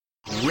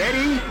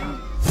Ready?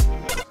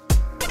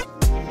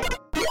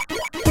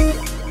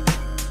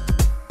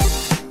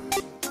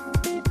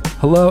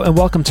 Hello and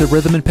welcome to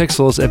Rhythm and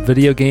Pixels, a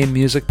video game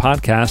music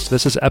podcast.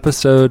 This is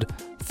episode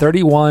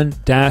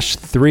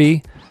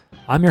 31-3.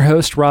 I'm your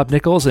host, Rob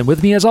Nichols, and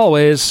with me as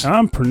always...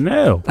 I'm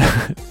Pernell.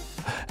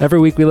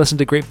 Every week we listen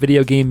to great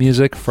video game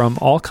music from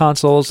all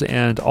consoles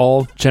and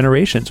all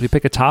generations. We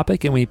pick a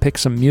topic and we pick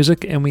some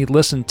music and we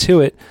listen to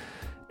it.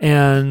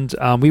 And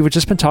we've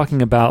just been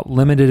talking about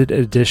limited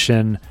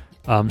edition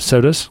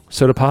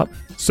soda pop.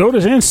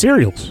 Sodas and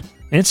cereals.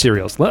 And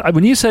cereals.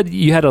 When you said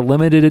you had a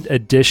limited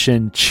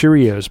edition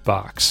Cheerios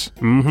box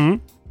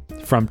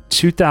from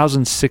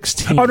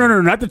 2016. Oh,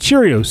 no, not the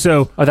Cheerios.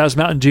 So, that was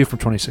Mountain Dew from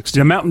 2016.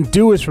 the Mountain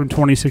Dew is from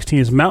 2016.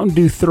 It's Mountain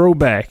Dew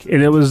Throwback.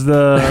 And it was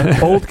the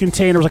old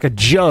container. It was like a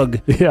jug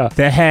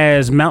that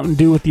has Mountain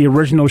Dew with the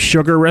original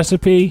sugar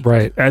recipe.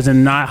 Right. As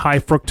in not high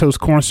fructose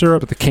corn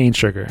syrup. With the cane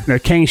sugar. The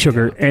cane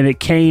sugar. Yeah. And it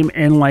came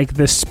in like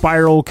this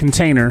spiral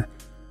container.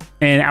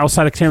 And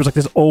outside the container was like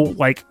this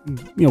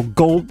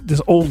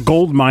old,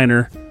 gold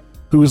miner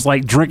who was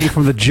like drinking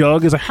from the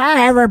jug. He's like,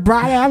 "Hi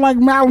everybody, I like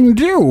Mountain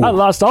Dew. I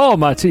lost all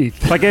my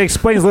teeth." Like, it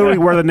explains literally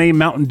where the name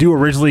Mountain Dew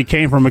originally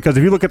came from. Because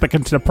if you look at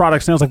the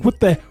products now, it's like,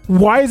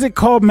 why is it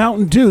called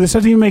Mountain Dew? This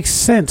doesn't even make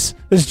sense.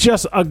 It's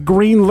just a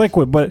green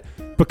liquid, but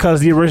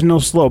because the original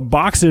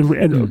box and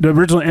the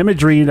original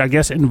imagery, I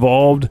guess,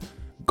 involved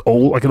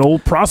an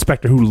old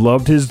prospector who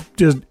loved his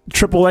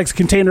XXX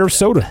container of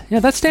soda. Yeah,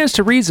 that stands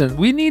to reason.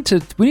 We need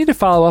to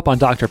follow up on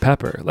Dr.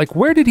 Pepper. Like,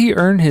 where did he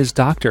earn his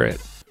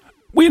doctorate?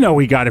 We know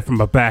he got it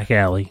from a back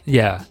alley.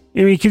 Yeah.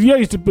 I mean,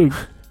 because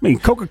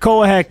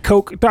Coca-Cola had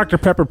Coke. Dr.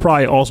 Pepper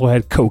probably also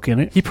had Coke in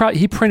it. He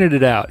printed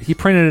it out. He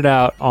printed it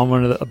out on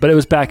one of the, but it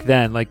was back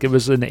then. Like, it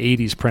was an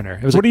 80s printer.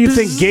 It was what do you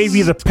think gave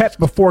you the pep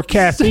before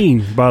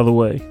caffeine, by the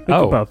way? Think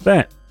about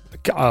that.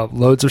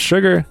 Loads of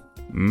sugar.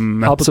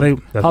 Helps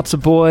a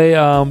boy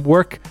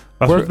work,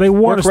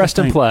 rest,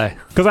 and play.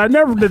 Because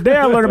the day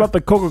I learned about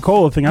the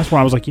Coca-Cola thing, that's when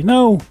I was like,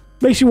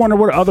 makes you wonder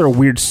what other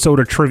weird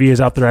soda trivia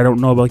is out there I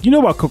don't know about. Like, you know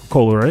about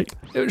Coca-Cola, right?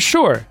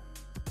 Sure.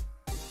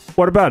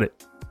 What about it?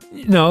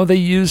 They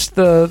used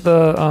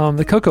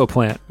the cocoa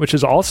plant, which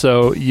is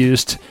also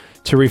used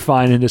to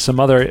refine into some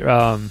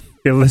other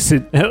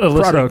illicit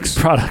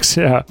products.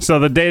 Yeah. So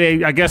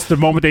the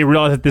moment they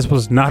realized that this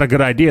was not a good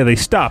idea, they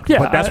stopped. Yeah,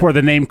 but that's where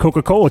the name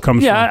Coca-Cola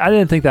comes from. Yeah, I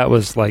didn't think that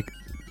was like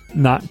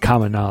not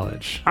common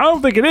knowledge. I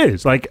don't think it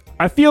is. Like,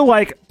 I feel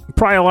like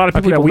probably a lot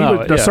of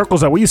people circles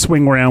that we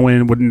swing around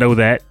in wouldn't know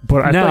that,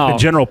 but I feel like the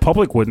general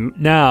public wouldn't.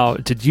 Now,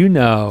 did you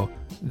know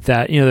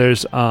that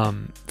there's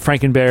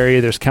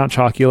Frankenberry, there's Count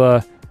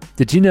Chocula?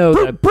 Did you know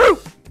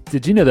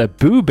that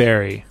Boo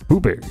Berry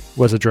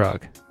was a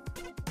drug?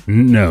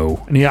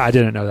 No. Yeah, I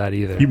didn't know that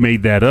either. You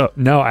made that up.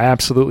 No,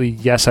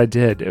 yes, I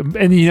did.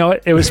 And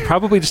it was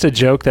probably just a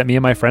joke that me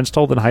and my friends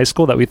told in high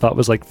school that we thought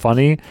was like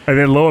funny. And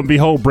then lo and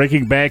behold,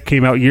 Breaking Bad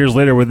came out years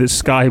later with its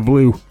Sky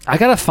Blue. I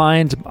gotta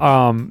find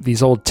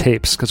these old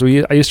tapes because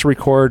I used to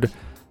record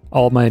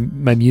all my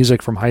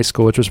music from high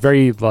school, which was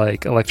very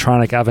like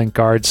electronic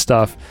avant-garde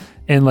stuff.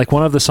 And like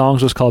one of the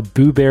songs was called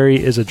 "Boo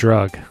Berry is a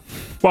Drug."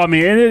 Well, I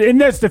mean, in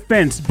that's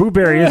defense, Boo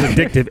Berry is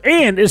addictive,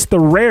 and it's the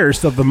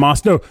rarest of the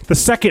monster. No, the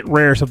second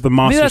rarest of the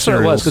monster. That's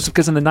cereals. What it was,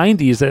 because in the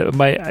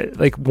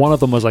 90s, one of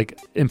them was like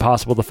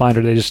impossible to find,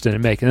 or they just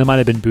didn't make, and it might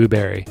have been Boo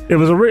Berry. It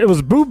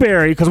was Boo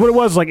Berry because what it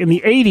was like in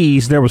the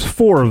 80s there was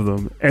 4 of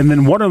them, and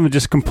then one of them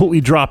just completely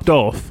dropped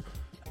off,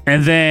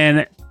 and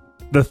then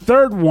the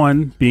third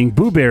one, being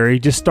Boo Berry,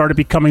 just started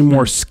becoming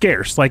more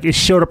scarce. Like, it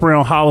showed up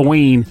around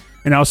Halloween.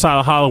 And outside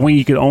of Halloween,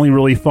 you could only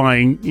really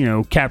find,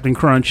 Captain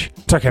Crunch,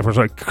 Count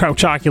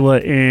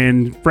Chocula,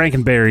 and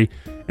Frankenberry.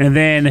 And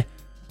then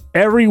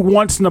every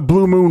once in a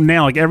blue moon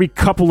now, like every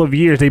couple of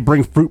years, they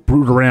bring Fruit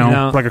Brute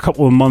around for like a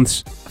couple of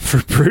months.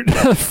 Fruit Brute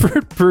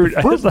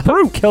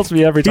kills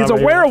me every time. He's a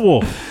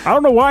werewolf. I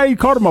don't know why you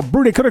called him a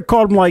brute. They could have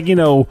called him like,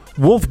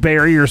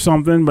 Wolfberry or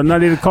something, but no,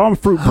 they didn't call him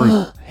Fruit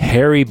Brute.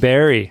 Harry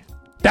Berry.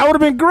 That would have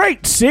been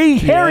great. See?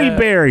 Harry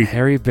Berry.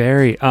 Harry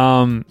Berry.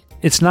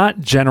 It's not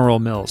General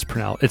Mills,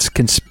 Pernell. It's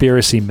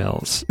Conspiracy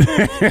Mills.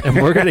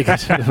 And we're going to get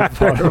to the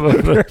bottom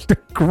of it. The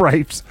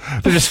grapes.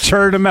 They just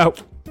churn them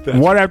out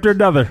one after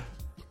another,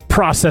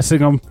 processing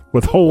them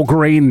with whole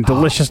grain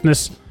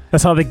deliciousness.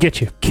 That's how they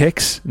get you.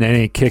 Kicks? They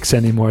ain't kicks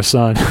anymore,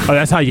 son. Oh,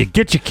 that's how you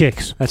get your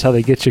kicks. That's how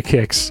they get your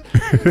kicks.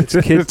 It's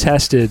kid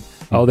tested.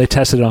 Oh, they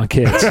tested on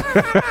kids.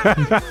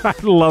 I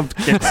loved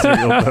kid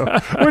cereal, though.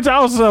 Which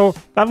also,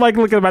 I like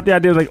looking about the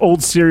idea of like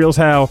old cereals,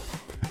 how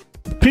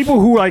people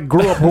who like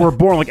grew up, who were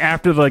born like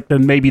after like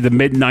maybe the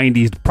mid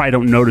 90s probably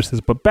don't notice this,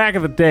 but back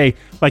in the day,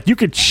 like you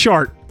could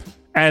chart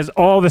as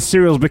all the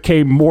cereals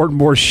became more and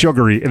more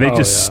sugary, and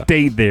they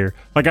stayed there.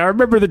 Like, I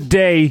remember the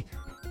day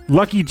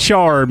Lucky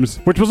Charms,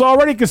 which was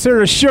already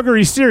considered a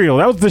sugary cereal.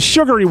 That was the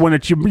sugary one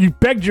that you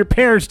begged your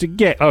parents to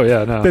get. Oh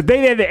yeah, no. That they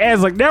had to add,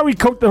 like, now we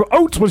coat the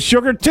oats with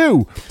sugar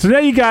too. So now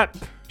you got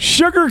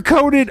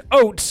sugar-coated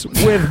oats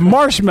with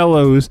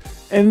marshmallows,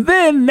 and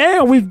then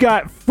now we've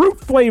got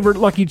fruit-flavored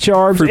Lucky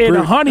Charms and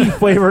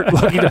honey-flavored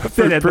Lucky Charms.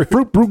 The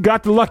Fruit Brute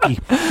got the Lucky,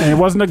 and it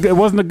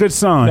wasn't a good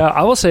sign. Yeah,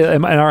 I will say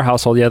in our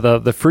household,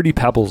 the Fruity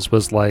Pebbles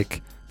was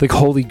like the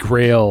holy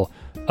grail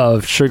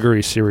of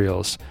sugary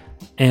cereals.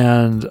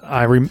 And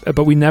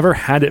but we never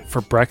had it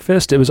for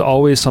breakfast. It was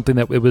always something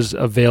that it was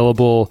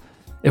available.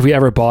 If we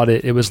ever bought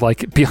it, it was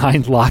like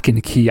behind lock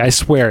and key. I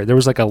swear there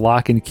was like a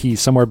lock and key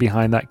somewhere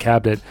behind that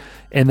cabinet,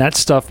 and that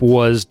stuff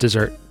was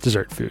dessert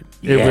food.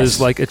 It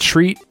was like a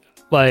treat,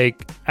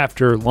 like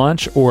after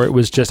lunch, or it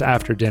was just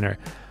after dinner,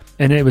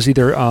 and it was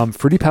either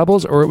Fruity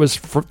Pebbles or it was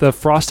the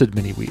Frosted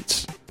Mini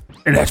Wheats.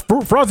 And that's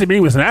Frosted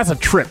Mini Wheats, and that's a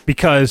trip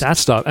because that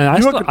stuff. And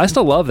I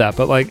still love that,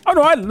 but like,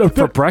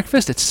 for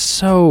breakfast, it's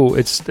so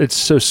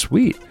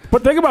sweet.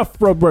 But think about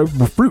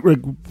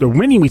the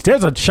Mini Wheats.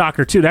 There's a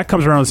shocker too. That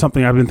comes around with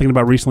something I've been thinking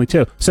about recently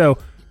too. So,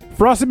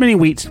 Frosted Mini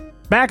Wheats.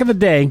 Back in the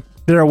day,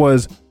 there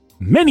was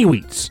Mini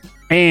Wheats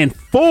and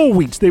full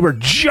wheats. They were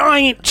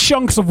giant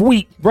chunks of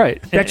wheat,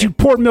 right? That you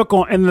poured milk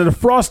on, and then the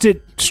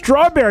frosted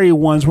strawberry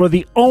ones were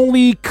the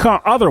only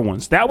other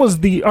ones. That was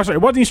it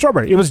wasn't even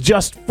strawberry. It was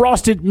just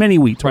Frosted Mini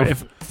Wheats, right?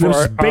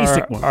 For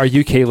basic ones. Our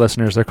UK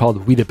listeners, they're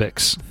called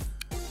Weetabix.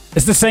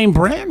 It's the same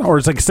brand, or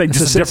it's like just a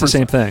different? It's the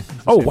same thing.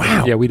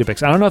 Wow. Yeah,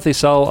 Weetabix. I don't know if they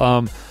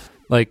sell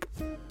like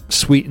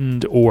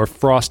sweetened or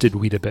frosted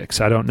Weetabix.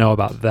 I don't know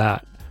about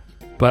that.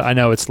 But I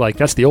know it's like,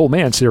 that's the old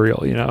man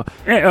cereal, you know.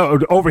 Yeah,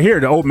 over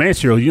here, the old man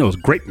cereal, is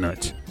Grape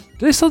Nuts.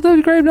 Do they still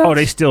do Grape Nuts? Oh,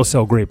 they still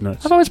sell Grape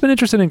Nuts. I've always been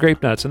interested in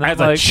Grape Nuts. And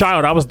as a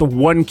child, I was the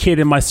one kid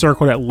in my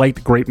circle that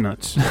liked Grape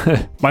Nuts.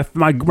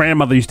 my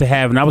grandmother used to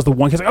have, and I was the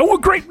one kid like, I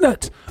want Grape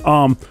Nuts.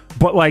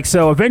 But like,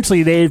 so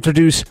eventually they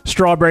introduced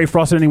strawberry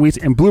frosted mini wheats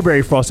and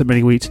blueberry frosted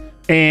mini wheats,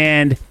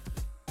 and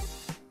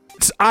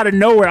it's out of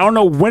nowhere. I don't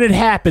know when it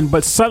happened,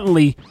 but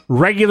suddenly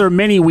regular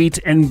mini wheats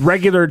and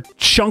regular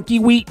chunky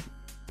wheat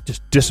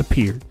just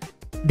disappeared.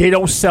 They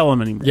don't sell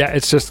them anymore. Yeah,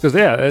 it's just because,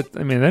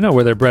 they know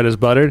where their bread is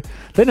buttered.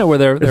 They know where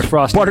their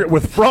frosting. Buttered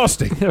with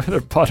frosting.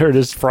 Their buttered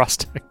is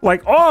frosting.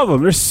 Like all of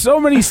them. There's so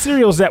many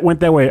cereals that went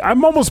that way.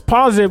 I'm almost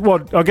positive,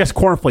 well, I guess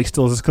Corn Flakes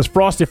still is, because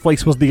Frosted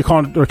Flakes was the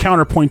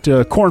counterpoint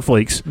to Corn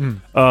Flakes.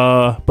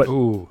 But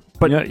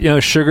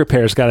Sugar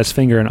Bear's got his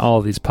finger in all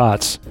of these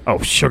pots. Oh,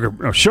 Sugar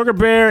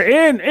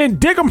Bear and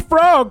Diggum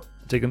Frog.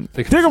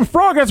 Diggum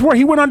Frog, that's where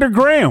he went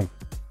underground.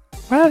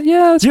 Well,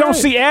 yeah, that's you don't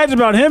see ads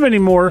about him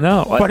anymore.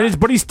 No,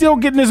 but he's still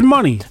getting his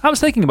money. I was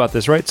thinking about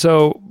this, right?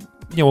 So,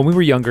 when we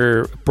were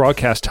younger,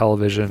 broadcast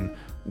television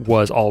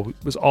was all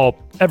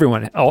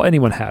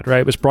anyone had,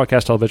 right? It was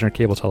broadcast television or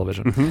cable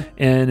television,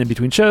 and in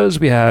between shows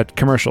we had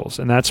commercials,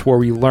 and that's where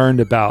we learned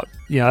about.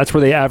 That's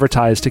where they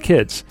advertised to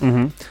kids.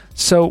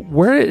 So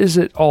where is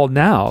it all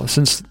now?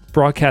 Since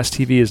broadcast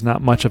TV is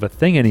not much of a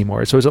thing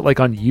anymore. So is it like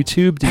on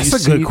YouTube?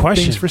 That's a good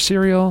question. Things for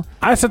cereal?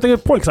 That's a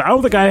good point, because I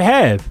don't think I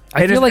have.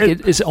 I feel like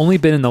it's only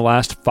been in the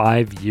last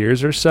 5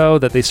 years or so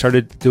that they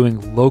started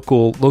doing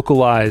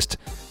localized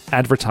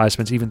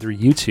advertisements even through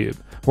YouTube,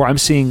 where I'm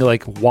seeing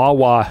like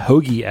Wawa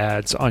hoagie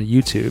ads on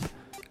YouTube.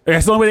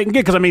 That's the only way they can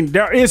get, because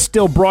there is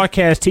still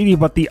broadcast TV,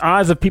 but the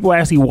odds of people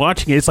actually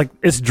watching it,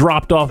 it's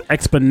dropped off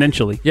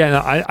exponentially. Yeah, no,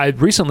 I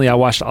recently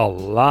watched a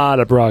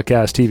lot of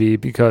broadcast TV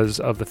because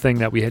of the thing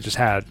that we had just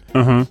had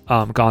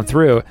gone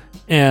through,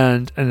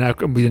 and we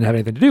didn't have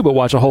anything to do but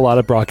watch a whole lot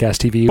of broadcast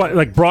TV. But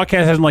like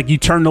broadcast, as in like you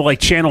turn to like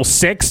channel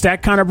 6,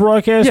 that kind of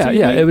broadcast. Yeah, TV?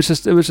 Yeah, it was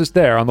just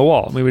there on the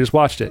wall. We just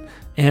watched it,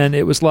 and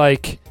it was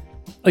like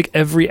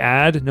every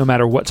ad, no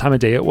matter what time of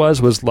day it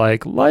was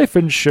like life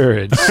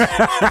insurance.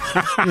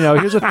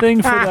 Here's a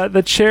thing for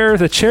the chair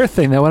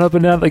thing that went up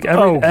and down. Like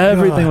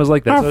everything was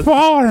like that. I'm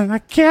falling. I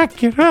can't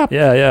get up.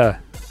 Yeah.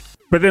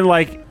 But then,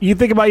 like, you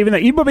think about even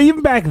that,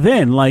 even back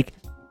then, like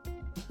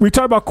we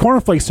talked about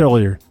cornflakes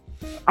earlier.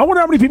 I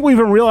wonder how many people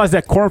even realized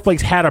that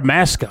cornflakes had a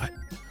mascot.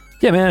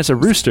 Yeah, man, it's a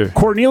rooster.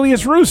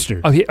 Cornelius Rooster.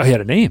 Oh, he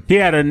had a name. He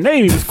had a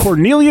name. He was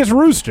Cornelius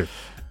Rooster,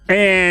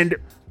 and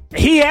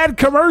he had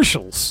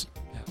commercials.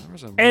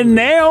 And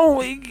now,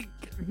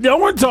 no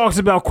one talks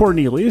about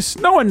Cornelius.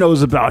 No one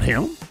knows about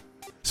him.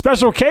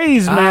 Special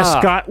K's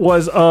mascot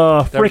was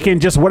freaking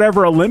just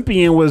whatever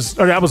Olympian was.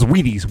 Or that was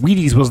Wheaties.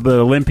 Wheaties was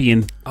the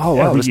Olympian. Oh,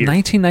 wow. It was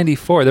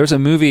 1994. There was a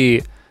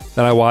movie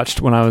that I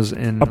watched when I was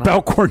in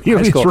about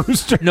Cornelius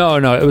Rooster. No.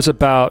 It was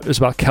about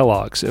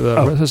Kellogg's.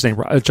 What's his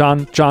name?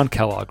 John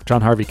Kellogg.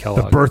 John Harvey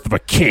Kellogg. The Birth of a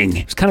King.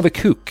 It's kind of a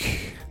kook.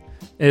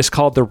 It's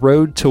called The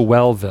Road to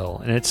Wellville,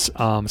 and it's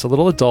a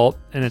little adult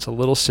and it's a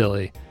little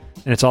silly.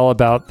 And it's all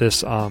about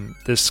this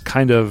this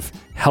kind of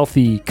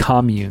healthy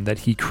commune that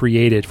he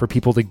created for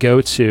people to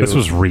go to. This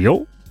was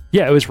real?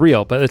 Yeah, it was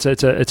real, but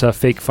it's a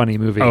fake funny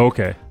movie. Oh,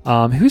 okay.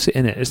 Who's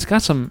in it? It's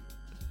got some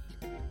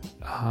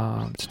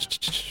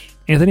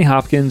Anthony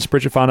Hopkins,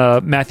 Bridget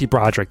Fonda, Matthew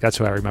Broderick. That's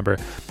who I remember.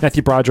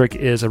 Matthew Broderick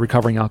is a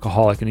recovering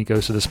alcoholic, and he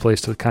goes to this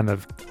place to kind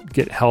of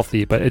get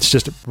healthy, but it's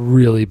just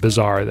really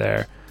bizarre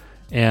there.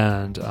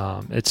 And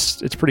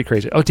it's pretty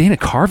crazy. Oh, Dana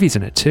Carvey's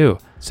in it too.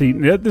 See,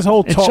 this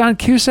whole talk. And John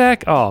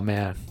Cusack. Oh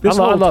man,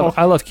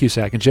 I love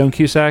Cusack and Joan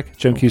Cusack.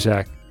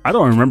 I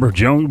don't remember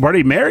Joan. Were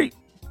they married?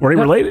 Were they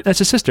related? That's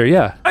his sister,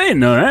 yeah. I didn't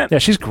know that. Yeah,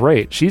 she's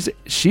great.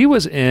 She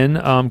was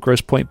in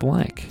Grosse Point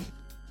Blank.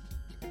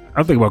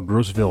 I'm thinking about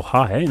Grossville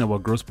High. I didn't know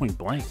about Grosse Point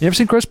Blank. You ever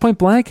seen Grosse Point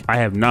Blank? I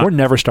have not. We're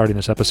never starting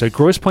this episode.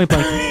 Grosse Point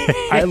Blank.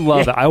 I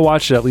love it. I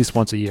watch it at least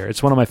once a year.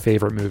 It's one of my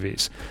favorite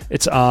movies.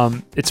 It's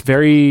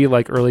very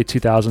like early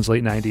 2000s,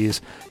 late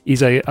 90s.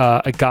 He's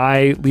a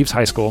guy, leaves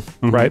high school,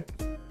 right?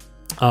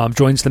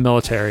 Joins the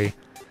military,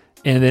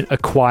 and then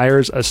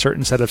acquires a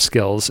certain set of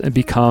skills and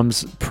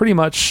becomes pretty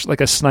much like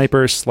a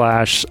sniper /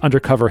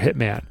 undercover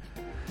hitman.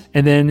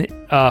 And then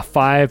I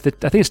think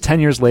it's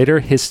 10 years later,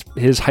 his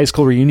high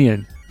school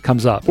reunion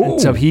comes up.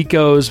 And so he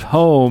goes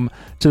home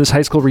to this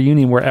high school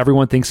reunion where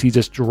everyone thinks he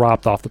just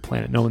dropped off the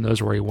planet. No one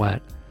knows where he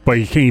went. But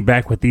he came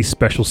back with these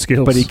special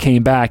skills. But he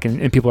came back,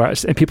 and people are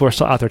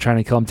still out there trying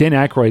to kill him. Dan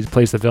Aykroyd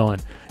plays the villain.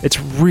 It's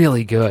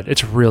really good.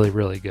 It's really,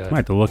 really good. I might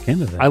have to look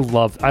into that. I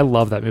love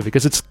that movie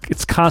because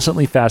it's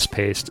constantly fast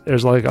paced.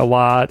 There's like a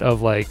lot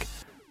of like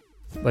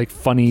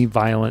funny,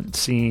 violent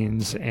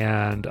scenes,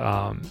 and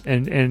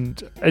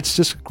it's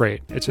just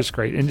great. It's just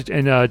great.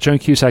 And Joan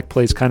Cusack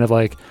plays kind of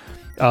like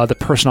the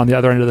person on the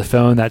other end of the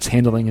phone that's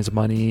handling his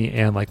money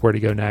and like where to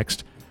go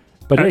next.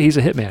 But yeah, he's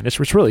a hitman.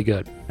 It's really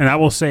good. And I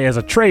will say, as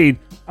a trade,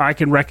 I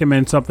can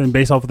recommend something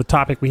based off of the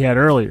topic we had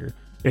earlier,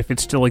 if it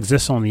still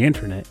exists on the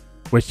internet,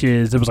 which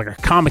is, there was like a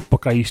comic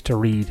book I used to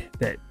read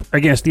that,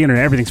 again, it's the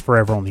internet. Everything's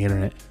forever on the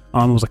internet.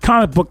 It was a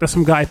comic book that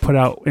some guy put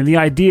out, and the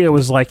idea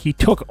was like he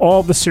took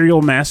all the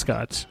serial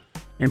mascots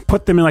and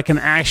put them in like an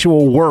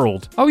actual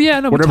world. Oh yeah,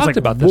 no, we talked like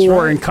about this,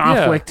 war right? and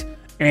conflict,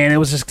 and it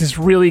was just this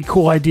really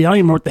cool idea. I don't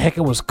even know what the heck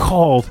it was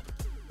called,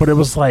 but it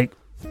was like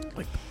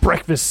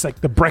breakfast,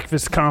 like the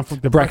breakfast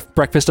conflict,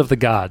 breakfast of the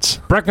gods.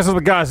 Breakfast of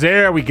the gods.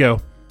 There we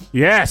go.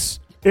 Yes.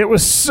 It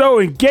was so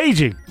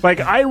engaging. Like,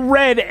 I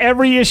read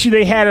every issue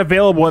they had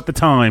available at the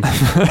time.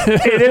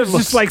 It was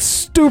just like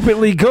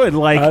stupidly good.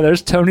 Like,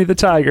 there's Tony the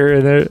Tiger,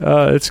 and there,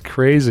 it's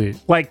crazy.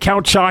 Like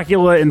Count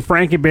Chocula and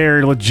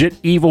Frankenberry, legit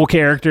evil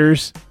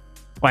characters.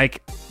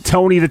 Like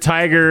Tony the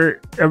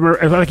Tiger,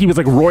 I think he was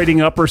like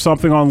roiding up or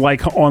something on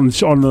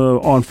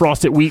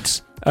Frosted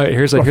Wheats.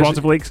 Here's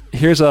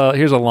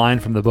a line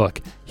from the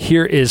book.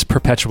 Here is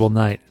perpetual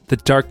night, the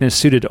darkness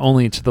suited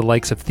only to the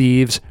likes of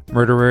thieves,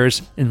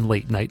 murderers, and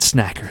late night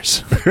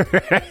snackers.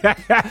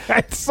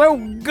 It's so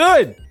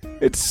good.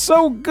 It's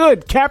so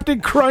good.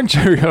 Captain Crunch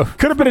could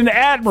have been an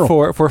admiral.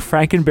 For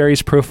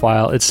Frankenberry's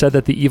profile, it said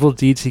that the evil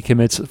deeds he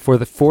commits for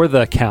the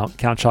Count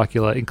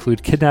Chocula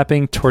include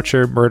kidnapping,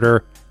 torture,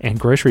 murder, and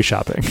grocery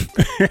shopping.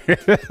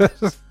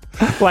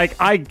 Like,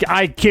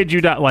 I kid you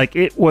not. Like,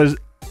 it was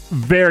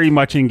very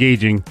much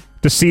engaging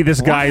to see this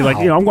guy. Wow. Like,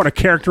 I'm going to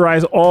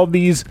characterize all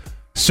these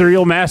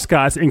serial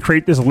mascots and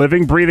create this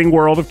living, breathing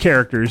world of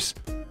characters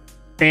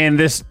and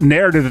this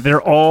narrative that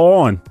they're all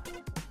on.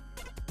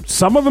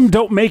 Some of them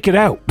don't make it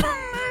out.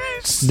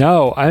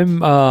 No,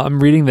 I'm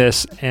reading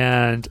this,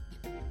 and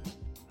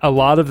a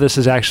lot of this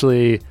is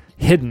actually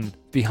hidden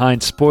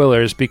behind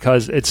spoilers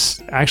because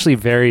it's actually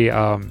very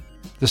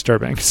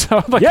disturbing. So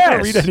I'm like, I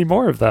can't read any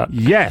more of that.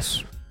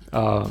 Yes.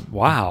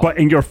 Wow. But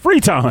in your free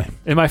time.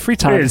 In my free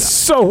time. It is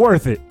so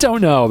worth it.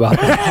 Don't know about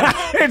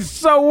that. It's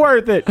so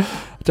worth it.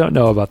 Don't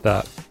know about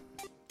that.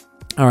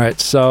 All right.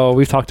 So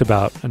we've talked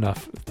about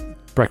enough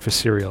breakfast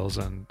cereals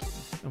and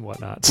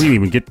whatnot. We didn't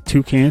even get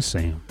Toucan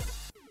Sam.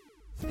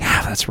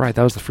 Yeah, that's right.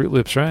 That was the Fruit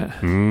Loops, right?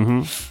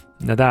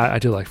 Mm-hmm. Now that I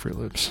do like Fruit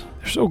Loops.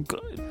 They're so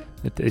good.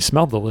 They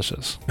smell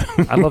delicious.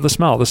 I love the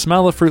smell. The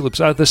smell of Fruit Loops.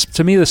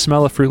 To me, the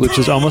smell of Fruit Loops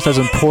is almost as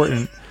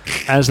important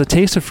as the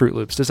taste of Fruit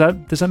Loops. Does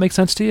that make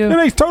sense to you? It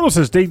makes total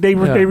sense. They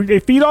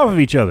feed off of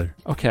each other.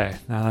 Okay,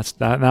 now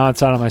it's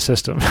out of my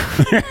system.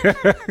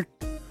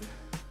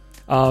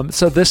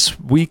 So this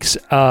week's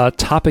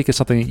topic is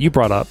something that you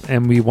brought up,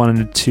 and you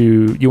wanted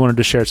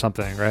to share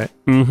something, right?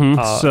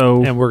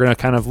 Mm-hmm. And we're gonna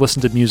kind of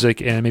listen to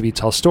music and maybe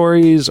tell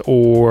stories,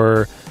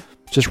 or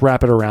just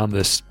wrap it around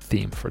this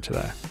theme for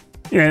today.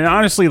 Yeah, and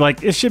honestly,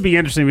 like, it should be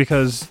interesting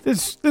because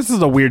this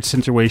is a weird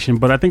situation,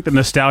 but I think the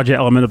nostalgia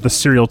element of the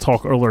cereal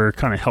talk earlier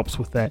kind of helps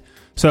with that.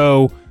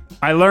 So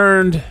I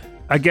learned,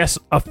 I guess,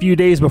 a few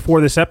days before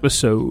this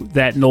episode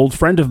that an old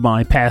friend of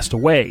mine passed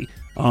away.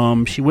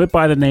 She went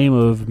by the name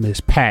of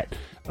Miss Pat.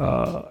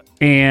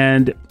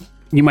 And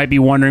you might be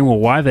wondering, well,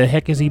 why the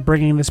heck is he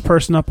bringing this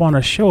person up on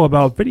a show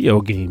about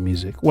video game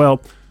music? Well,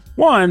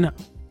 one,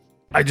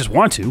 I just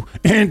want to.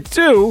 And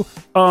two,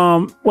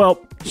 I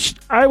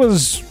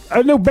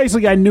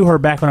knew her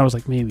back when I was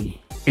like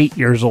maybe 8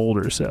 years old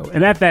or so.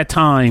 And at that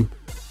time,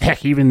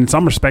 heck, even in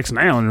some respects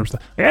now, I didn't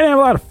have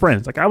a lot of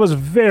friends. Like, I was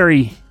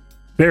very,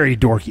 very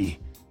dorky.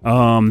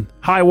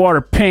 High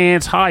water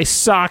pants, high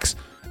socks,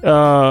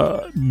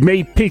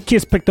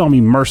 kids picked on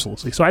me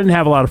mercilessly. So I didn't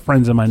have a lot of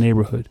friends in my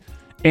neighborhood.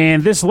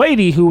 And this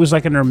lady who was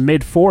like in her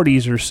mid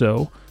 40s or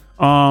so,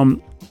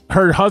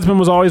 her husband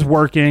was always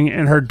working,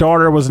 and her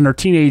daughter was in her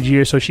teenage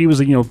years, so she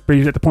was, at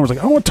the point was like,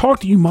 I want to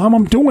talk to you, Mom.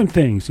 I'm doing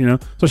things,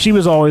 So she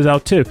was always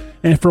out too.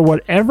 And for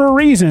whatever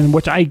reason,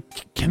 which I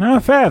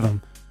cannot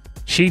fathom,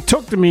 she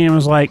took to me and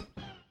was like,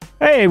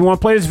 hey, you want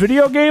to play this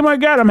video game I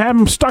got?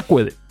 I'm stuck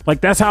with it.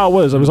 Like, that's how it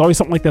was. It was always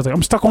something like that. It's like,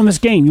 I'm stuck on this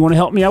game. You want to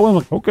help me out? I'm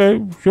like,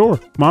 okay, sure.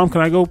 Mom,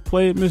 can I go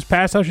play at Miss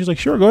Pat's house? She's like,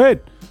 sure, go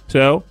ahead.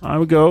 So I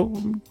would go.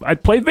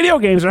 I'd play video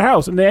games at her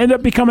house. And they ended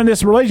up becoming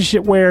this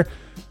relationship where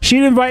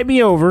she'd invite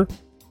me over,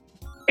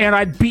 and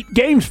I'd beat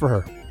games for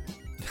her.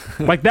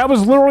 Like, that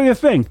was literally a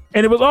thing.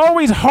 And it was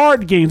always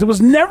hard games. It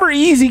was never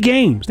easy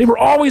games. They were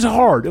always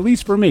hard, at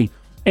least for me.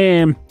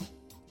 And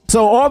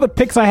so all the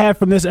picks I have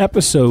from this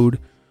episode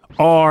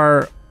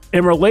are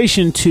in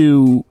relation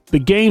to the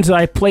games that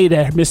I played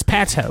at Miss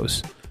Pat's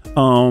house.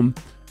 And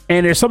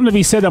there's something to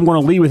be said I'm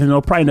going to leave with, and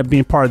it'll probably end up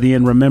being part of the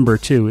end remember,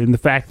 too, in the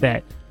fact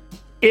that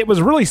it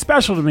was really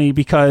special to me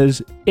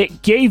because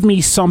it gave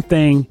me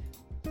something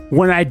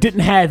when I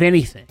didn't have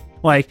anything.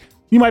 Like,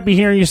 you might be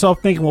hearing yourself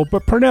thinking, well,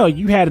 but Pernell,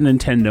 you had a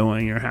Nintendo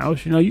in your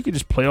house. You know, you could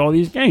just play all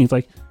these games.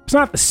 Like, it's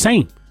not the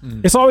same.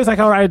 It's always like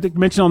how I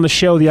mentioned on the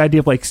show, the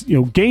idea of, like, you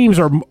know, games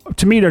are,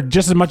 to me, they're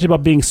just as much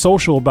about being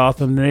social about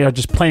them than they are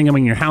just playing them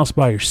in your house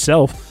by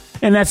yourself.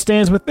 And that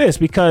stands with this,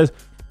 because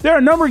there are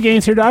a number of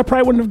games here that I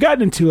probably wouldn't have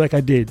gotten into like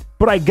I did.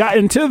 But I got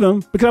into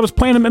them because I was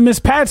playing them at Miss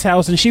Pat's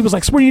house, and she was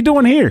like, so what are you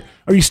doing here?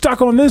 Are you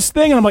stuck on this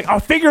thing? And I'm like, I'll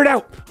figure it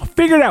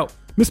out.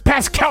 Miss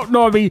Pat's counting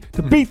on me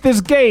to beat this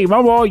game.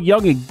 I'm all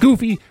young and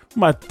goofy.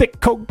 My thick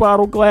Coke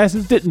bottle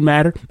glasses. Didn't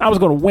matter. I was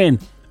going to win.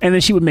 And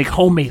then she would make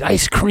homemade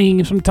ice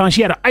cream sometimes.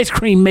 She had an ice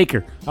cream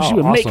maker. She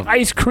would make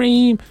ice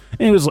cream,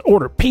 and it was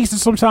order pizza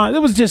sometimes.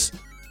 It was just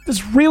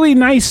this really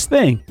nice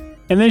thing.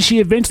 And then she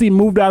eventually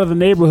moved out of the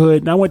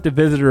neighborhood, and I went to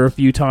visit her a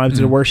few times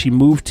to where she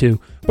moved to.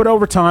 But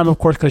over time, of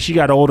course, because she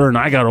got older and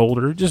I got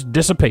older, it just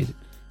dissipated,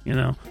 you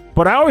know.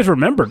 But I always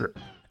remembered her.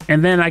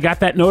 And then I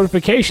got that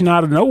notification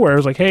out of nowhere. It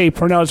was like, hey,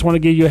 Pernell, I just want to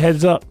give you a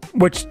heads up,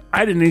 which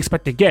I didn't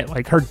expect to get.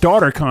 Like, her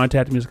daughter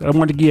contacted me. I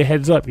wanted to give you a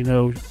heads up. You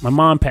know, my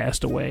mom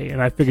passed away,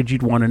 and I figured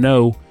you'd want to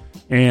know.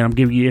 And I'm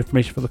giving you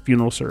information for the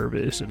funeral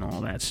service and all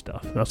that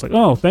stuff. And I was like,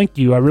 oh, thank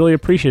you. I really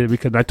appreciate it,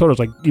 because I told her, I was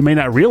like, you may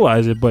not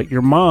realize it, but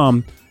your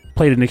mom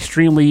played an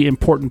extremely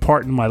important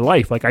part in my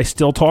life. Like, I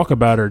still talk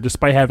about her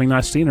despite having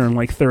not seen her in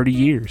like 30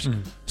 years.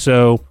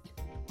 So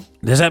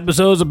this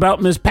episode is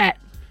about Miss Pat,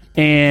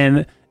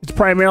 and it's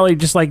primarily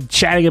just like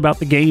chatting about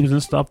the games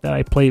and stuff that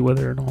I played with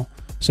her and all.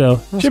 So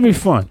it should be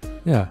fun.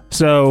 Yeah.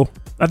 So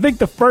I think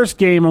the first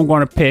game I'm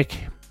going to pick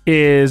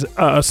is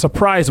a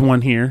surprise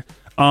one here.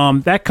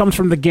 That comes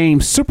from the game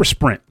Super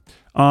Sprint.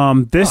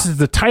 This is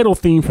the title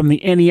theme from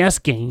the NES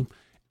game,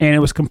 and it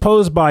was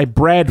composed by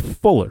Brad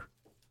Fuller.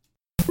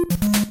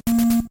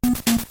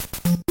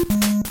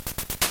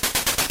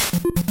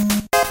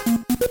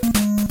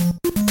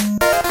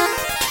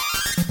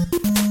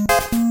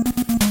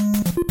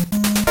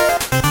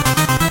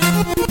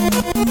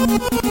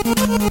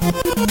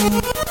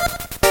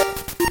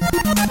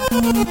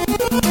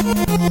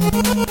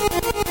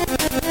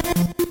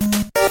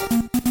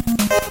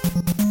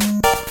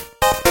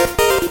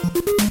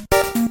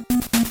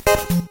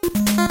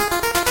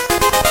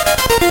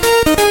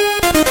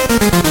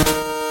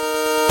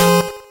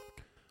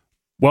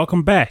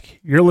 Welcome back.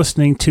 You're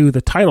listening to the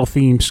title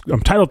theme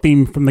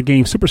from the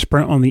game Super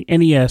Sprint on the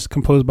NES,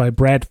 composed by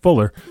Brad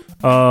Fuller.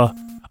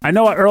 I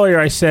know earlier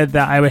I said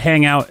that I would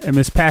hang out at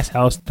Miss Pat's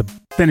house to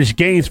finish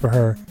games for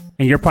her,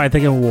 and you're probably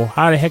thinking, well,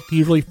 how the heck do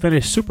you really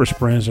finish Super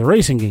Sprint as a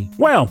racing game?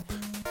 Well,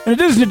 in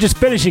addition to just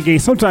finishing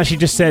games, sometimes she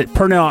just said,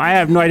 Pernell, I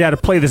have no idea how to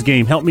play this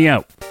game. Help me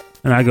out.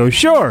 And I go,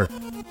 sure.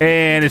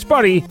 And it's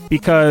funny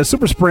because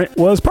Super Sprint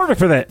was perfect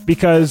for that,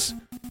 because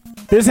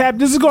this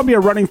is going to be a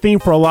running theme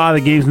for a lot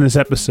of the games in this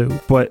episode.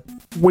 But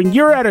when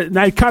you're at it, and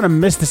I kind of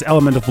miss this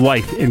element of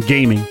life in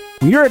gaming,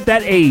 when you're at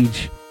that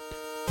age,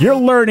 you're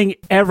learning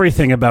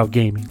everything about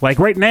gaming. Like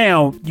right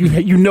now,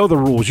 you know the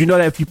rules. You know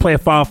that if you play a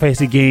Final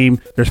Fantasy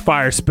game, there's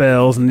fire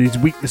spells and these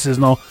weaknesses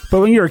and all. But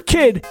when you're a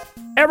kid,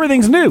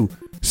 everything's new.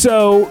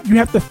 So you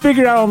have to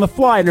figure it out on the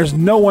fly, and there's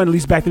no one, at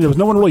least back then, there was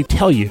no one to really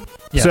tell you.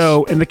 Yes.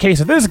 So in the case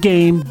of this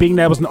game, being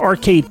that it was an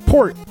arcade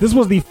port, this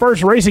was the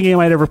first racing game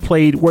I'd ever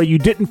played where you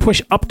didn't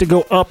push up to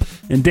go up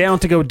and down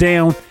to go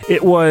down.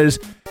 It was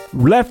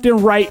left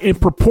and right in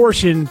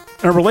proportion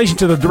in relation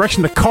to the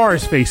direction the car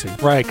is facing.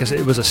 Right, because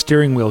it was a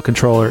steering wheel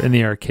controller in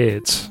the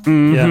arcades.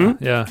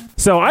 Mm-hmm. Yeah.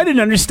 So I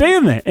didn't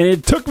understand that, and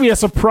it took me a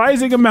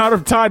surprising amount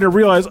of time to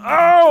realize,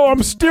 oh,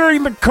 I'm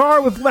steering the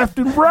car with left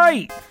and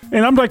right.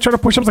 And I'm like trying to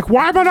push up. I was like,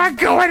 why am I not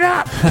going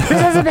up? It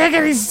doesn't make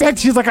any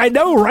sense. She's like, I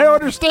know, right? I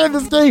understand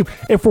this game.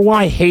 And for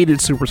why I hated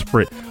Super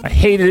Sprint. I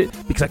hated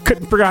it because I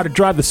couldn't figure out how to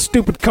drive the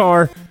stupid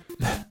car.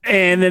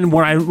 And then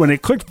when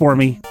it clicked for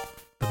me,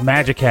 the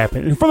magic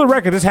happened. And for the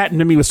record, this happened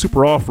to me with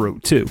Super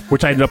Off-Road, too,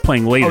 which I ended up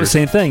playing later. Oh, the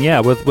same thing, yeah,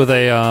 with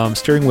a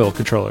steering wheel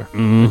controller.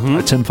 Mm-hmm.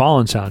 A Tim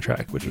Fallon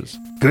soundtrack, which was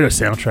good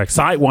soundtrack.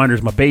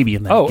 Sidewinder's my baby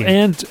in that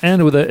game.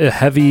 And with a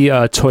heavy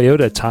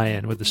Toyota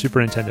tie-in with the Super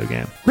Nintendo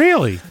game.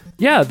 Really?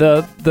 Yeah,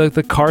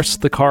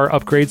 the car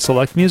upgrade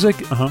select music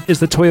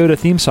is the Toyota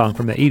theme song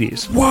from the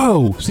 80s.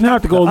 Whoa! So now I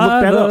have to go look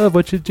that up. I love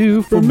what you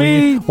do for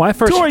me. When I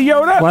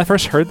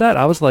first heard that,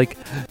 I was like,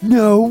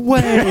 no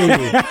way!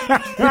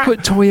 They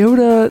put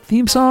Toyota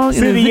theme song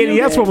in the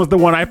NES one was the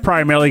one I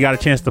primarily got a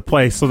chance to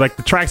play. So like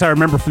the tracks I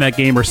remember from that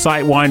game are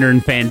Sidewinder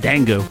and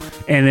Fandango.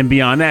 And then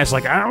beyond that, it's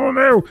like, I don't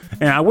know.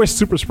 And I wish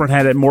Super Sprint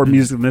had more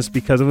music than this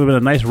because it would have been a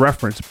nice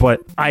reference.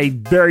 But I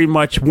very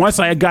much, once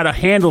I got a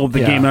handle of the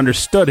game and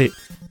understood it,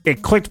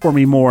 it clicked for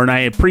me more, and I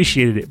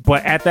appreciated it.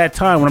 But at that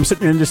time, when I'm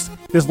sitting in this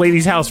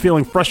lady's house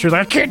feeling frustrated,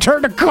 like, I can't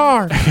turn the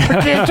car.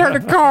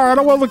 I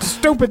don't want to look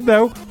stupid,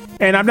 though.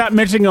 And I'm not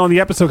mentioning it on the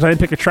episode because I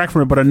didn't pick a track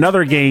from it, but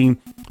another game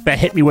that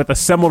hit me with a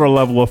similar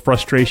level of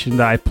frustration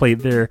that I played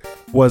there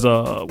was,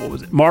 what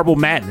was it? Marble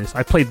Madness.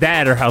 I played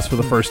that at her house for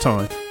the first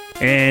time.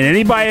 And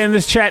anybody in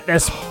this chat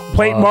that's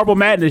played Marble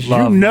Madness,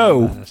 you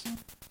know,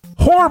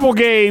 horrible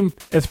game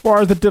as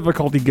far as the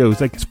difficulty goes.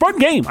 Like, it's a fun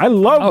game. I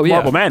love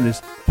Marble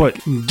Madness, but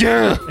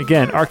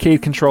again,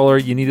 arcade controller.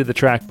 You needed the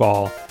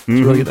trackball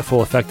to really get the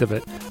full effect of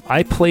it.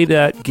 I played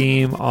that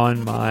game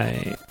on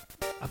my.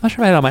 I'm not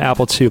sure if I had it on my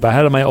Apple II, but I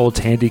had it on my old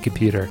Tandy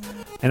computer,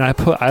 and I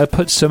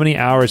put so many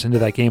hours into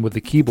that game with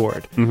the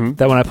keyboard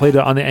that when I played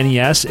it on the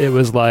NES, it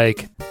was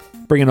like,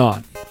 bring it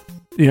on.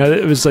 You know,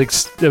 it was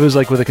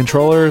like with a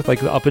controller, like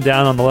the up and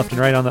down on the left and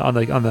right on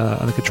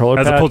the controller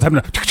as pad. opposed to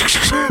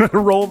having to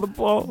roll the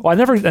ball. Well, I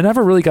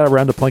never really got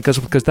around to playing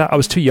because I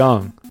was too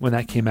young when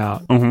that came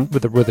out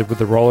with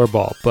the roller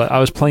ball. But I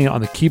was playing it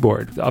on the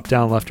keyboard, up,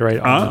 down, left, right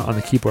on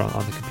the keyboard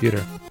on the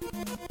computer.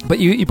 But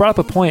you brought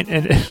up a point,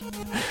 and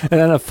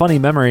then a funny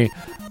memory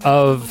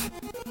of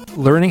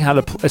learning how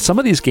to play. Some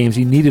of these games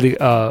you needed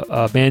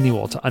a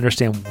manual to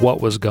understand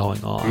what was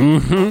going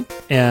on.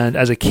 And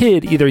as a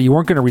kid, either you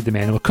weren't going to read the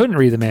manual, couldn't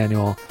read the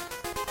manual,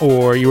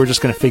 or you were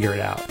just going to figure it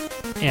out.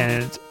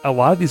 And a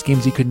lot of these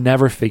games you could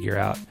never figure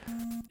out.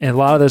 And a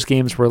lot of those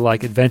games were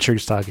like adventure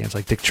style games,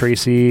 like Dick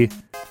Tracy,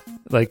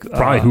 like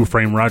probably Who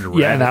Framed Roger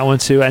Rabbit. Yeah, and that one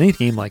too. Any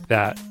game like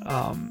that.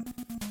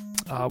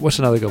 What's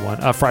another good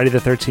one? Friday the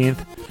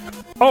 13th.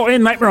 Oh,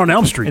 and Nightmare on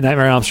Elm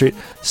Street.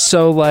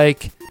 So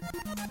like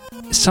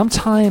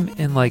sometime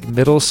in like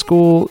middle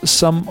school,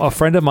 a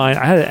friend of mine,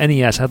 I had an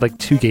NES, had like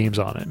 2 games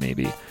on it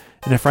maybe.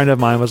 And a friend of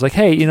mine was like,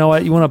 hey, you know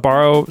what? You want to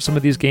borrow some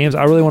of these games?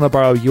 I really want to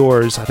borrow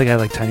yours. I think I had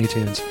like Tiny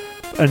Toons.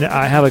 And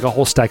I have like a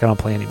whole stack I don't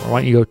play anymore.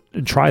 Why don't you go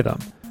and try them?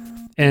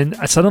 And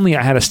suddenly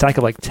I had a stack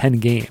of like 10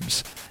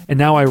 games. And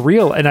now I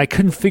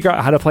couldn't figure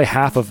out how to play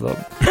half of them.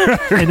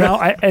 And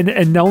now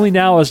and only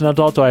now as an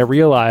adult do I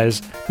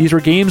realize these were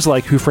games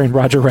like Who Framed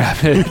Roger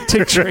Rabbit,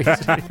 Dick Tracy,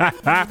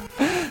 that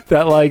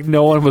like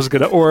no one was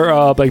gonna,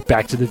 or like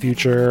Back to the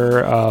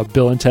Future,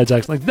 Bill and Ted's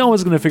Excellent. Like no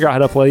one's gonna figure out how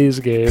to play these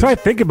games. So I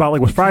think about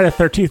like with Friday the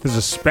 13th is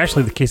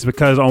especially the case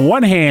because on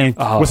one hand,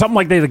 with something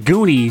like the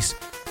Goonies,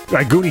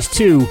 like Goonies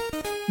 2.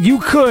 You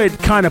could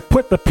kind of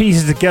put the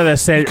pieces together and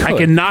say, I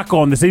can knock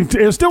on this. It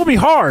would still be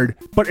hard,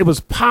 but it was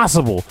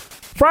possible.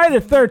 Friday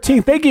the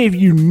 13th, they gave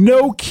you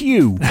no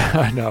cue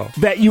I know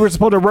that you were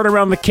supposed to run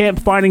around the camp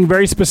finding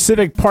very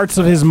specific parts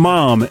of his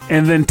mom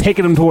and then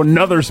taking him to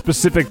another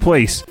specific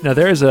place. Now,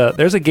 there's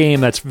a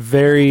game that's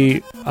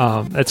very,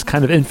 that's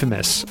kind of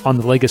infamous on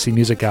the Legacy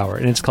Music Hour,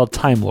 and it's called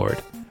Time Lord.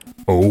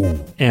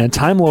 Oh. And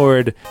Time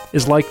Lord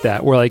is like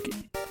that, where like,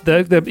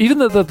 even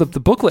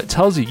the booklet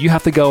tells you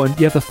have to go and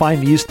you have to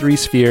find these 3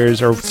 spheres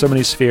or so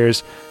many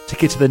spheres to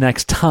get to the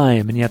next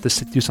time, and you have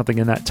to do something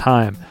in that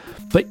time.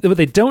 But what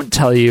they don't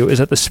tell you is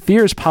that the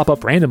spheres pop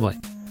up randomly.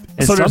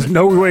 And so there's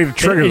no way to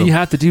trigger them. And you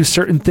have to do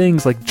certain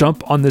things like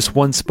jump on this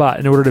one spot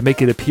in order to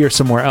make it appear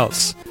somewhere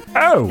else.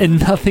 Oh.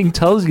 And nothing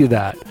tells you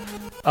that.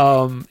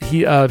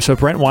 So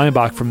Brent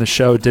Weinbach from the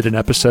show did an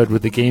episode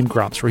with the Game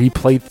Grumps where he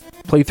played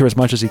through as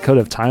much as he could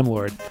of Time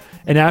Lord.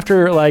 And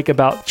after like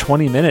about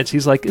 20 minutes,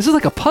 he's like, this is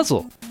like a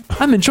puzzle.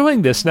 I'm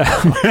enjoying this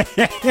now.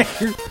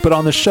 But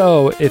on the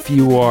show, if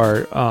you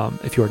are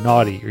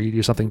naughty or you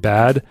do something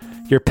bad,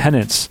 your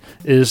penance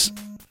is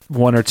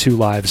 1 or 2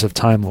 lives of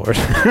Time Lord.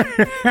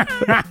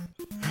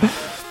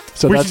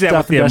 So that's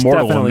definitely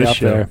up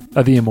there.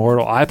 The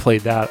Immortal. I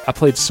played that. I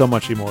played so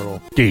much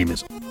Immortal. Game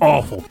is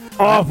awful.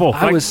 Awful.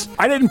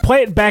 I didn't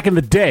play it back in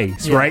the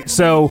days, right?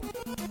 So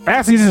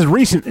actually, this is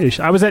recent-ish.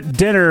 I was at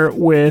dinner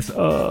with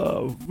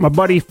my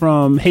buddy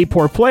from Hey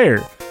Poor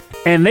Player,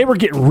 and they were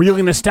getting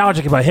really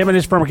nostalgic about him and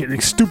his friend were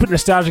getting stupid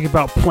nostalgic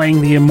about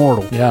playing the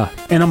Immortal. Yeah.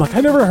 And I'm like,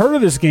 I never heard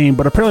of this game,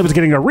 but apparently it was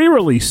getting a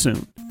re-release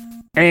soon.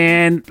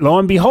 And lo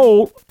and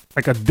behold,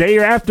 like a day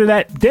after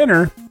that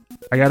dinner,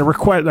 I got a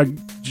request.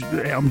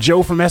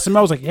 Joe from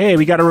SML was like, hey,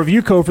 we got a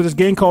review code for this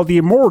game called The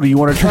Immortal. You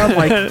want to try it?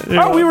 I'm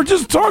like, we were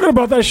just talking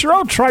about that. Sure,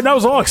 I'll try it. And I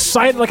was all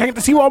excited. Like, I get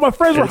to see what all my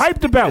friends were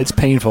hyped about. It's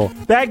painful.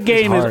 That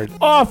game is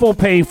awful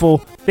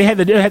painful. They had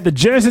the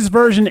Genesis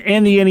version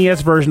and the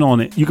NES version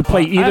on it. You could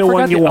play either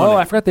one you wanted. Oh,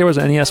 I forgot there was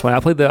an NES one. I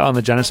played that on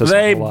the Genesis.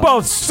 They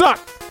both suck.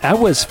 That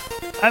was,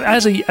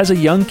 as a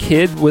young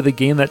kid with a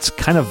game that's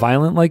kind of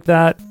violent like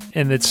that,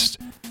 and it's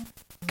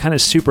kind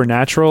of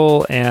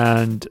supernatural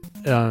and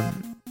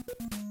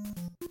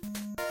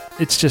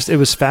it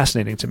was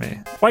fascinating to me.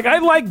 Like, I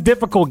like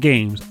difficult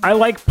games. I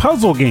like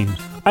puzzle games.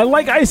 I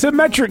like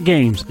isometric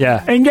games.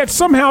 Yeah. And yet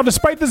somehow,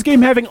 despite this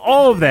game having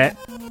all of that,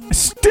 I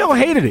still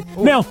hated it.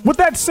 Ooh. Now, with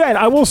that said,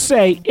 I will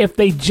say, if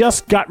they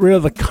just got rid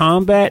of the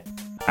combat,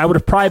 I would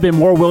have probably been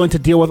more willing to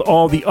deal with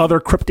all the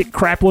other cryptic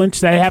craplinch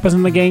that happens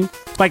in the game.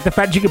 Like the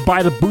fact that you could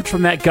buy the boots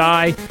from that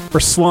guy for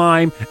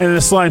slime, and then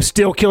the slime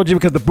still killed you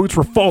because the boots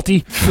were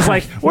faulty. It's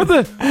like,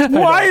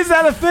 why is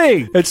that a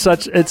thing?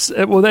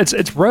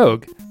 It's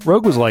Rogue.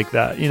 Rogue was like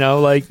that,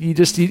 like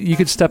you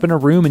could step in a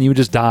room and you would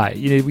just die.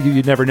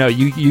 You'd never know.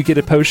 You get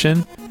a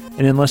potion,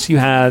 and unless you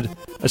had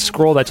a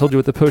scroll that told you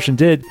what the potion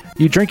did,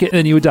 you drink it and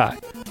then you would die.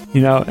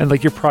 And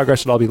like your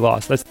progress would all be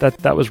lost.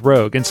 That was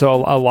Rogue. And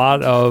so a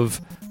lot of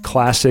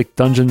classic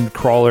dungeon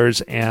crawlers,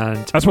 and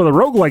that's where the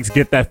roguelikes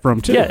get that from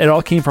too. Yeah, it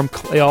all came from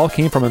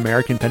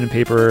American pen and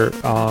paper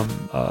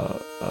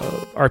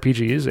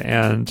RPGs,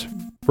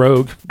 and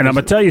Rogue. And I'm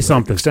gonna tell you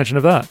something. Extension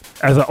of that.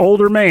 As an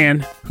older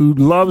man who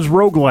loves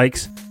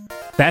roguelikes,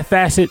 that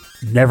facet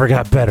never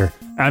got better.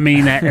 I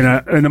mean that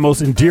in the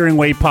most endearing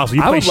way possible.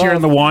 You play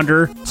Sharon the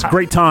Wanderer. It's a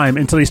great time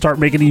until they start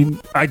making you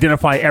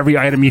identify every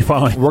item you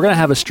find. We're going to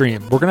have a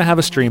stream. And we're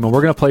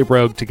going to play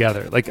Rogue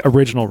together, like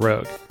original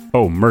Rogue.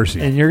 Oh,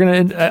 mercy. And you're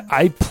going to...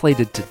 I played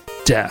it to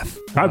death.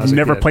 I've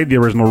never played the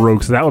original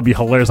Rogue, so that would be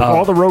hilarious. Like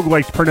all the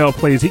roguelikes Pernell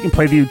plays, he can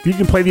play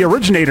the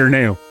originator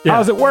now. Yeah. How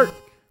does it work?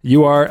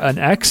 You are an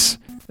X.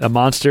 A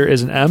monster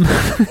is an M.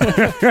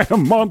 A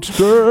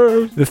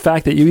monster. The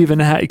fact that you even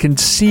can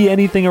see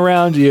anything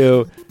around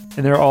you...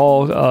 And they're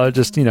all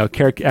just,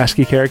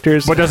 ASCII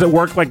characters. But does it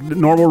work like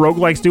normal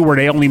roguelikes do, where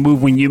they only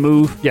move when you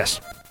move? Yes.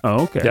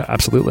 Oh, okay. Yeah,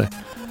 absolutely.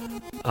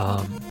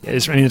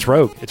 It's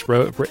Rogue. It's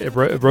Rogue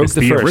it's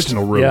the first.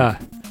 Original Rogue.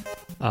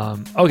 Yeah.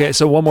 Okay,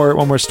 so one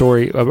more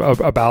story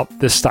about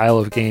this style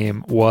of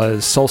game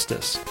was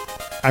Solstice.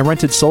 I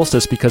rented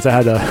Solstice because I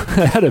had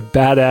a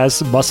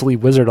badass muscly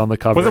wizard on the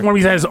cover. Was it when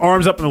he had his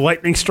arms up and the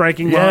lightning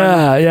striking?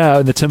 Yeah,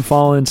 and the Tim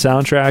Fallon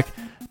soundtrack,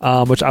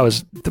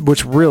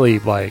 which really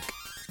like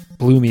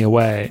blew me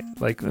away,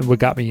 like what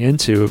got me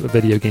into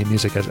video game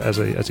music as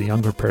a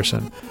younger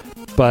person.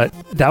 But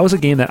that was a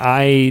game that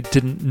I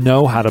didn't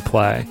know how to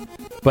play,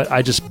 but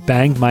I just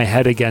banged my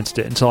head against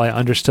it until I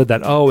understood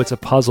that, it's a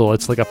puzzle.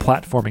 It's like a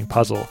platforming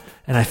puzzle.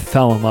 And I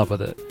fell in love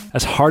with it.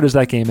 As hard as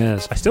that game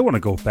is. I still want to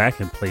go back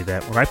and play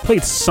that one. I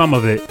played some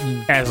of it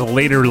as a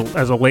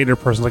later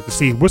person, like to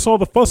see what's all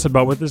the fuss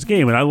about with this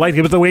game. And I liked it.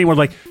 It was the way where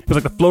it was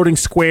like the floating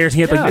squares.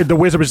 He had like the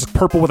wizard was just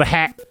purple with a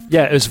hat.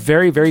 Yeah, it was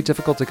very, very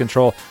difficult to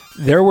control.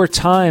 There were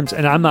times,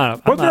 and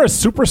Was there a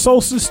Super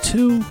Solstice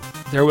too?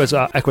 There was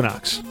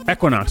Equinox.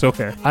 Equinox,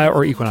 okay.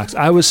 Or Equinox.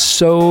 I was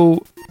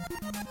so...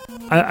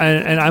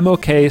 and I'm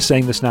okay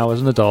saying this now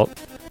as an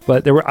adult,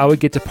 but I would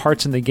get to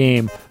parts in the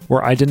game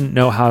where I didn't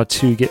know how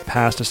to get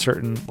past a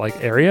certain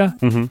area.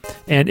 Mm-hmm.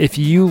 And if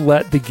you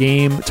let the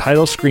game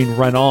title screen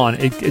run on,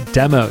 it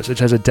demos. It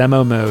has a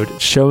demo mode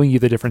showing you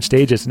the different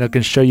stages, and it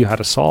can show you how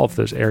to solve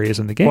those areas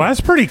in the game. Well, that's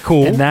pretty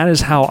cool. And that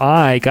is how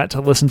I got to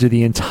listen to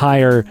the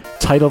entire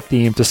title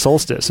theme to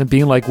Solstice and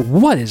being like,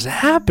 what is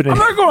happening? I'm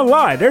not going to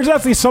lie. There's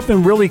actually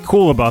something really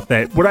cool about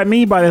that. What I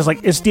mean by that is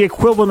it's the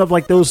equivalent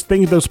of those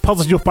things, those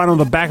puzzles you'll find on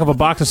the back of a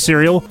box of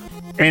cereal.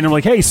 And I'm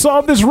like, hey,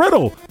 solve this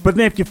riddle. But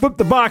then if you flip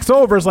the box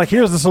over, it's like,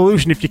 here's the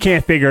solution if you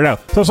can't figure it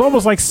out. So it's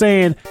almost like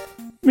saying,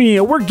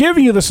 we're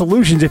giving you the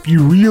solutions if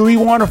you really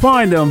want to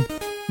find them,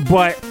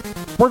 but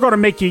we're going to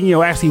make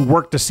you, actually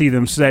work to see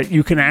them so that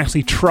you can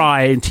actually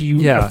try until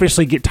you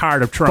officially get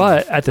tired of trying.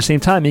 But at the same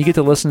time, you get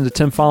to listen to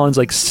Tim Fallon's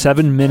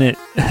 7-minute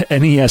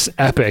NES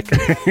epic,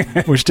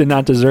 which did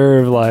not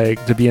deserve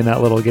to be in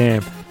that little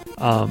game.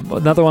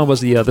 Another one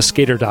was the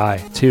Skate or Die,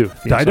 too.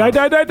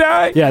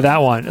 Die. Yeah, that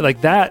one.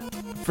 That...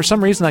 For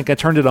some reason, I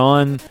turned it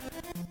on,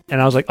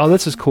 and I was like, oh,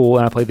 this is cool,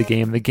 and I played the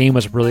game. The game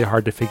was really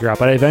hard to figure out,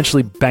 but I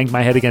eventually banged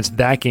my head against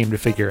that game to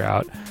figure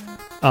out.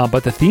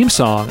 But the theme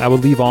song, I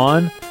would leave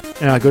on,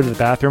 and I'd go to the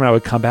bathroom, and I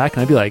would come back,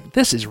 and I'd be like,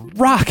 this is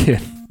rocking.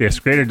 Yeah,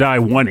 Skate or Die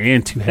 1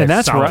 and 2 had and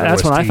that's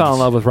when I fell in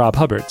love with Rob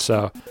Hubbard,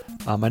 so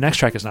my next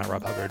track is not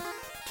Rob Hubbard.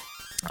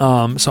 So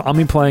I'm going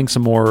to be playing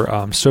some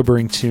more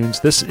sobering tunes.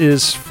 This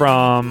is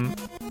from...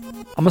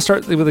 I'm going to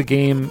start with a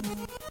game...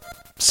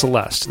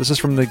 Celeste. This is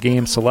from the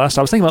game Celeste.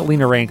 I was thinking about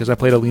Lena Raine because I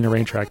played a Lena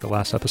Raine track the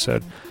last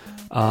episode.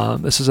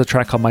 This is a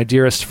track called My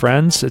Dearest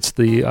Friends. It's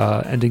the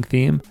ending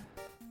theme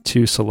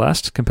to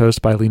Celeste,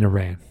 composed by Lena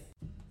Raine.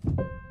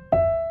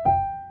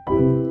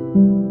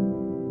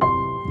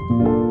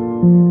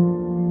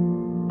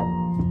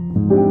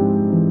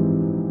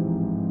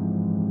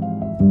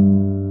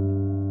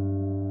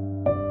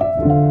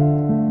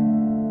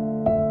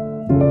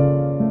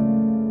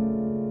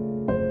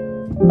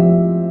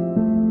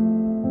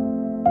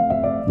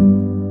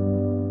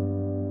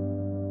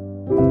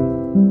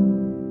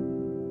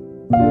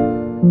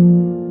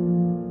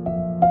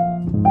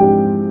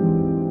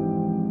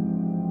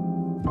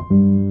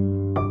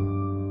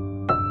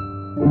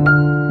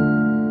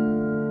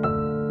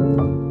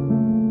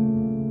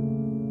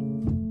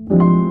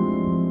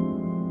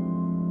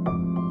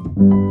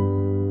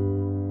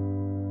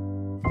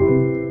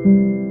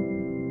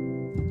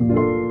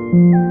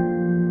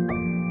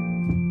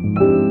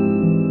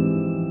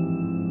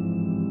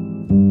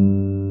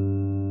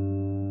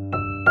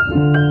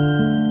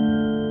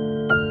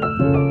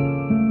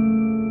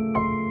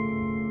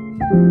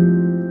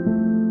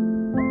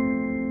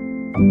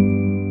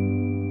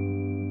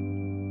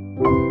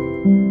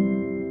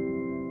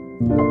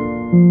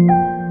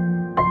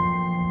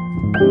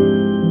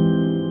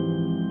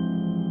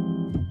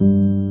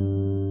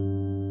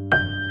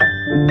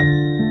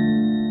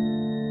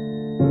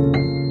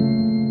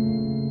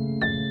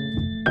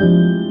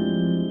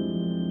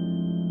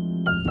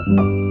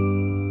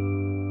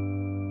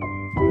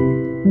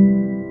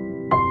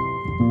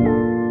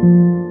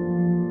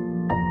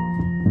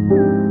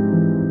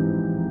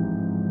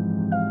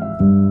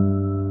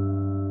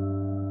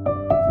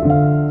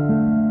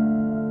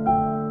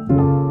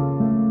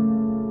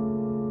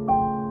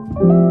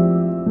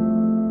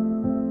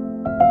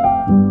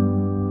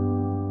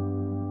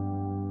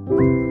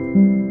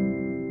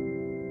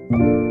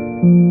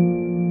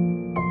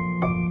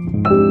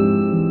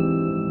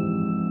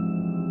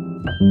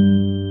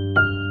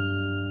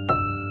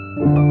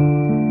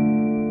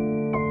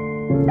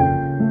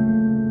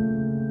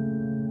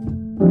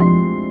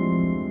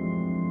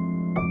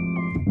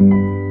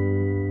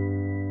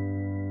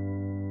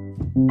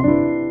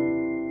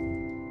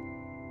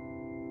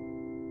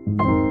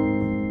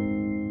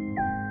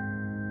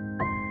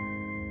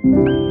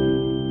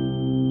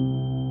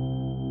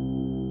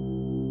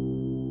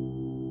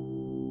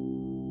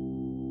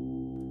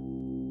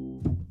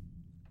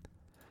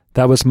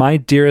 That was My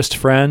Dearest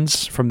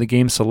Friends from the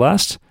game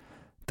Celeste.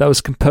 That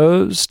was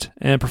composed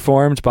and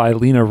performed by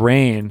Lena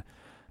Raine.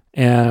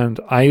 And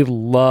I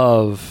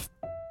love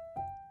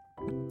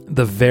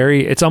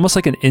it's almost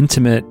like an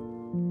intimate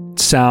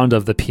sound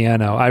of the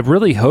piano. I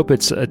really hope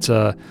it's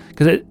a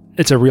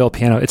real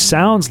piano. It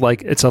sounds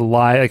like it's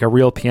like a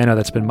real piano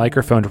that's been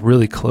microphoned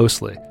really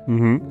closely.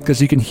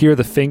 Because you can hear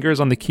the fingers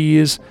on the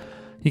keys,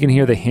 you can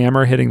hear the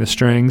hammer hitting the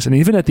strings, and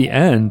even at the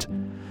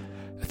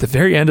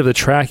very end of the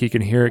track, you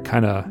can hear it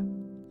kind of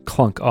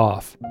clunk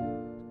off.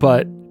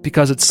 But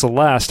because it's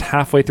Celeste,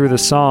 halfway through the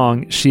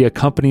song, she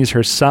accompanies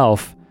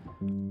herself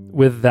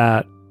with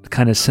that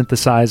kind of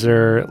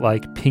synthesizer,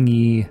 like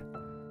pingy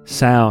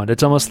sound.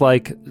 It's almost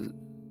like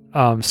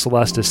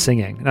Celeste is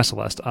singing. Not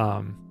Celeste.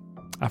 I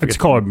forget. It's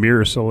called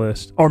Mirror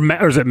Celeste. Or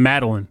is it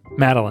Madeline?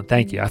 Madeline,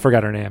 thank you. I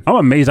forgot her name. I'm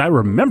amazed I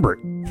remember it.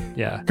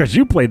 Yeah. Because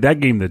you played that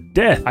game to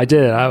death. I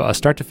did. I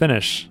start to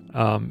finish.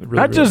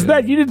 Not just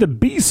that, you did the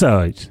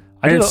B-sides.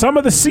 And some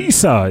of the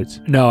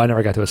C-sides. No, I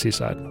never got to a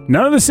C-side.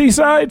 None of the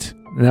C-sides?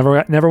 Never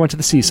went to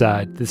the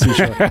seaside. The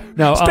seashore.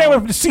 No, stay away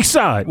from the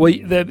seaside. Well,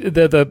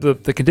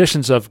 the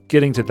conditions of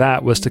getting to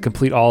that was to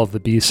complete all of the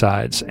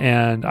B-sides,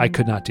 and I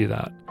could not do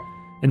that.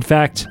 In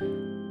fact,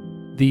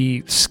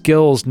 the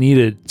skills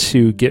needed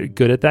to get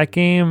good at that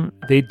game,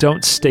 they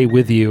don't stay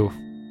with you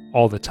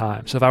all the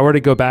time. So if I were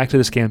to go back to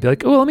this game and be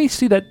like, oh, let me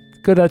see that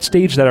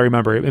stage that I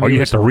remember. You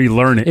have to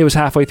relearn it. It was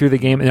halfway through the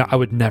game, and I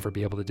would never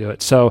be able to do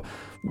it. So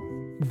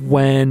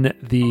when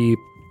the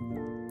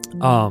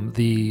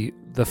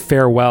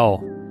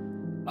farewell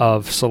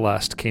of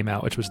Celeste came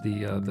out, which was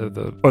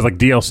it was like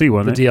DLC,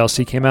 wasn't it? The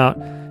DLC came out,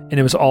 and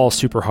it was all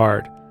super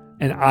hard.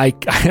 And I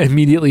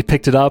immediately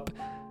picked it up,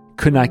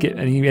 could not get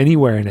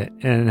anywhere in it,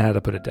 and had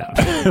to put it down.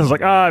 I was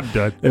like, I'm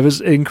done. It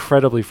was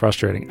incredibly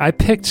frustrating. I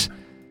picked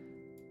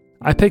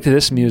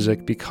this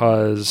music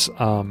because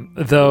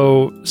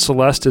though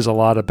Celeste is a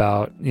lot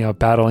about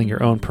battling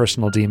your own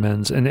personal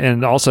demons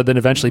and also then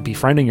eventually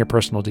befriending your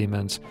personal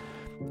demons,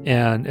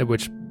 and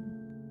which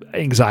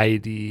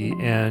anxiety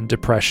and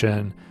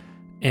depression,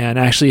 and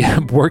actually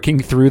working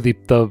through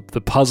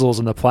the puzzles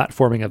and the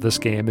platforming of this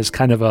game is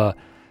kind of a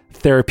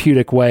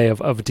therapeutic way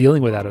of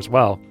dealing with that as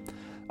well.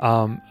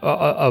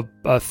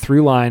 A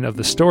through line of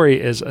the story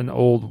is an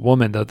old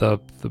woman, the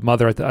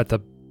mother at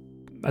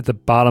the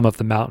bottom of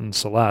the mountain,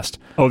 Celeste.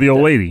 Oh, the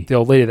old lady. The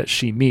old lady that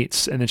she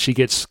meets, and then she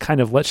gets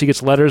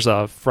letters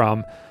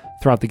from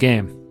throughout the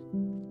game.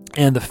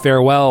 And the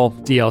farewell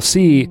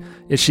DLC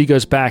is she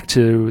goes back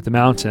to the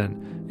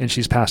mountain and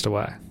she's passed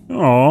away.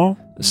 Oh.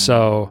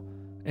 So,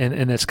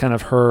 and it's kind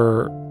of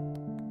her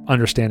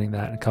understanding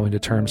that and coming to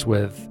terms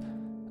with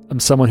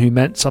someone who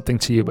meant something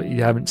to you, but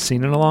you haven't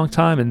seen in a long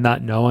time, and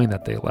not knowing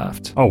that they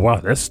left. Oh, wow.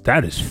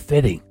 That is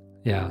fitting.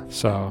 Yeah.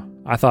 So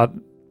I thought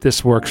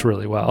this works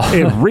really well.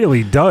 It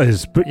really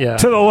does. But yeah.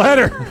 To the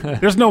letter.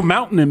 There's no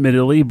mountain,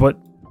 admittedly, but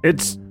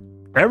it's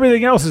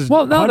everything else is.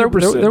 Well, no,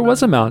 there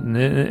was a mountain,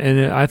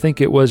 and I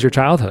think it was your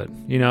childhood.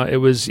 It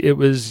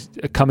was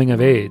a coming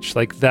of age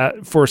like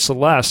that. For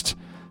Celeste,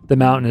 the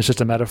mountain is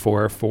just a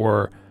metaphor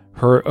for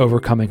her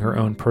overcoming her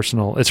own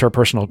personal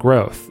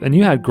growth, and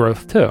you had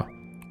growth too,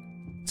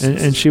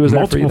 and she was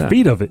multiple there for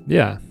you feet of it.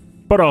 Yeah,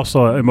 but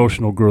also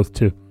emotional growth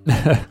too.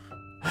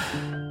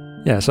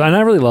 Yeah, so and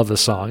I really love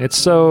this song.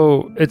 It's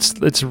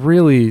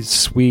really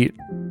sweet,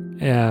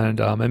 and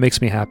it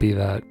makes me happy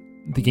that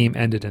the game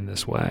ended in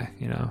this way.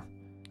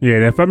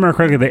 Yeah, if I remember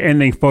correctly, the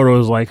ending photo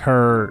is like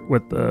her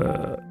with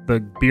the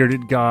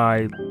bearded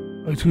guy,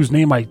 whose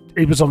name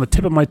it was on the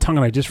tip of my tongue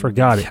and I just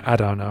forgot it. I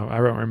don't know. I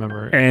don't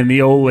remember. And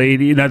the old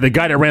lady, the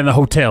guy that ran the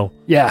hotel.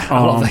 Yeah, I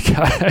love that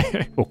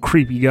guy. Little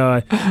creepy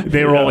guy.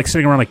 They were all like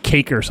sitting around a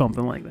cake or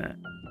something like that.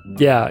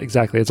 Yeah,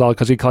 exactly. It's all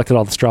because he collected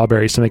all the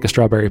strawberries to make a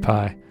strawberry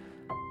pie.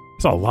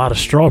 It's a lot of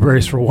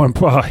strawberries for one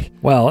pie.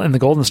 Well, and the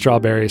golden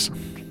strawberries.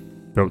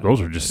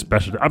 Those are just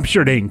special. I'm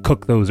sure they didn't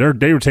cook those.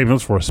 They were saving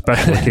those for a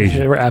special occasion.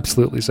 They were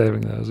absolutely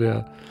saving those.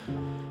 Yeah.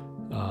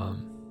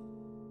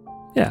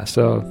 Yeah.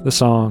 So the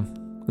song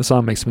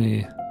makes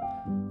me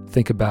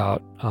think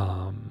about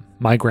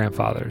my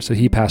grandfather. So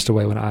he passed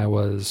away when I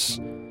was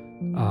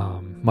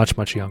much,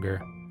 much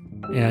younger,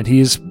 and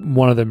he's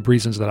one of the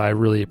reasons that I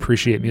really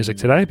appreciate music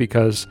today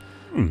because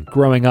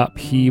growing up,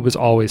 he was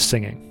always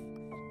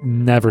singing,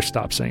 never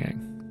stopped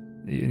singing.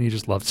 And he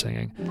just loved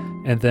singing.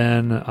 And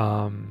then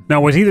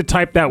now, was he the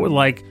type that would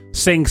like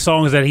sing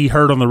songs that he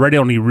heard on the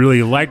radio and he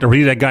really liked, or was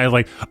he that guy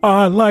like,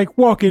 I like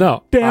walking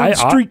down the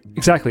street?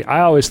 Exactly.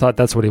 I always thought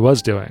that's what he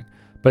was doing.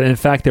 But in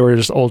fact, they were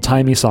just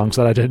old-timey songs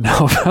that I didn't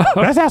know about.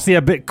 That's actually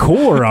a bit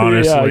cooler,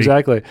 honestly. Yeah,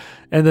 exactly.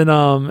 And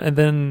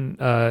then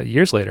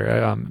years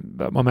later,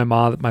 when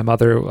my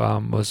mother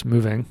was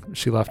moving,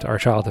 she left our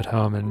childhood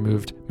home and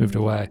moved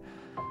away.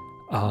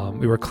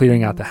 We were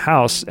clearing out the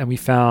house and we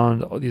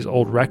found these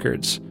old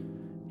records.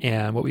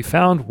 And what we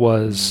found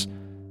was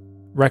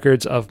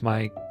records of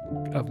my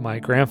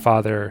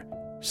grandfather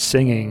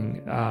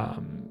singing.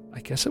 I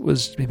guess it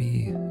was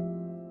maybe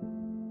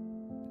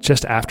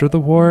just after the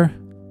war.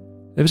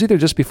 It was either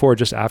just before or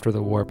just after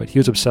the war, but he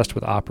was obsessed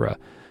with opera.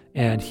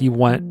 And he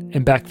went,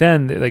 and back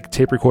then, like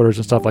tape recorders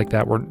and stuff like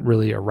that weren't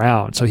really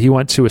around. So he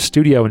went to a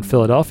studio in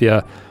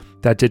Philadelphia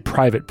that did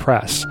private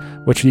press,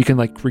 which you can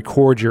like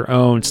record your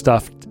own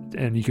stuff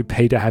and you could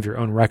pay to have your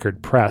own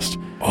record pressed.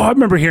 Oh, I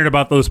remember hearing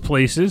about those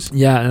places.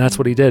 Yeah, and that's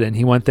what he did. And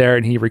he went there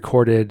and he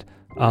recorded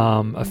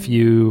a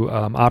few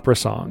opera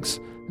songs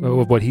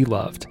of what he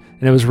loved.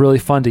 And it was really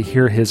fun to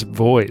hear his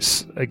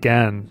voice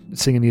again,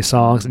 singing these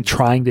songs and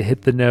trying to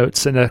hit the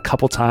notes, and a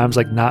couple times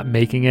like not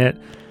making it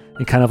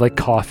and kind of like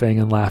coughing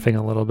and laughing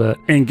a little bit.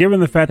 And given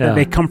the fact that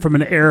they come from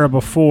an era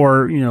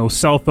before,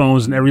 cell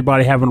phones and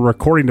everybody having a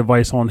recording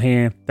device on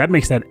hand, that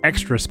makes that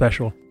extra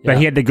special. Yeah. That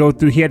he had to go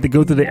through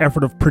the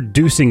effort of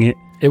producing it.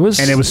 It was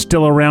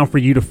still around for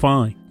you to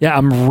find. Yeah,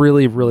 I'm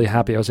really, really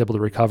happy I was able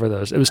to recover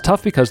those. It was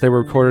tough because they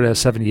were recorded as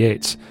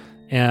 78s.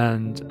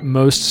 And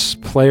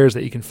most players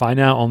that you can find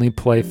now only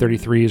play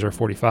 33s or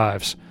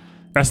 45s.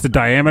 That's the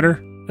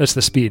diameter? That's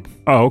the speed.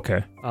 Oh,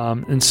 okay.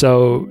 And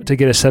so to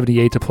get a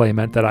 78 to play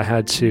meant that I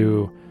had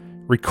to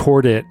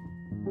record it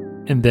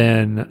and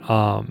then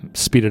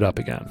speed it up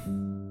again.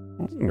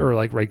 Or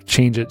like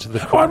change it to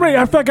the... Oh, right.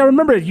 I feel like I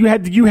remember it. You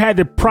had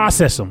to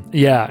process them.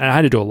 Yeah, and I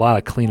had to do a lot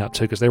of cleanup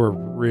too because they were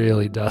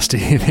really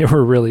dusty. They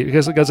were really...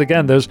 Because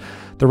again, the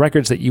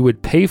records that you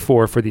would pay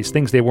for these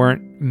things, they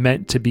weren't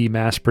meant to be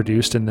mass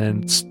produced and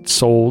then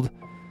sold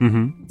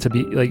to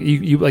be... Like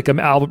you like a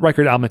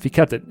record album, if you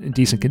kept it in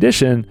decent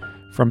condition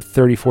from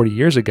 30, 40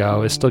 years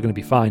ago, is still going to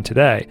be fine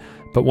today.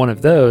 But one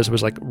of those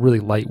was like really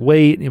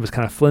lightweight. It was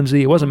kind of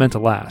flimsy. It wasn't meant to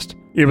last.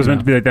 It was meant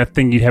to be like that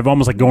thing you'd have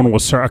almost like going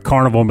to a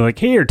carnival and be like,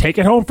 here, take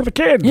it home for the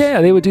kids.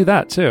 Yeah, they would do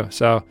that too.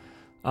 So,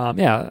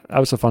 that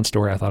was a fun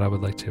story I thought I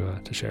would like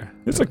to share.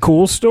 It's a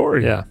cool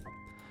story. Yeah.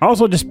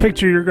 Also, just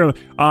picture you're going,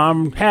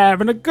 I'm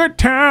having a good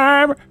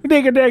time,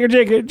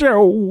 digga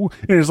Joe.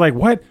 And it's like,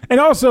 what? And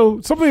also,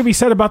 something to be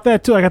said about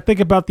that too. Like, I think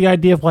about the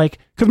idea of like,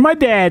 because my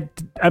dad,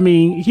 I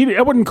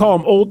wouldn't call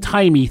him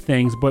old-timey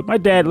things, but my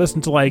dad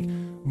listened to like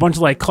a bunch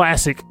of like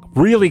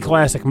really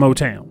classic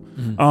Motown.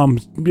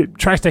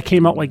 Tracks that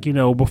came out like,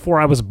 before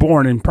I was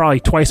born and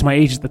probably twice my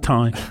age at the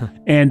time.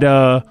 And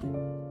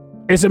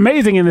it's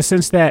amazing in the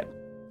sense that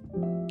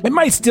it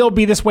might still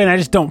be this way and I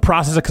just don't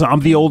process it because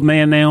I'm the old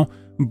man now.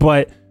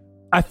 But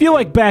I feel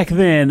like back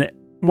then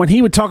when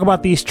he would talk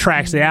about these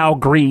tracks, the Al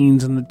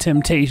Greens and the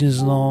Temptations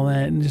and all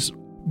that, and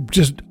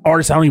just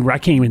artists I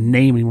can't even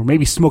name anymore.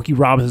 Maybe Smokey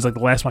Robinson's like the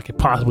last one I could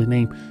possibly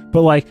name.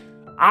 But like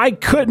I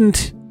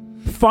couldn't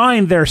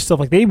find their stuff.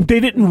 Like they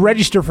didn't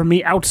register for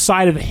me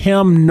outside of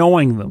him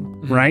knowing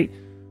them, right?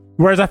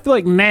 Whereas I feel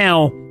like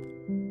now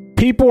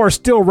people are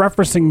still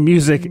referencing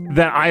music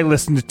that I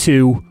listened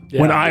to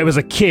when I was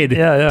a kid.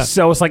 Yeah.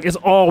 So it's like it's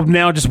all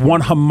now just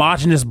one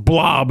homogenous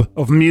blob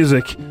of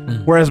music.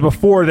 Whereas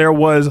before there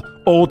was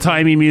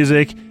old-timey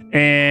music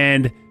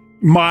and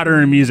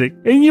modern music.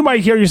 And you might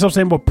hear yourself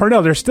saying, well,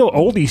 Pernell, there's still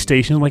oldie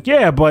stations. I'm like,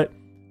 yeah, but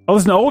I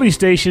listen to oldie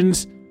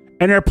stations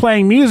and they're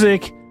playing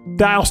music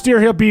that'll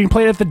still being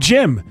played at the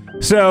gym.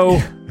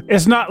 So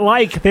it's not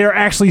like they're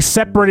actually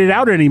separated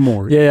out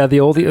anymore. Yeah, the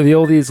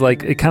oldies,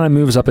 like it kind of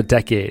moves up a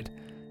decade.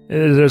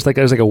 There's like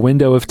a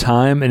window of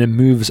time and it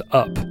moves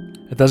up.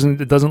 It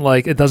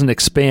doesn't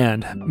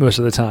expand most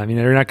of the time.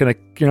 You're not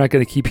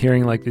gonna keep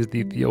hearing like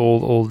the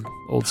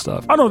old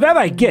stuff. Oh no, that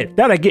I get.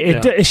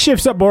 It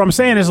shifts up. But what I'm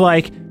saying is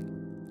like,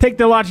 take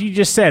the logic you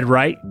just said,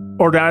 right?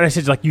 Or I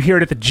said like you hear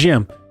it at the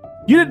gym.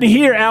 You didn't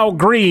hear Al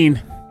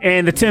Green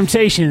and the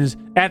Temptations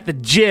at the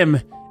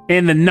gym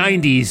in the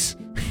 90s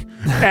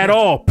at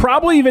all.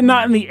 Probably even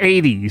not in the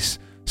 80s.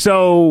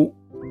 So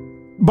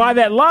by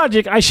that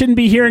logic, I shouldn't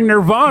be hearing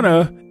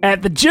Nirvana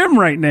at the gym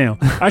right now.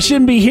 I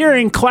shouldn't be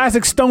hearing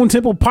classic Stone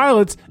Temple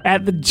Pilots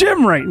at the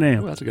gym right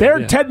now. Well, they're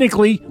idea.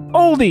 Technically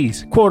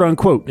oldies, quote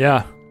unquote.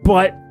 Yeah.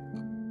 But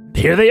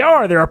here they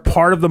are. They're a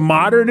part of the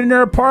modern and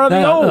they're a part of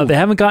the old. No, they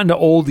haven't gotten to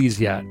oldies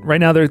yet. Right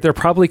now, they're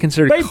probably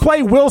considered. They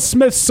play Will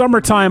Smith's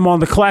 "Summertime" on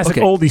the classic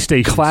oldie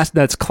station.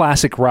 That's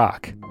classic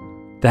rock.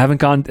 They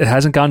haven't gone. It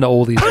hasn't gone to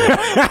oldies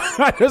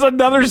yet. There's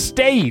another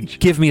stage.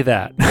 Give me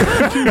that.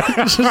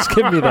 Just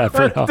give me that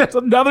for now. There's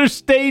another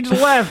stage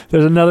left.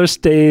 There's another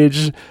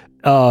stage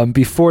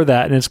before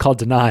that, and it's called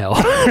Denial.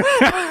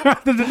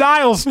 The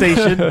Denial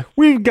station.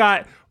 We've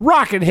got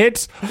rockin'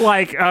 hits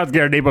like I was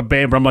gonna name a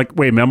band, but I'm like,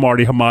 wait a minute, I'm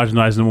already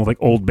homogenizing them with like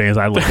old bands.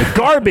 I like the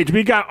garbage.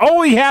 We got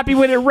Only Happy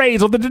When It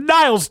Rains on the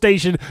Denial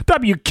station,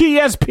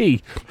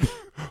 WKSP.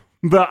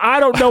 The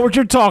I don't know what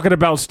you're talking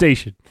about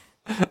station.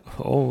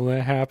 Only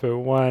happy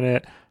when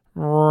it.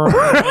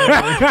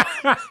 Right.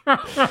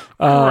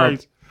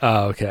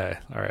 Oh, okay.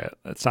 All right.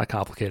 That's not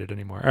complicated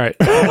anymore. All right.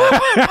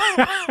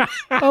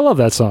 I love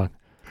that song.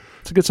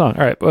 It's a good song.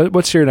 All right.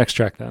 What's your next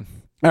track then?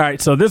 All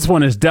right. So this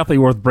one is definitely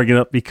worth bringing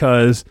up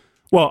because,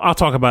 well, I'll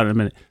talk about it in a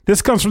minute.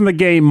 This comes from the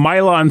game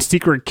Milon's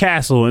Secret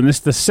Castle, and it's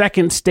the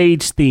second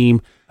stage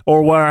theme,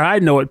 or where I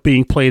know it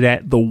being played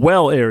at, the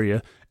Well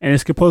area, and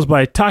it's composed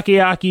by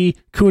Takeaki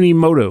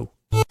Kunimoto.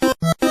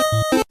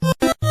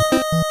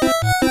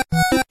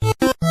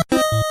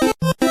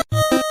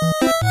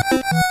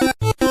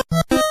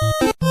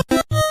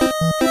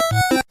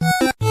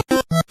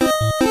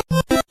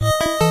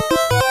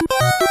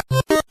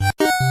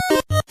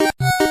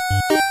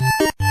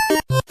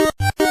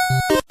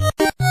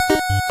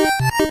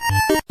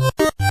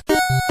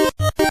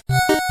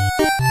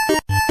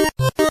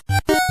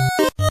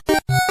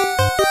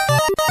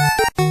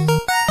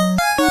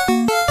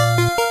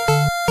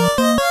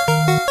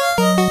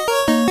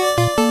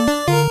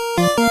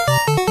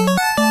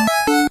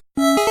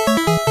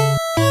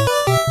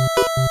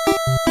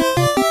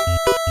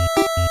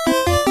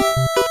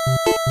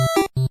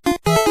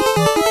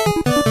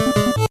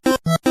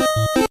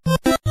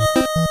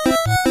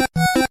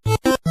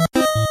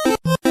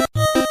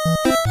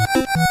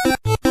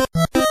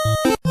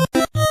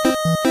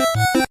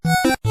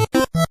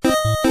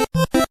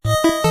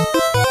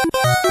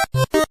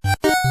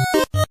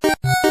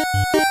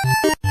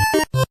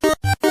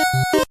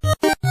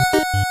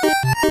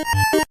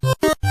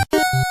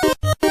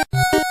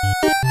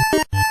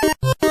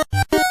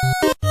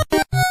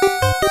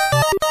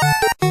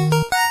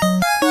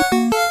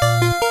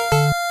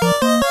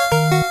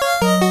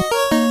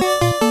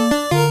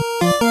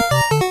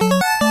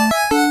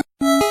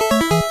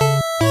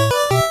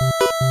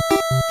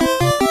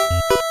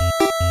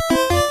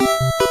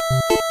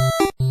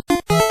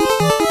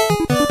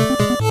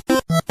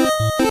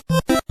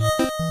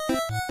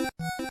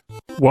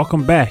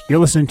 Welcome back. You're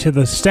listening to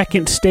the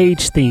second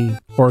stage theme,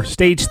 or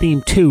stage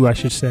theme 2, I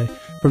should say,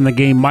 from the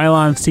game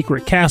Milon's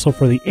Secret Castle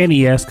for the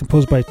NES,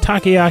 composed by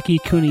Takeaki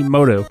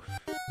Kunimoto.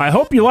 I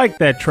hope you like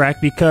that track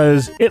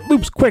because it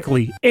loops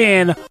quickly,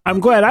 and I'm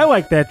glad I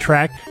like that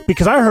track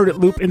because I heard it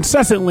loop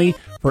incessantly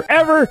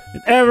forever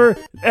and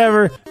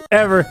ever,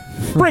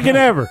 freaking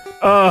ever.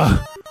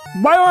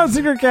 Milon's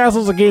Secret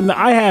Castle is a game that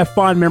I have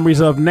fond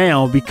memories of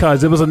now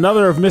because it was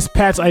another of Miss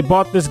Pat's I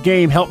bought this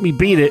game, help me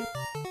beat it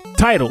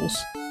titles.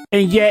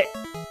 And yet,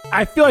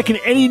 I feel like in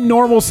any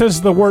normal sense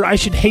of the word, I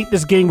should hate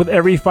this game with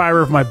every fiber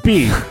of my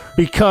being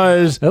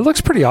because It looks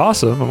pretty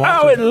awesome.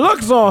 it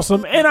looks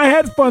awesome, and I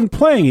had fun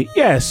playing it,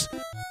 yes.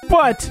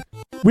 But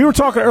we were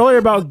talking earlier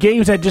about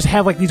games that just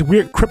have like these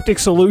weird cryptic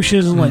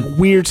solutions and like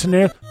weird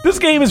scenarios. This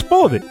game is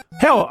full of it.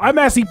 Hell, I'm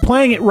actually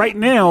playing it right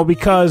now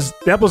because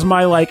that was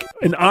my like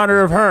in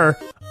honor of her.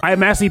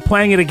 I'm actually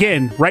playing it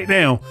again right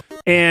now,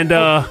 and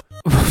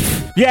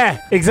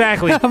yeah,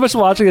 exactly. I'm just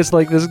watching this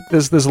like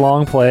this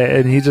long play,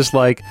 and he just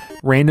like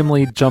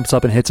randomly jumps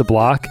up and hits a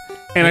block.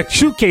 And a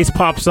shoot case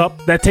pops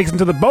up that takes him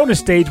to the bonus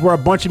stage where a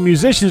bunch of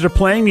musicians are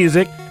playing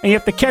music, and you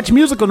have to catch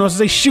musical notes as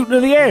they shoot into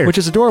the air. Which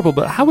is adorable,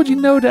 but how would you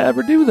know to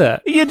ever do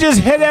that? You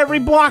just hit every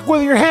block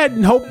with your head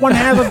and hope one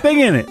has a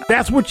thing in it.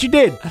 That's what you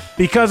did.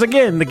 Because,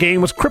 again, the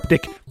game was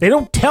cryptic. They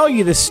don't tell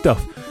you this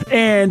stuff.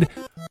 And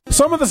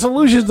some of the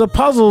solutions to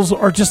puzzles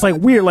are just like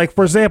weird. Like,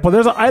 for example,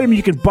 there's an item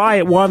you can buy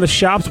at one of the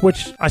shops,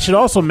 which I should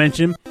also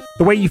mention.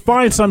 The way you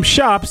find some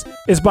shops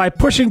is by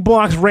pushing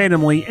blocks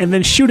randomly and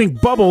then shooting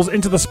bubbles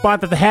into the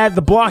spot that had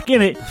the block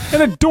in it,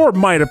 and a door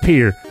might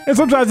appear. And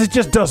sometimes it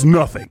just does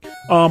nothing.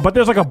 But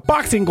there's like a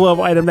boxing glove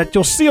item that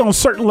you'll see on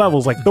certain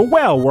levels, like the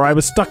well, where I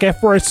was stuck at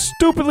for a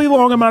stupidly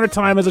long amount of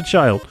time as a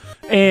child.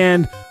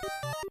 And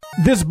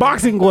this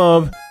boxing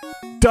glove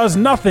does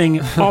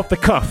nothing off the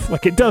cuff.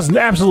 Like, it does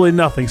absolutely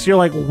nothing. So you're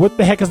like, what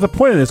the heck is the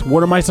point of this?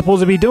 What am I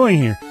supposed to be doing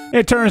here? And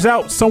it turns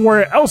out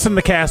somewhere else in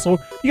the castle,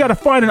 you got to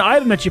find an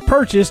item that you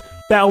purchase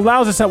that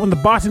allows us that when the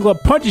boxing glove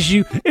punches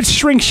you, it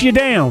shrinks you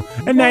down.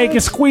 And now you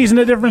can squeeze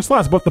into different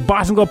slots. But if the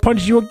boxing glove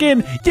punches you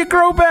again, you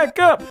grow back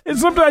up. And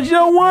sometimes you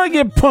don't want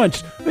to get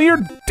punched.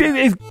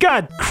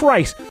 God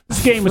Christ,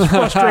 this game is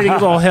frustrating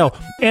as all hell.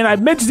 And I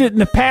mentioned it in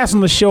the past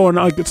on the show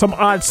on some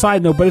odd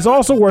side note, but it's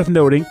also worth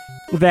noting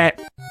that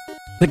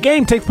the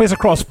game takes place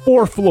across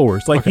 4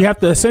 floors. You have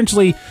to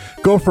essentially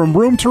go from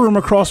room to room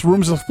across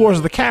rooms of floors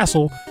of the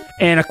castle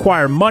and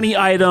acquire money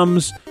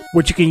items,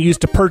 which you can use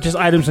to purchase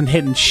items in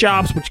hidden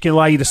shops, which can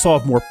allow you to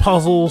solve more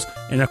puzzles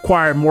and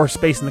acquire more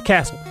space in the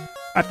castle.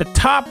 At the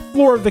top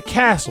floor of the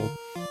castle,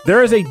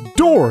 there is a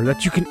door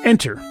that you can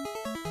enter.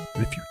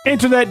 And if you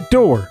enter that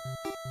door,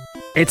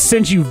 it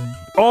sends you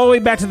all the way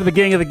back to the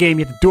beginning of the game.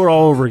 You have to do it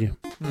all over again.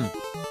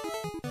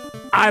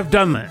 I've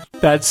done that.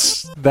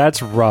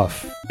 That's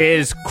rough. It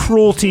is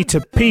cruelty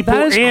to people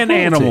and cruelty.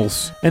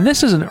 Animals. And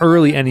this is an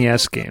early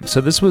NES game,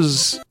 so this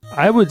was...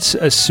 I would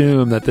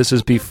assume that this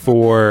is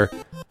before...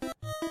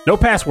 No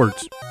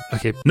passwords.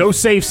 Okay. No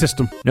save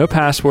system. No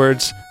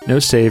passwords, no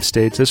save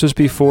states. This was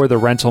before the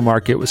rental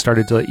market was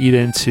started to eat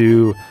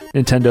into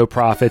Nintendo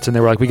profits, and they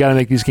were like, we got to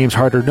make these games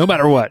harder no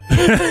matter what.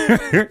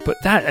 But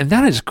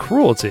that is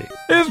cruelty.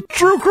 It is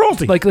true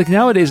cruelty. Like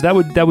nowadays, that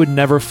would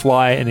never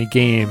fly in a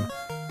game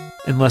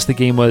unless the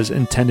game was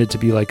intended to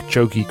be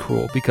jokey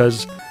cruel,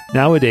 because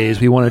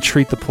nowadays we want to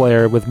treat the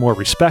player with more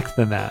respect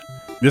than that.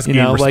 This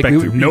game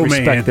respects no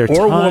man their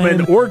or time,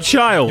 woman or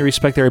child. You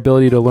respect their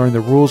ability to learn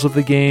the rules of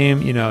the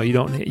game. You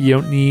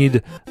don't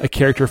need a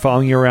character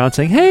following you around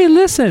saying, "Hey,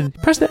 listen,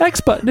 press the X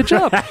button to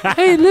jump."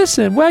 "Hey,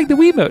 listen, wag the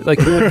Wiimote."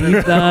 You don't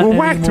need that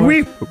Whack the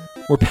Wiimote.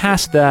 We're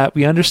past that.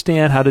 We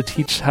understand how to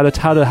teach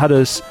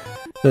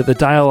the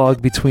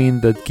dialogue between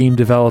the game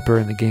developer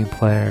and the game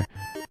player.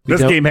 This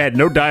game had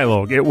no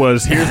dialogue. It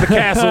was, here's the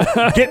castle,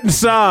 get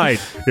inside.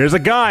 There's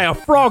a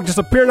frog just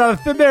appeared out of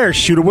thin air,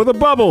 shoot him with a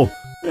bubble.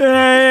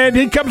 And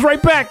he comes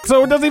right back,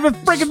 so it doesn't even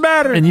freaking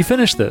matter. And you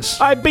finish this.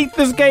 I beat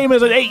this game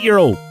as an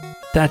 8-year-old.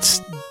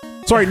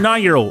 Sorry,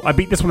 9-year-old. I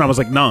beat this when I was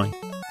 9.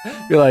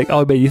 You're like,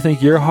 oh, but you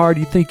think you're hard?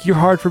 You think you're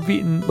hard for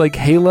beating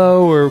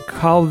Halo or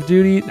Call of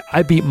Duty?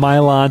 I beat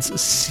Mylon's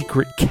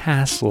Secret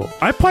Castle.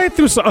 I played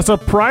through a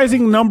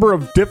surprising number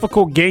of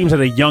difficult games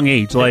at a young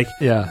age.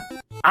 Yeah.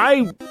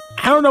 I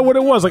don't know what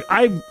it was.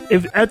 I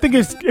think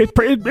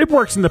it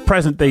works in the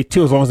present day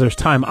too, as long as there's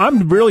time.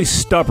 I'm really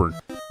stubborn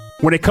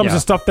when it comes to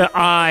stuff that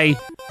I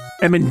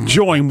am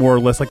enjoying more or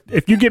less.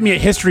 If you give me a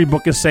history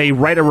book and say,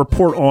 write a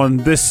report on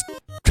this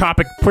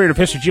topic, period of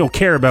history you don't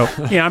care about,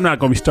 I'm not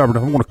going to be stubborn.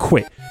 I'm going to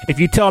quit. If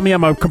you tell me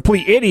I'm a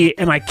complete idiot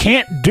and I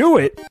can't do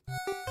it,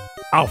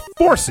 I'll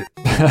force it.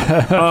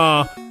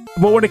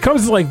 But when it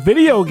comes to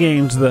video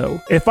games, though,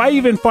 if I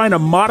even find a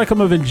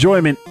modicum of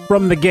enjoyment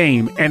from the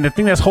game, and the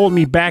thing that's holding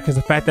me back is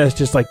the fact that it's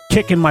just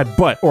kicking my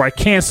butt, or I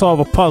can't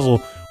solve a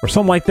puzzle, or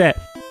something like that,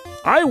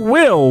 I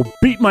will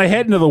beat my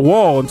head into the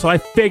wall until I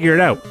figure it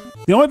out.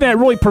 The only thing that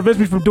really prevents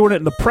me from doing it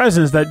in the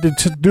present is that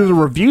to do the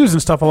reviews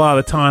and stuff a lot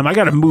of the time, I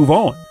got to move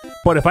on.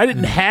 But if I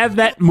didn't have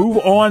that move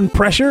on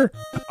pressure,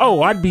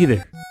 I'd be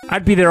there.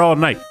 I'd be there all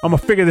night. I'm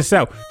going to figure this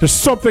out. There's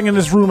something in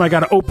this room I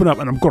got to open up,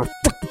 and I'm going to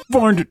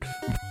find it.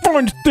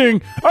 Find the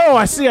thing. Oh,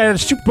 I see. I had to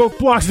shoot both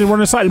blocks and then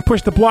run inside and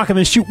push the block and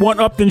then shoot one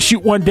up, then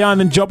shoot one down,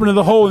 then jump into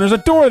the hole, and there's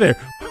a door there.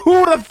 Who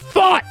would have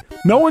thought?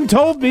 No one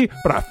told me,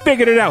 but I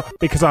figured it out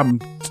because I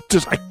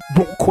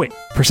won't quit.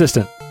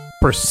 Persistence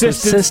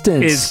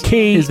is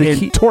key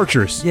and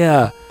torturous.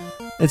 Yeah.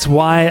 It's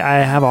why I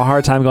have a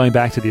hard time going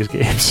back to these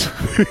games.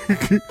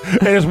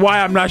 And it's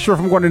why I'm not sure if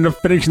I'm going to end up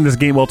finishing this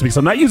game ultimately. So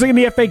I'm not using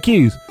any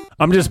FAQs.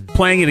 I'm just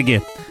playing it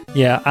again.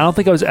 Yeah, I don't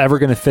think I was ever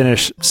going to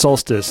finish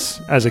Solstice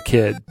as a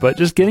kid, but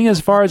just getting as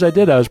far as I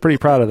did, I was pretty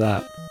proud of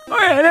that. Oh,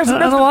 yeah, that's a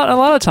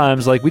lot of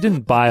times, we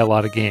didn't buy a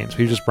lot of games;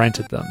 we just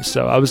rented them.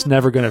 So I was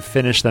never going to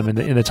finish them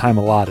in the time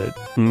allotted.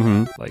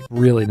 Mm-hmm.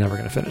 Really never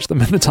going to finish them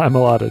in the time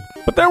allotted.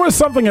 But there was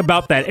something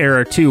about that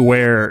era too,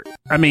 where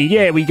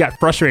we got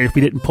frustrated if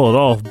we didn't pull it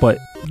off, but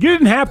you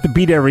didn't have to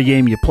beat every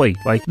game you played.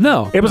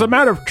 No, it was a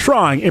matter of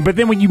trying. But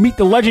then when you meet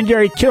the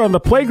legendary kid on the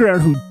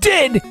playground who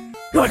did.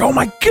 You're like, oh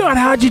my God,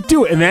 how'd you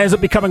do it? And that ends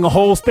up becoming a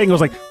whole thing. It was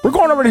like, we're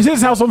going over to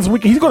his house on this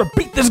weekend. He's going to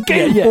beat this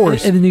game for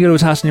us. And then you go to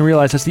his house and you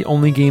realize that's the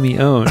only game he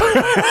owned.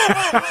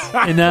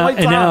 and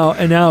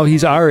now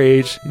he's our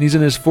age and he's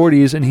in his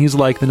 40s and he's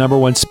the number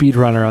one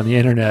speedrunner on the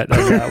internet of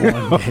that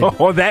one game.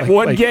 Oh, that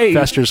one game.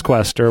 Fester's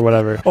Quest or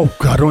whatever. Oh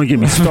God, don't get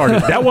me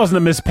started. That wasn't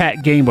a Miss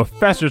Pat game, but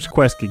Fester's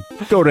Quest can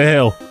go to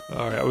hell.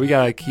 All right, we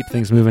got to keep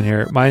things moving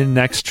here. My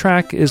next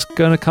track is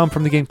going to come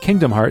from the game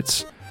Kingdom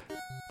Hearts.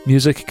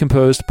 Music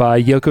composed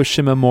by Yoko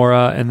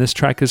Shimomura, and this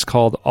track is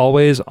called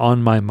Always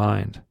on My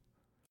Mind.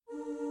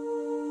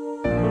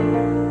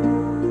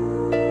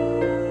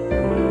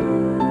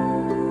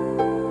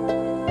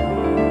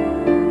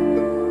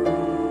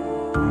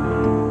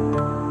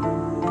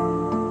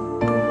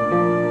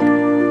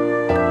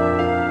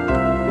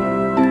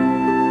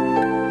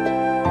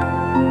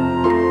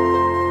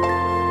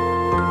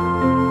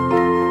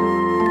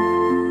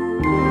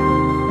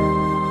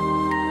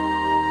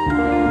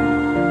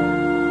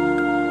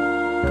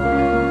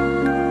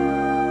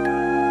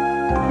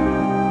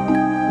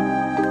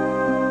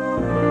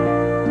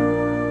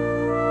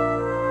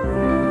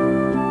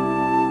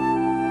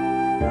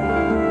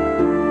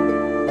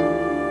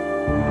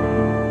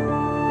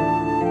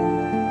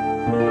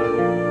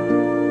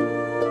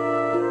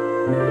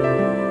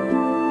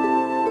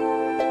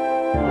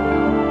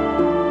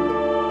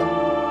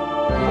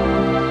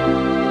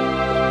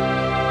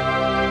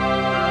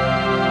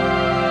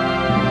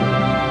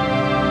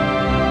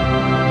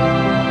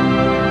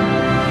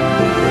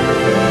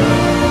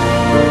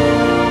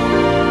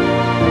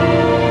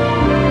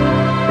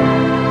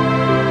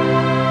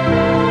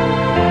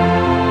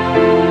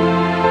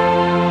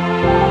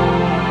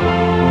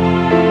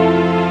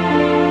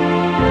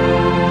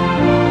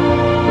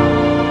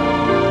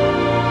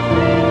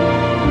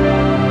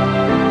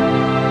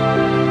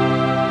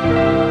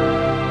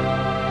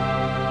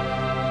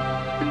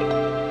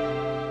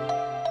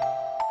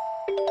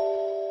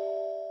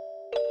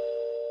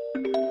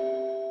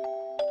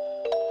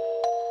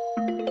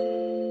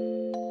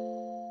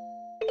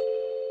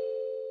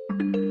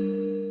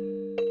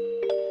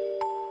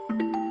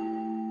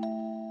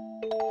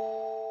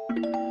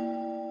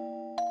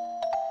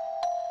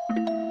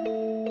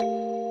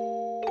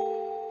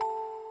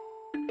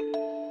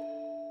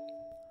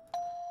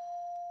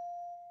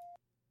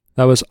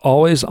 That was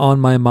Always on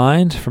My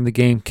Mind from the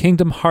game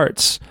Kingdom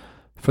Hearts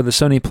for the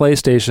Sony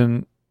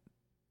PlayStation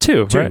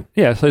 2, right?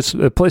 Yeah, so it's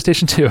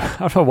PlayStation 2. I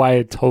don't know why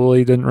I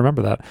totally didn't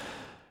remember that.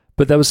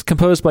 But that was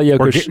composed by Yoko...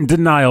 We're getting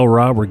denial,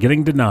 Rob. We're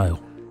getting denial.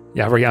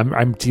 Yeah,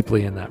 I'm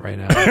deeply in that right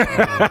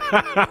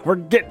now. We're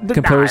getting denial.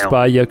 Composed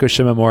by Yoko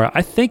Shimomura.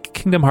 I think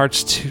Kingdom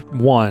Hearts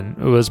 1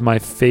 was my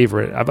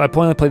favorite. I've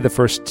only played the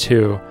first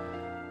two,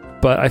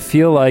 but I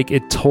feel like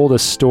it told a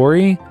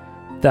story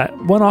that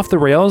went off the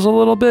rails a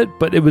little bit,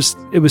 but it was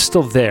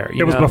still there.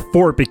 It was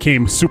before it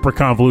became super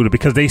convoluted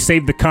because they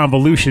saved the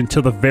convolution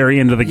till the very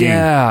end of the game.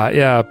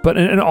 Yeah. But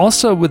and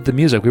also with the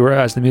music,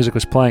 as the music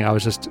was playing, I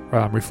was just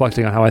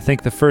reflecting on how I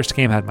think the first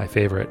game had my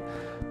favorite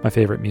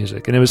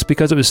music, and it was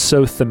because it was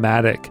so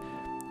thematic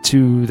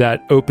to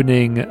that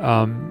opening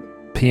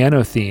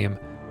piano theme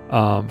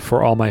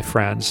for All My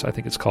Friends, I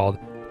think it's called,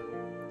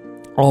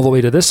 all the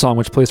way to this song,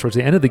 which plays towards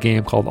the end of the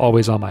game, called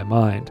Always on My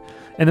Mind.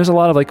 And there's a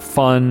lot of like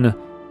fun,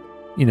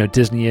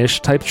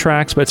 Disney-ish type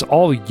tracks, but it's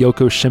all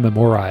Yoko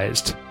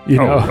Shimomura-ized.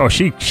 Oh,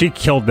 she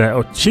killed that.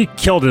 Oh, she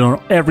killed it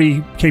on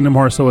every Kingdom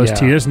Hearts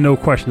OST. Yeah. There's no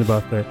question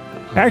about that.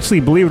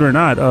 Actually, believe it or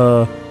not,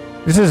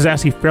 this is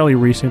actually fairly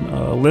recent.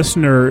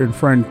 Listener and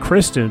friend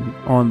Kristen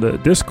on the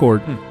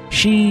Discord,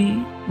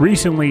 she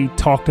recently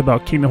talked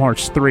about Kingdom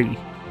Hearts 3,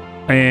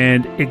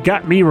 and it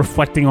got me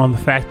reflecting on the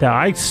fact that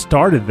I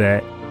started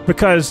that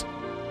because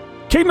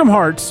Kingdom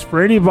Hearts,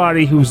 for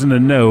anybody who's in the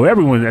know,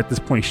 everyone at this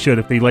point should,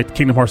 if they liked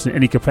Kingdom Hearts in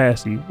any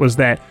capacity, was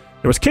that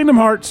there was Kingdom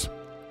Hearts,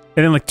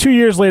 and then like 2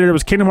 years later, there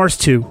was Kingdom Hearts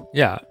 2.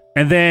 Yeah.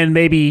 And then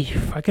maybe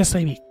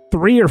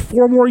 3 or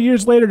 4 more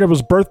years later, there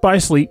was Birth by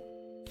Sleep.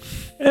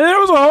 And there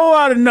was a whole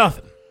lot of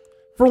nothing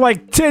for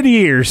like 10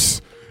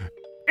 years.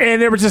 And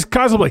they were just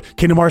constantly,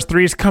 Kingdom Hearts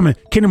 3 is coming,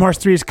 Kingdom Hearts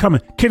 3 is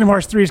coming, Kingdom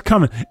Hearts 3 is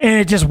coming.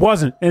 And it just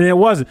wasn't, and it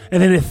wasn't.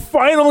 And then it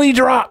finally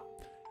dropped.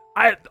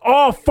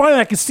 Finally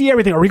I can see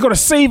everything. Are we going to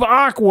save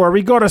Aqua? Are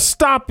we going to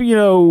stop,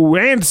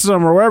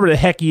 Ansem or wherever the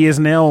heck he is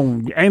now?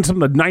 Ansem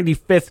the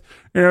 95th,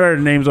 whatever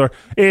the names are.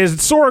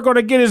 Is Sora going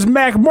to get his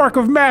Mark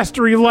of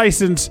Mastery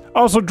license?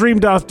 Also, Dream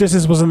Dot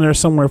Distance was in there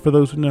somewhere for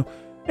those who know.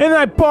 And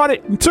I bought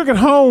it and took it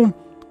home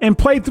and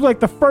played through like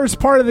the first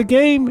part of the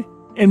game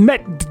and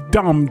met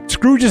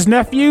Scrooge's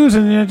nephews,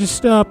 and I just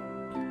stopped.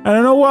 I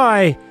don't know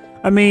why.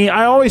 I mean,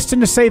 I always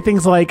tend to say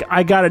things like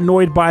I got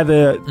annoyed by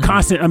the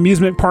constant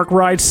amusement park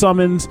ride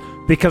summons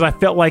because I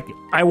felt like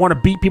I want to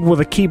beat people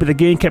with a key, but the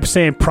game kept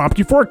saying, prompt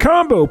you for a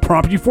combo,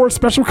 prompt you for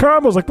special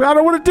combos. Like, I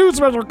don't want to do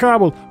special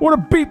combos. I want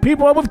to beat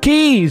people up with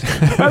keys.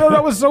 I don't know,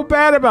 I was so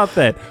bad about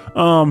that.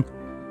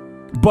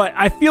 But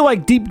I feel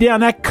like deep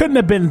down, that couldn't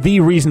have been the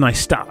reason I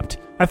stopped.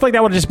 I feel like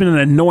that would have just been an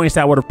annoyance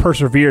that I would have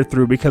persevered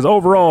through because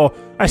overall,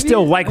 I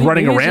still like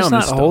running around.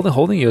 It's not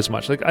holding you as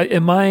much. Like,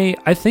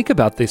 I think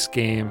about this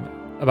game,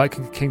 about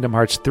Kingdom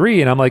Hearts 3,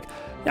 and I'm like,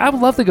 I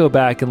would love to go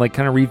back and like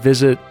kind of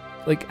revisit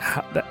like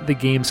the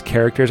game's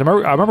characters. I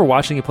remember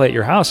watching you play at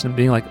your house and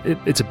being like,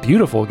 it's a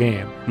beautiful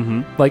game.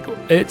 Mm-hmm. Like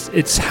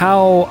it's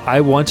how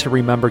I want to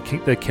remember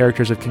the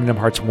characters of Kingdom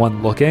Hearts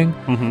 1 looking,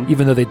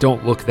 even though they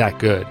don't look that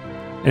good.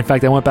 In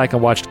fact, I went back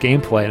and watched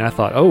gameplay, and I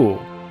thought,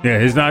 yeah,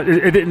 it's not.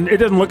 It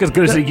doesn't look as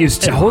good as it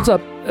used to. It holds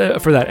up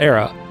for that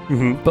era.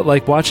 Mm-hmm. But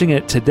like watching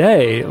it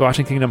today,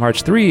 watching Kingdom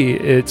Hearts 3,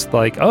 it's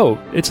like,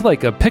 it's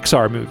like a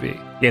Pixar movie.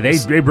 Yeah,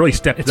 they really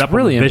stepped it up. It's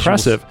really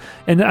impressive.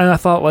 And I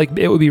thought like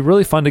it would be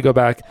really fun to go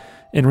back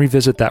and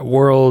revisit that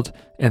world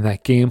and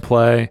that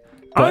gameplay.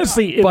 But,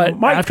 honestly,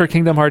 after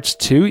Kingdom Hearts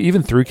 2,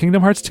 even through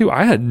Kingdom Hearts 2,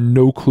 I had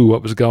no clue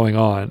what was going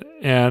on.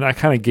 And I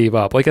kind of gave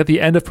up. Like at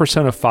the end of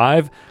Persona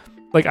 5,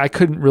 like I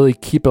couldn't really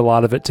keep a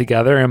lot of it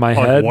together in my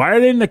head. Why are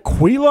they in the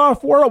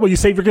Kwiloff world? Well, you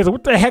save your kids.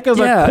 What the heck is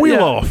a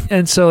Kwiloff? Yeah.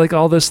 And so like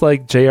all this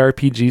like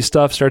JRPG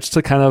stuff starts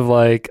to kind of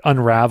like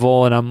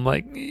unravel, and I'm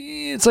like,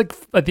 it's like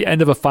at the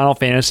end of a Final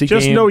Fantasy game.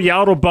 Just know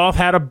Yaldabaoth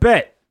had a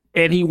bet,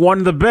 and he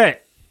won the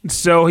bet.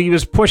 So he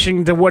was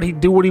pushing to what he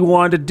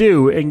wanted to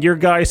do, and your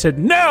guy said,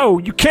 "No,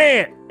 you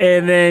can't,"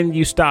 and then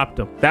you stopped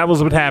him. That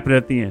was what happened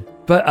at the end.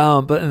 But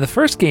in the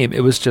first game,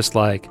 it was just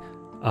like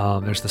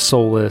there's the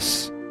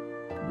soulless.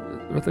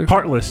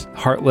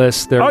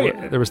 Heartless.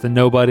 There was the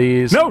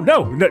nobodies. No.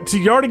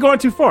 See, you're already going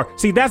too far.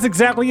 See, that's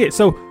exactly it.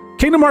 So,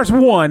 Kingdom Hearts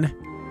 1,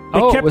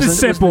 they kept it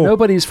simple. Was the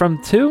nobodies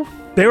from 2?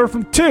 They were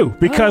from 2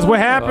 because what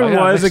happened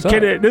was this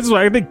is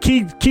what I think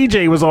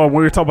KJ was on when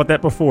we were talking about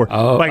that before.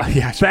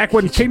 Back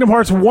when Kingdom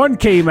Hearts 1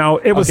 came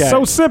out, it was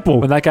so simple.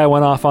 When that guy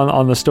went off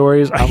on the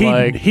stories,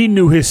 he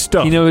knew his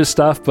stuff. He knew his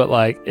stuff, but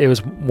like it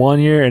was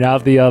one year and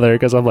out the other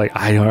because I'm like,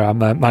 I'm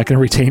not going to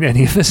retain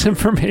any of this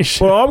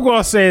information. Well, all I'm going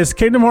to say is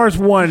Kingdom Hearts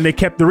 1,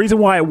 the reason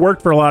why it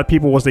worked for a lot of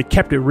people was they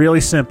kept it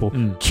really simple.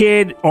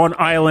 Kid on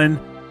island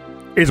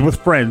is with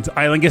friends.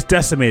 Island gets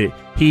decimated.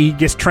 He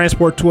gets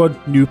transported to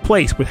a new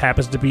place, which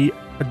happens to be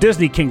a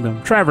Disney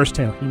kingdom, Traverse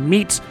Town. He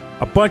meets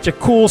a bunch of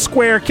cool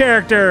square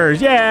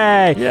characters.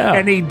 Yay! Yeah.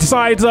 And he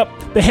decides up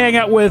to hang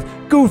out with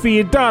Goofy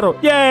and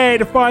Donald. Yay!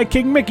 To find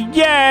King Mickey.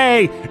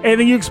 Yay! And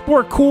then you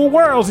explore cool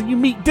worlds and you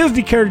meet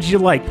Disney characters you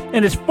like.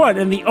 And it's fun.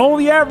 And the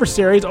only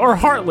adversaries are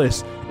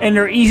heartless. And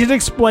they're easy to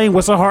explain.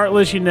 What's a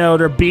heartless?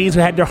 They're beings who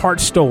had their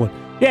hearts stolen.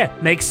 Yeah,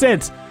 makes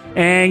sense.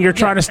 And you're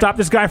trying to stop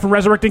this guy from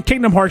resurrecting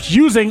Kingdom Hearts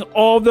using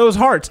all those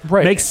hearts.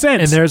 Right. Makes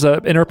sense. And there's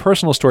a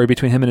interpersonal story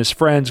between him and his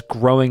friends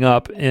growing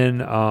up in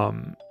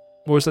what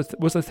was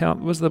the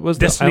town? Was the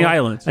Destiny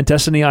Islands. And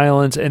Destiny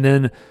Islands, and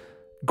then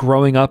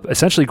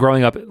essentially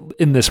growing up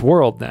in this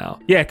world now.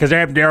 Yeah, because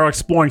they're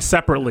exploring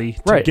separately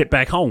to get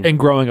back home. And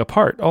growing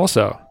apart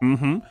also.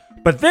 Mm-hmm.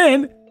 But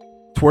then,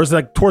 towards the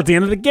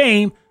end of the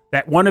game,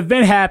 that one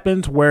event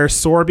happens where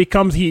Sora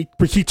becomes, he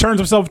turns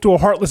himself into a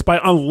Heartless by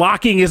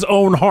unlocking his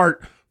own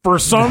heart for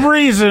some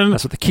reason.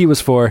 That's what the key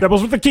was for. That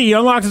was what the key. He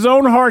unlocks his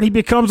own heart, he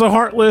becomes a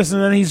Heartless,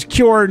 and then he's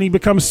cured, and he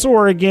becomes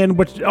Sora again,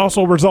 which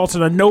also results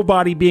in a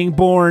nobody being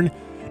born.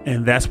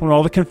 And that's when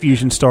all the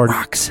confusion started.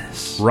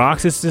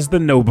 Roxas is the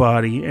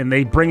nobody, and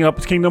they bring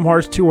up Kingdom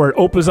Hearts 2 where it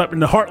opens up in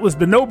the Heartless.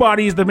 The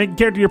nobody is the main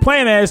character you're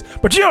playing as,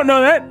 but you don't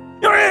know that.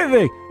 You don't know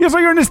anything.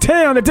 You're in this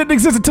town that didn't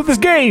exist until this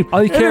game.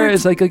 All you care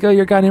is like, oh,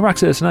 you're a guy named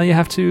Roxas, and now you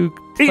have to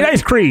eat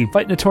ice cream.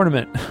 Fight in a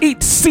tournament.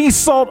 Eat sea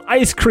salt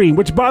ice cream,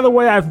 which, by the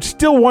way, I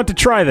still want to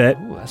try that.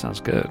 Ooh, that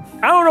sounds good.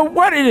 I don't know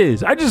what it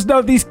is. I just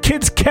know these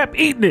kids kept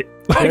eating it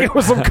like it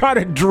was some kind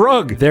of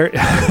drug.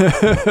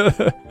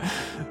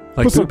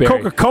 Like put some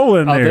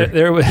Coca-Cola in there.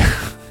 There was.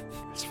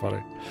 It's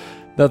funny.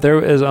 No,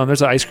 there's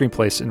an ice cream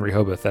place in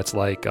Rehoboth that's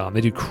like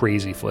they do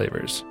crazy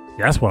flavors.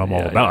 Yeah, that's what I'm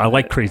all about. I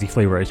like crazy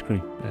flavor ice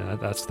cream. Yeah,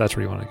 that's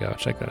where you want to go.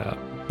 Check that out.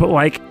 But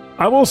like,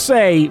 I will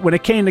say, when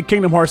it came to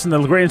Kingdom Hearts in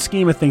the grand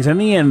scheme of things, in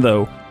the end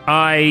though,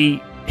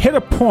 I hit a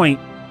point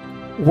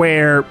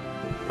where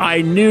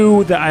I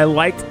knew that I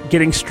liked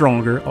getting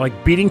stronger. I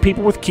like beating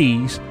people with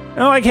keys.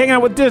 And I like hanging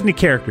out with Disney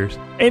characters.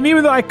 And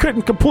even though I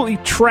couldn't completely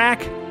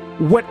track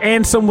what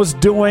Ansem was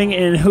doing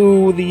and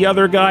who the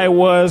other guy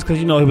was, because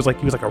he was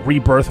like a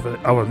rebirth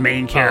of a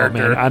main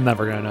character. Oh, man, I'm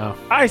never gonna know.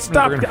 I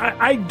stopped.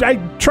 I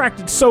tracked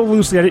it so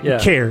loosely I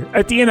didn't care.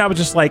 At the end, I was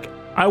just like,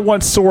 I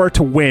want Sora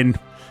to win,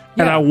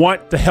 and I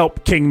want to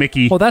help King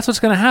Mickey. Well, that's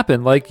what's gonna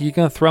happen. Like, you're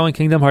gonna throw in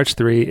Kingdom Hearts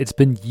 3. It's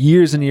been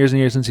years and years and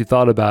years since you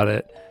thought about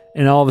it,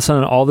 and all of a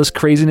sudden, all this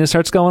craziness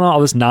starts going on, all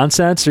this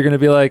nonsense. You're gonna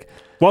be like,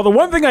 well, the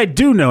one thing I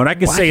do know, and I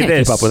can say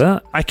this, keep up with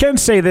that. I can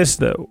say this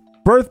though.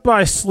 Birth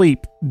by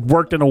Sleep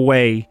worked in a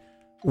way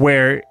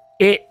where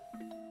it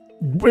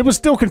was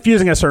still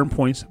confusing at certain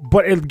points,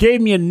 but it gave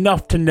me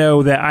enough to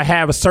know that I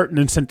have a certain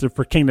incentive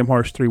for Kingdom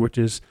Hearts 3, which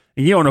is,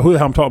 and you don't know who the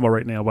hell I'm talking about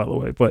right now, by the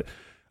way, but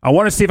I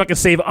want to see if I can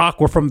save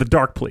Aqua from the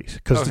dark place,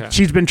 because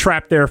she's been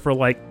trapped there for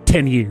like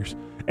 10 years.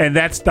 And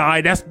that's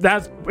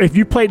if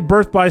you played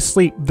Birth by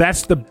Sleep,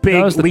 that's the big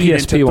that was the lead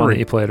PSP into one 3. that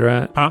you played,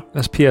 right? Huh?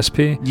 That's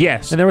PSP?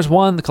 Yes. And there was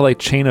one called like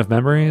Chain of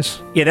Memories.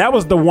 Yeah, that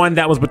was the one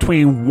that was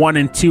between 1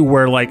 and 2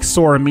 where like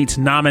Sora meets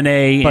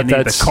Naminé and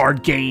the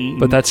card game.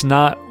 But that's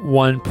not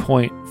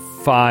 1.5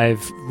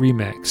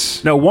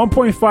 remix. No,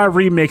 1.5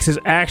 remix is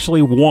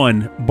actually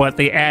 1, but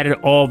they added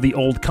all the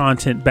old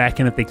content back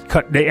in it.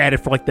 They added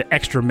for like the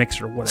extra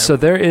mix or whatever. So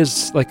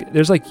there's like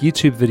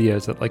YouTube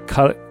videos that like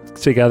cut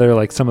together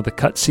like some of the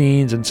cut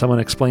scenes, and someone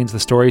explains the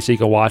story so you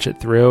can watch it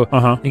through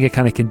and get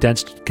kind of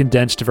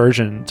condensed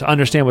version to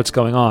understand what's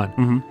going on.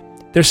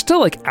 Mm-hmm. They're still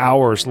like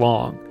hours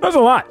long. That's a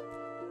lot.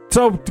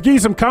 So to give you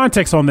some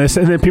context on this,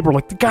 and then people are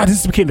like, God,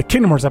 this became the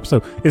Kingdom Hearts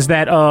episode, is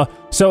that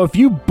so if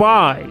you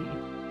buy,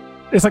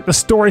 it's like the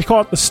story,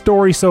 call it the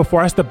story so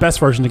far, that's the best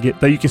version to get,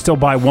 though you can still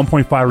buy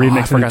 1.5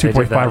 remix and a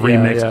 2.5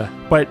 remix. Yeah.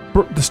 But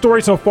the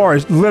story so far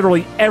is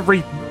literally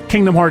every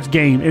Kingdom Hearts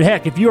game. And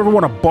heck, if you ever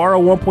want to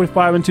borrow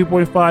 1.5 and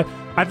 2.5,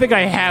 I think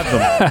I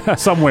have them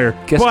somewhere.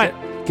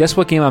 Guess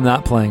what game I'm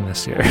not playing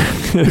this year?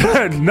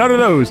 None of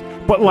those.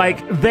 But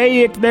like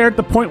they're at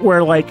the point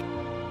where like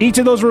each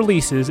of those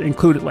releases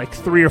included like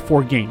 3 or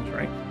 4 games,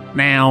 right?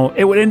 Now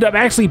it would end up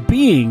actually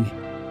being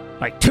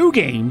like 2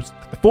 games,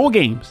 full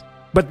games,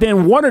 but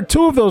then 1 or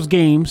 2 of those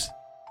games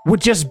would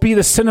just be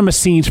the cinema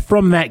scenes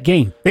from that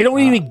game. They don't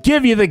even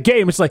give you the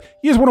game. It's like,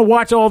 you just want to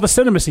watch all the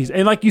cinema scenes.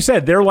 And like you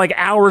said, they're like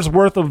hours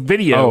worth of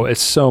video. Oh, it's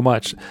so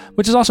much.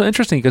 Which is also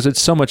interesting because it's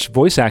so much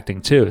voice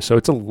acting too. So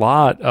it's a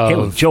lot of...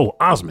 Haley Joel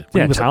Osment.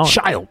 When he was talent. a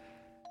child.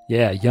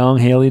 Yeah, young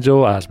Haley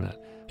Joel Osment.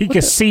 He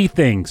could see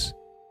things.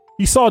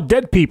 He saw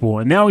dead people,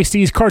 and now he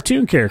sees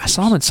cartoon characters. I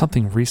saw him in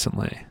something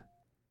recently.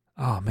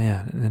 Oh,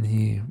 man. And then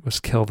he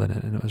was killed in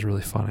it, and it was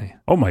really funny.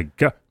 Oh, my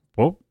God.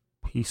 Well...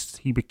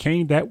 He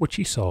became that which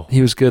he saw.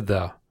 He was good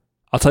though.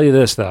 I'll tell you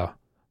this though,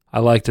 I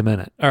liked him in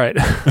it. All right,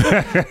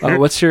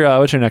 what's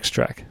your next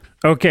track?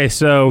 Okay,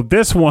 so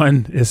this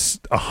one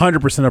is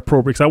 100%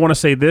 appropriate because I want to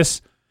say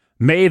this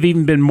may have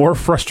even been more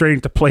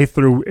frustrating to play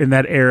through in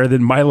that era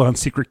than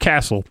Milon's Secret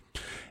Castle,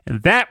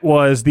 and that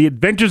was The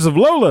Adventures of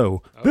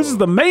Lolo. Oh. This is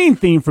the main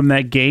theme from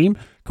that game,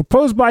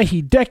 composed by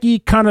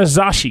Hideki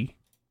Kanazashi.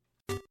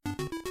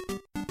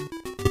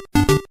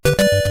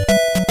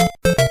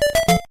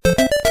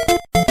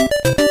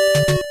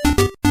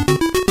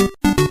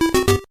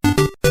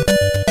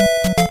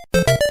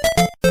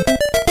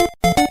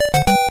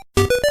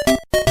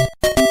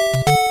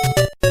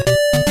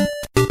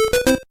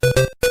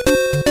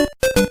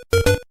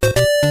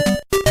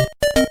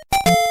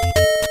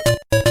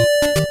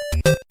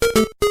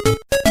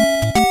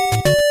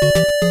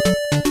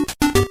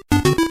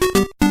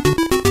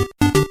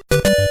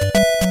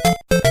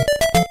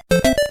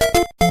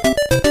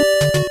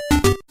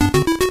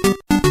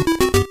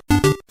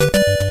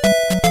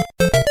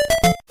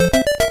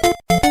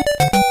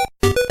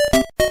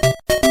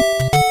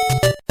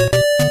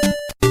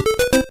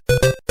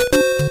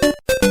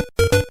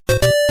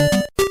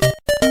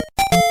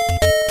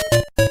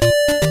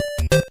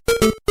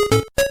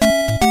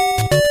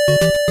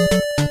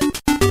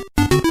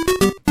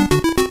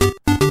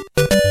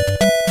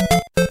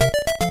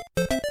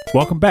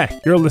 Welcome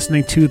back. You're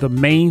listening to the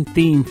main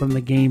theme from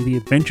the game The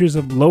Adventures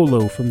of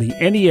Lolo from the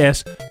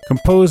NES,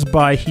 composed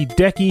by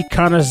Hideki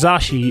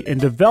Kanazashi and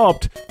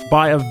developed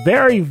by a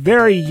very,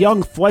 very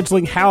young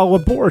fledgling HAL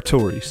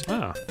Laboratories.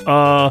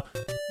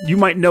 You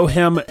might know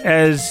him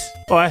as...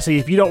 Well, actually,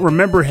 if you don't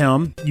remember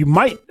him, you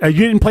might... you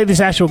didn't play this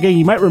actual game,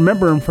 you might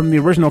remember him from the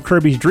original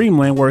Kirby's Dream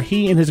Land, where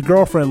he and his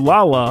girlfriend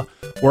Lala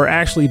were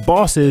actually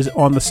bosses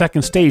on the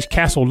second stage,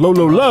 Castle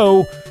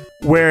Lo,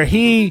 where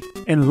he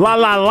and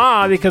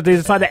La, because they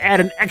decided to add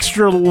an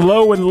extra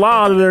Lo and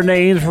La to their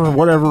names for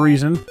whatever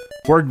reason,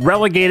 were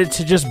relegated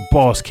to just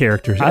boss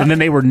characters, and then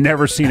they were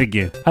never seen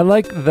again. I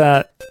like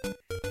that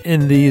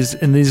in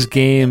these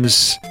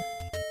games,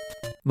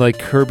 like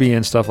Kirby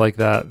and stuff like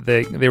that,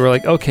 they were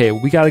like, okay,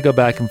 we got to go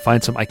back and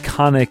find some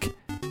iconic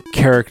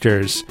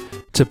characters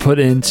to put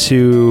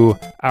into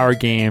our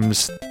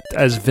games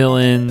as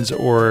villains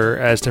or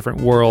as different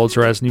worlds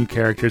or as new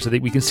characters so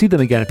that we can see them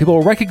again and people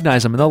will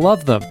recognize them and they'll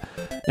love them.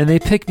 And they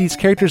pick these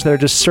characters that are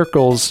just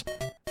circles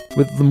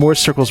with more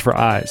circles for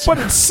eyes. But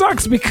it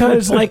sucks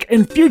because, like,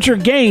 in future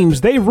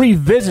games, they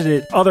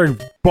revisited other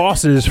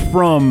bosses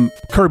from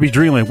Kirby's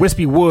Dream Land,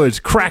 Wispy Woods,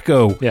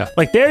 Krakow. Yeah.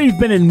 Like, they've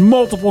been in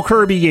multiple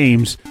Kirby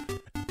games.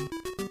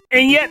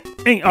 And yet,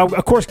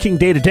 of course, King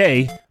Day to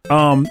Day.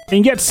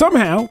 And yet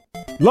somehow,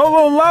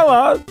 Lolo and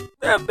Lala,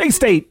 they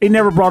stayed. They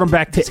never brought them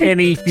back to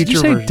any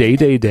future version. Did you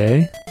say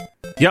Day?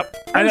 Yep.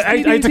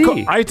 I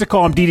used to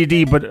call him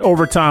DDD, but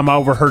over time I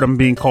overheard him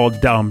being called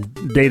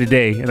Day to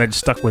Day, and I just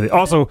stuck with it.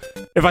 Also,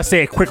 if I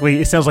say it quickly,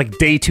 it sounds like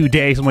Day to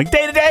Day, so I'm like,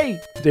 Day to Day!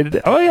 Day to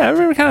Day. Oh yeah, I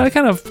remember it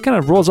kind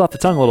of rolls off the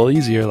tongue a little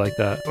easier like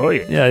that. Oh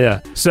yeah.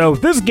 Yeah. So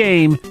this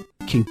game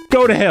can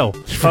go to hell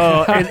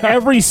in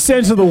every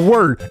sense of the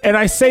word. And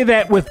I say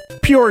that with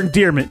pure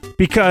endearment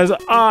because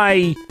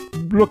I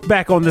look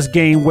back on this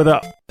game with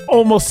a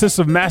almost sense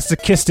of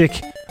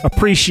masochistic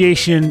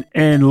appreciation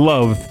and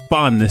love,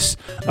 fondness.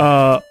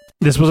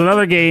 This was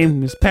another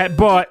game this Pat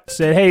bought,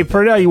 said, hey,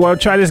 Pernell, you want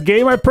to try this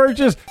game I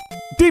purchased?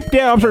 Deep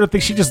down, I'm starting to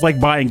think she just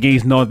liked buying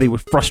games knowing they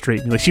would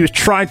frustrate me. Like, she was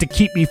trying to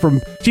keep me from...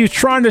 She was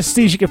trying to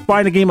see if she could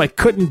find a game I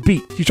couldn't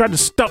beat. She tried to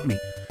stump me.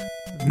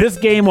 This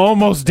game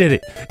almost did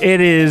it.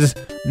 It is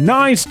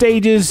 9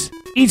 stages,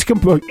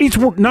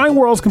 9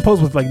 worlds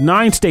composed with like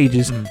 9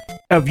 stages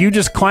of you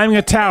just climbing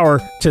a tower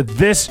to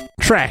this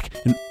track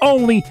and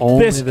only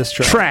this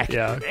track.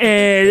 Yeah.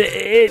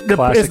 And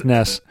classic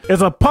NES.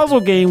 It's a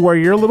puzzle game where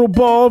you're a little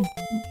ball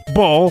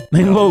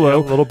named Lolo, a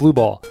little blue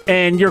ball,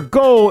 and your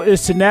goal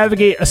is to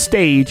navigate a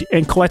stage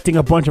and collecting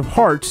a bunch of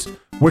hearts,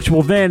 which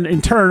will then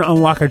in turn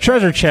unlock a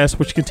treasure chest,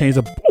 which contains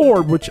a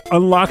board which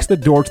unlocks the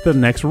door to the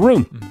next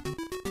room.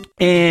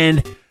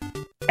 And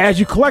as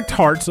you collect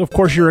hearts, of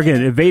course, you're,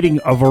 again,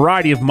 evading a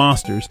variety of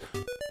monsters,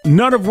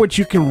 none of which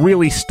you can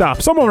really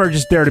stop. Some of them are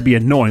just there to be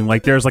annoying.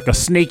 Like, there's like a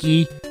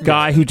snaky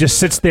guy who just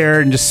sits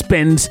there and just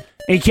spins,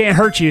 and he can't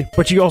hurt you,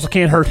 but you also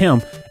can't hurt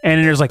him. And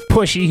then there's like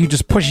Pushy, who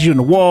just pushes you in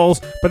the walls.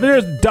 But then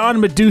there's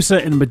Don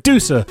Medusa and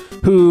Medusa,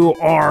 who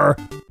are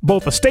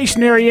both a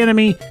stationary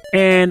enemy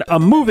and a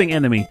moving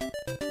enemy.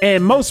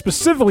 And most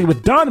specifically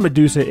with Don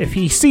Medusa, if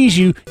he sees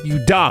you,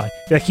 you die.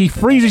 Like, he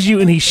freezes you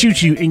and he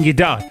shoots you and you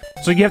die.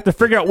 So you have to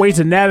figure out ways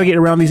to navigate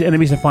around these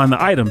enemies and find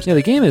the items. Yeah,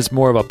 the game is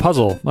more of a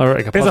puzzle. Or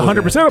like a puzzle it's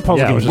 100% a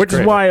puzzle game, which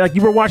is why, like,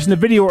 you were watching the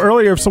video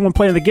earlier of someone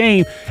playing the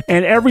game,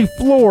 and every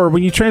floor,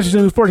 when you transfer to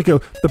the new floor, you go,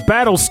 the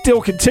battle's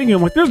still continuing.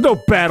 I'm like, there's no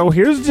battle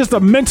here. This is just a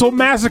mental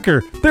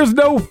massacre. There's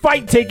no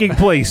fight taking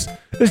place.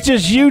 It's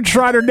just you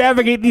trying to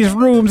navigate these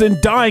rooms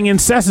and dying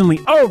incessantly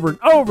over and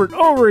over and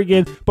over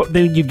again. But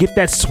then you get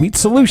that sweet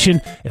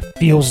solution. It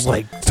feels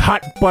like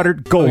hot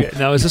buttered gold. Okay,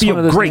 now, is this one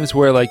of those games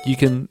where, like, you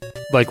can,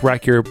 like,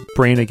 rack your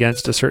brain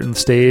against a certain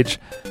stage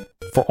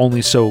for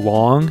only so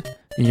long,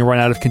 and you run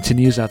out of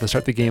continues and have to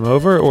start the game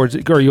over, or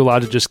are you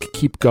allowed to just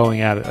keep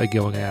going at it?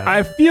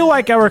 I feel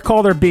like I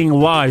recall there being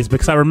lives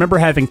because I remember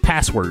having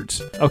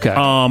passwords. Okay.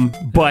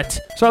 But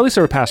so at least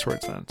there were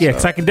passwords then. Yeah,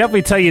 because I can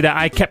definitely tell you that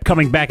I kept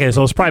coming back at it,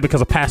 so it's probably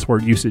because of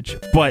password usage.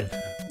 But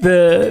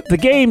the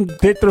game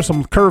did throw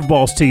some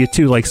curveballs to you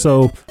too. Like,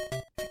 so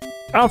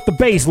off the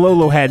base,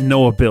 Lolo had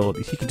no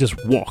abilities; he could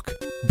just walk.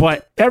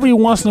 But every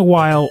once in a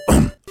while,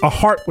 a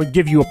heart would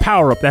give you a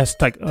power up that's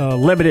like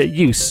limited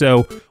use.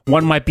 So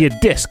one might be a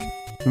disc.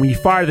 And when you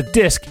fire the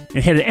disc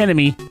and hit an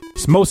enemy,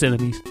 most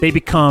enemies, they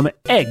become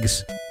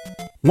eggs.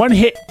 One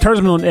hit turns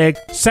them into an egg,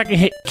 second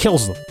hit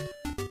kills them.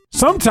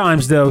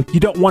 Sometimes, though, you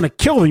don't want to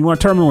kill them. You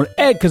want to turn them into an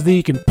egg because then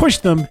you can push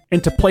them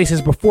into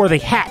places before they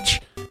hatch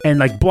and,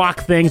 like, block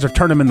things or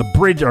turn them into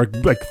bridge or,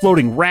 like,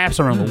 floating rafts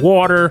around the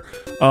water.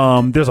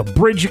 There's a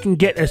bridge you can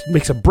get that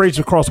makes a bridge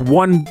across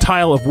one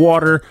tile of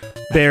water.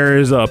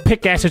 There's a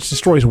pickaxe that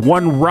destroys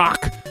one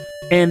rock.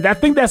 And I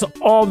think that's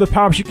all the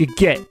power-ups you could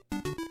get.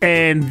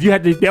 And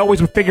they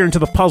always would figure into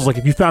the puzzle. Like,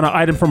 if you found an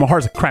item from a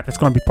heart, it's like, crap, that's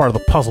going to be part of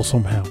the puzzle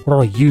somehow. What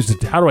do I use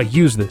it? How do I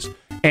use this?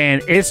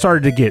 And it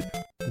started to get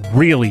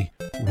really,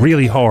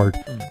 really hard.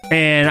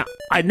 And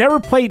I never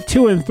played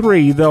 2 and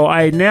 3, though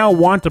I now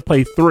want to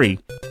play 3.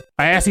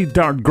 I actually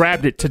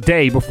grabbed it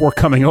today before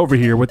coming over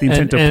here with the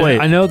intent to play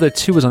it. I know that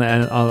 2 was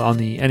on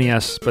the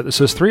NES, but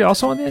so is 3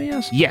 also on the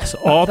NES? Yes,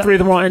 all 3 of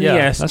them are on NES.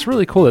 Yeah, that's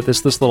really cool that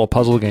this little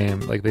puzzle game,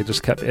 like they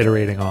just kept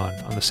iterating on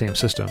the same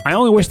system. I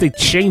only wish they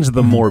changed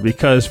them more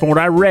because from what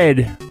I read,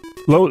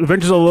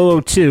 Adventures of Lolo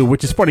 2,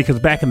 which is funny because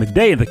back in the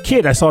day, the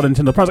kid, I saw the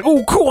Nintendo Pro, I was like,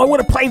 oh, cool, I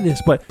want to play this,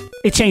 but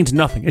it changed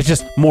nothing. It's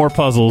just more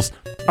puzzles.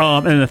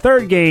 And in the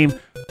third game,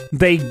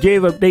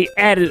 they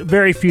added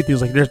very few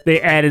things. Like they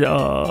added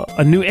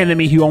a new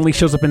enemy who only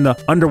shows up in the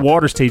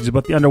underwater stages,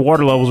 but the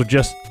underwater levels are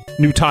just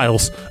new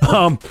tiles.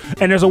 And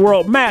there's a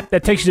world map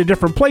that takes you to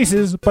different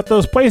places, but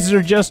those places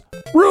are just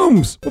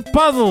rooms with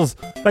puzzles.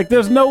 Like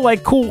there's no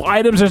like cool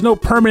items, there's no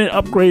permanent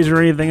upgrades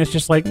or anything. It's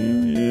just like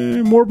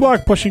more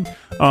block pushing.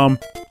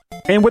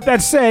 And with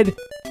that said,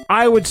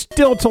 I would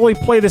still totally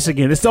play this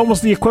again. It's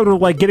almost the equivalent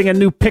of like getting a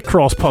new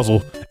Picross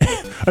puzzle.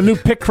 A new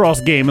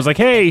Picross game. It's like,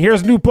 hey,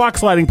 here's new block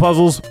sliding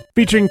puzzles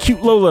featuring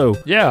cute Lolo.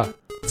 Yeah.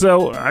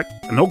 So,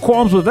 no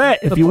qualms with that.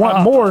 If you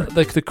want more.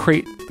 Like the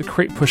crate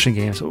pushing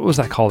games. What was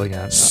that called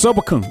again?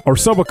 Sobakun or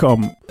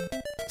Sobacum.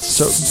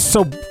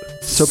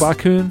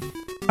 Sobakun?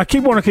 I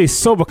keep wanting to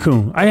say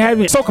Sobakun. I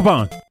haven't.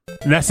 Sokoban.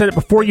 And I said it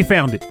before you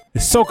found it.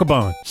 It's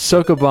Sokoban.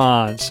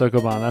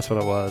 Sokoban. That's what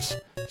it was.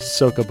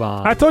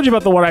 Sokoban. I told you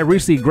about the one I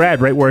recently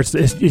grabbed, right, where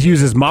it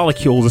uses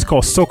molecules. It's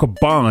called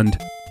Sokobond.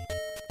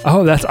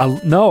 Oh,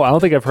 no, I don't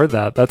think I've heard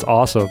that. That's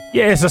awesome.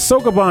 Yeah, it's a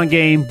Sokoban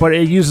game, but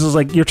it uses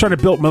like you're trying to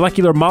build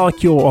molecular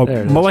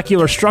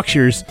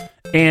structures,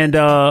 and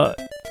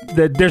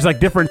there's like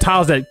different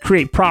tiles that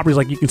create properties.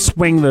 Like you can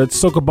swing the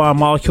Sokoban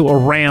molecule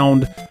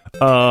around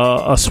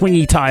a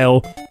swingy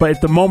tile, but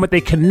at the moment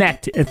they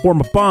connect and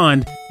form a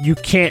bond, you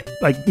can't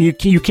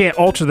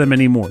alter them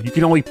anymore. You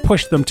can only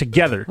push them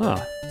together.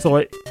 Huh. So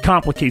it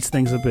complicates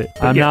things a bit.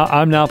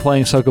 I'm now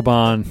playing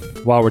Sokoban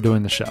while we're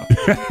doing the show.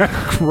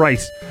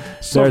 Christ.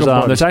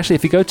 There's actually,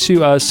 if you go to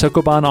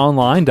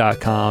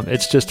sokobanonline.com,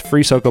 it's just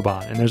free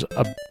Sokoban, and there's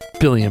a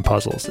billion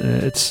puzzles,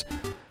 and it's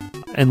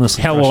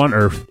endlessly hell on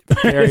earth.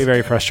 Very,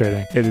 very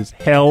frustrating. It is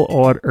hell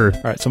on earth.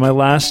 All right, so my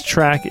last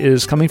track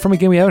is coming from a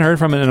game we haven't heard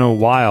from in a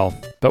while,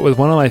 but with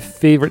one of my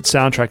favorite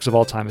soundtracks of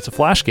all time. It's a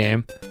Flash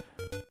game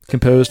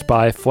composed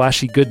by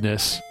Flashy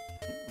Goodness,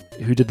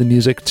 who did the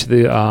music to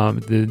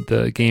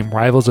the game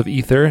Rivals of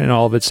Ether and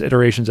all of its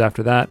iterations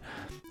after that.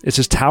 It's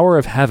his Tower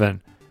of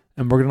Heaven,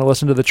 and we're going to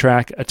listen to the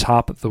track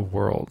Atop the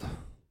World.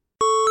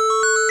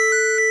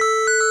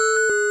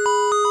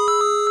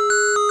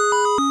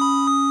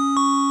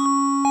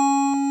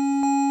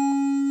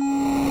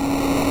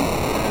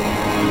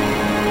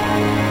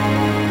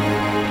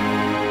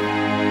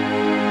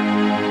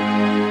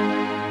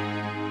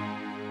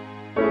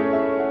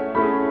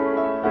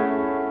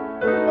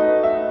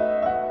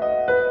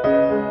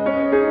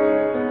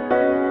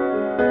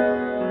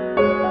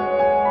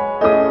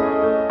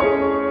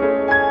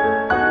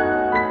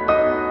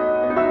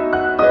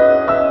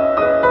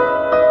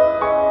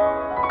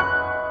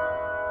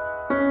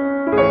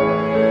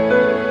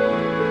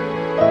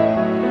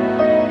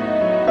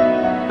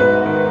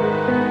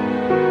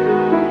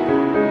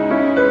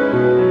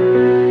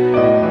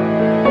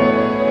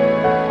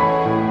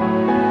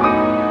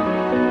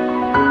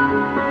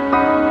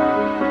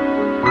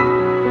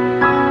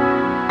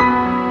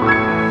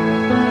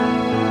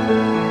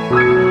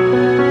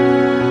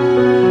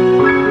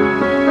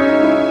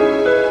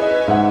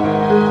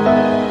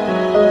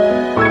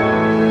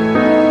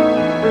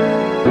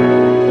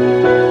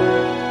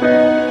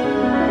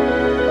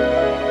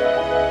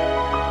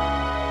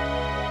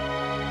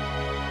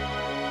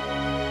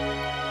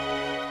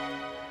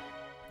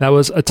 That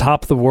was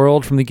Atop the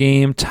World from the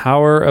game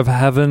Tower of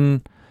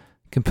Heaven,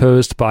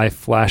 composed by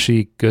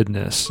Flashy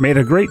Goodness. Made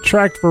a great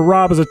track for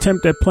Rob's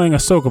attempt at playing a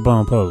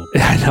Sokoban puzzle.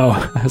 I know.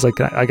 I was like,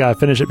 I gotta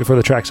finish it before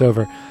the track's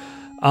over.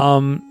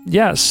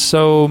 Yeah.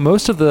 So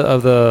most of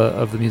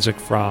the music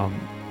from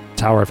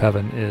Tower of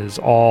Heaven is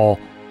all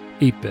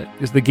 8-bit,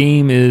 because the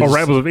game is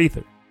Rivals of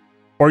Ether.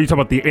 Or are you talking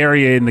about the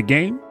area in the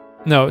game?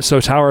 No, so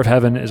Tower of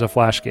Heaven is a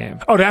Flash game.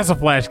 Oh, that's a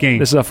Flash game.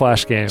 This is a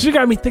Flash game. You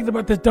got me thinking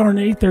about this darn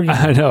Ether.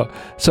 I know.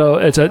 So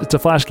it's a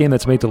Flash game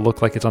that's made to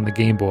look like it's on the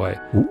Game Boy.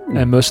 Ooh.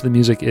 And most of the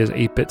music is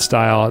 8-bit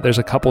style. There's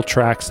a couple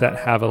tracks that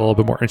have a little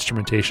bit more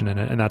instrumentation in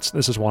it, and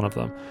this is one of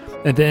them.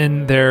 And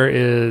then there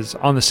is,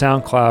 on the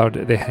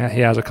SoundCloud, he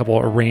has a couple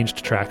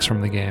arranged tracks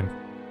from the game.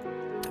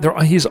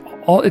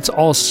 It's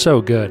all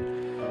so good.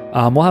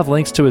 We'll have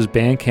links to his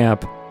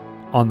Bandcamp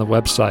on the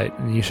website,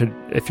 and you should,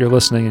 if you're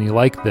listening and you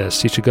like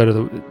this, you should go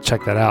to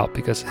check that out,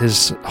 because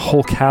his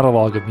whole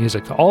catalog of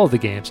music, all of the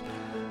games,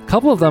 a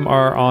couple of them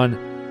are on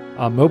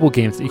mobile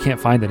games that you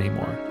can't find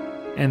anymore,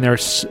 and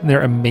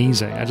they're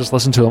amazing. I just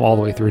listened to them all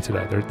the way through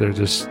today. They're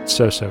just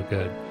so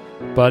good.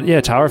 But yeah,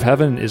 Tower of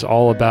Heaven is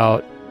all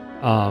about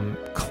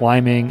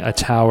climbing a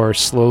tower,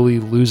 slowly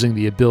losing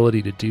the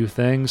ability to do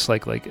things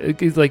like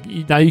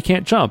now you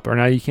can't jump, or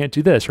now you can't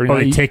do this, or now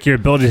you take your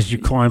abilities as you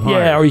climb higher.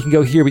 Yeah, or you can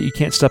go here but you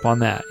can't step on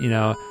that,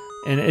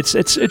 and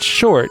it's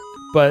short,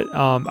 but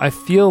I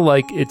feel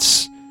like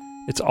it's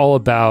all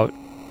about,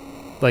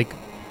 like,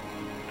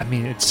 I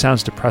mean, it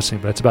sounds depressing,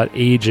 but it's about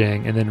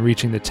aging and then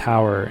reaching the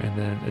tower, and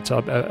then it's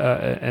up,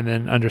 and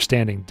then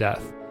understanding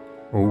death.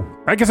 Oh,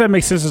 I guess that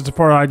makes sense as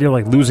far as the idea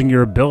like losing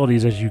your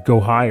abilities as you go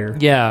higher.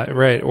 Yeah,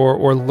 right.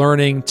 Or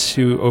learning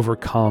to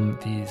overcome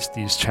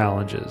these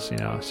challenges.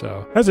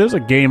 So There's a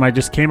game I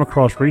just came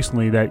across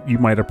recently that you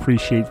might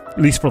appreciate,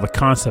 at least for the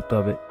concept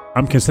of it.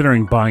 I'm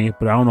considering buying it,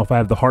 but I don't know if I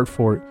have the heart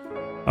for it.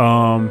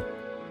 And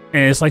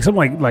it's like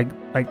something like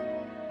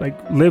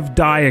Live,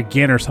 Die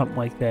Again or something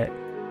like that.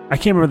 I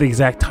can't remember the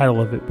exact title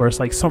of it, but it's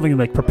like something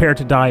like Prepare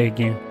to Die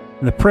Again.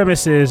 And the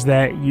premise is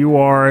that you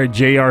are a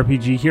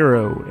JRPG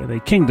hero in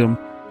a kingdom,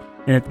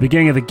 and at the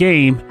beginning of the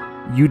game,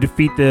 you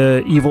defeat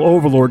the evil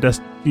overlord that's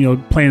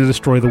planning to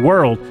destroy the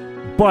world.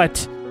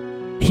 But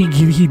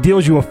he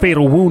deals you a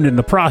fatal wound in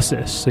the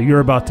process, so you're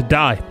about to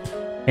die.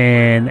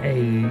 And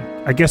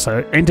I guess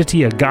an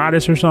entity, a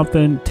goddess or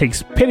something,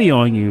 takes pity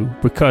on you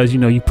because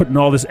you put in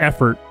all this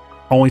effort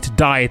only to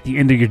die at the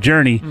end of your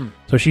journey.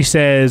 So she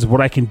says, what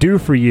I can do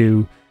for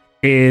you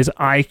is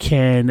I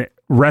can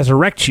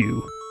resurrect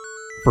you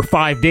for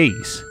 5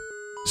 days.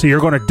 So you're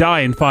going to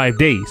die in 5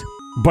 days,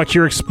 but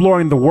you're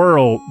exploring the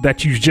world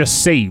that you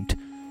just saved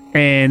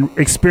and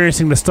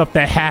experiencing the stuff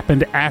that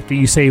happened after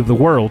you saved the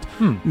world.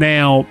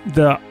 Now,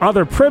 the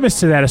other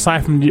premise to that,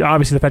 aside from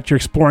obviously the fact you're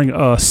exploring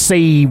a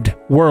saved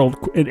world,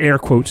 in air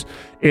quotes,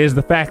 is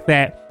the fact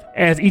that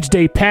as each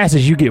day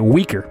passes, you get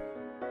weaker.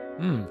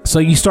 So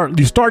you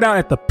start out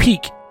at the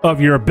peak of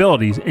your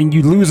abilities, and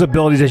you lose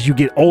abilities as you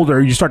get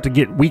older. You start to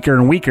get weaker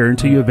and weaker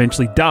until you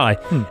eventually die.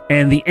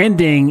 And the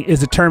ending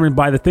is determined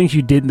by the things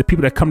you did and the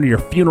people that come to your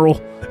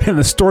funeral and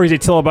the stories they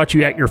tell about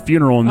you at your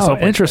funeral and stuff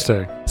like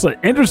interesting. that. It's an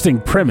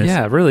interesting premise.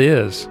 Yeah, it really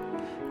is.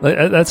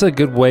 That's a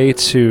good way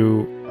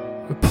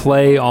to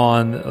play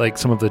on like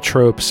some of the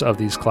tropes of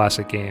these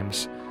classic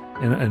games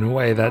in a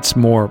way that's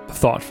more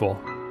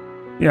thoughtful.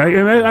 Yeah,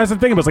 that's the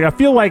thing. But I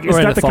feel like it's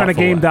not the kind of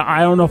game that I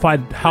don't know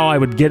how I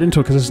would get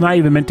into it, because it's not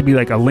even meant to be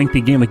like a lengthy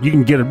game. Like you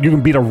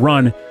can beat a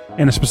run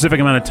in a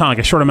specific amount of time, like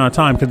a short amount of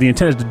time, because the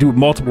intent is to do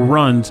multiple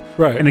runs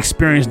and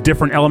experience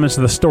different elements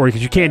of the story,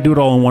 because you can't do it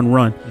all in one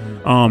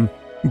run.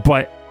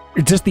 But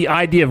it's just the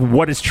idea of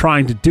what it's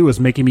trying to do is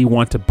making me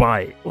want to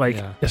buy it.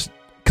 Because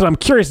I'm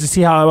curious to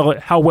see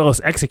how well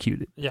it's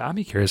executed. Yeah, I'd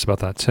be curious about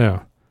that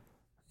too.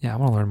 Yeah, I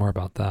want to learn more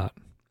about that.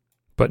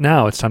 But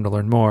now it's time to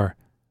learn more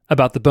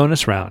about the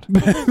bonus round.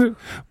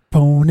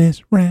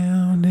 Bonus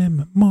round in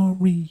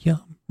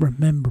memoriam.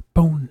 Remember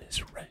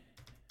bonus round.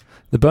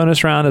 The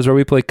bonus round is where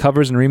we play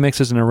covers and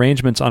remixes and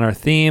arrangements on our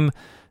theme.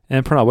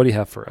 And Pernell, what do you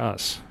have for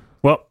us?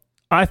 Well,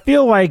 I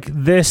feel like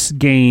this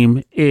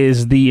game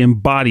is the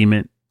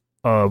embodiment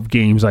of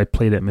games I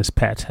played at Miss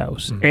Pat's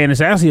house. And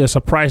it's actually a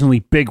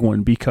surprisingly big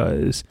one,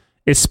 because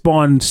it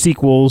spawned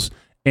sequels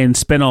and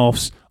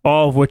spinoffs,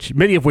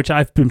 many of which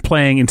I've been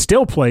playing and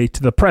still play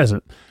to the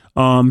present.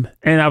 And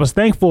I was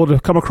thankful to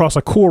come across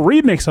a cool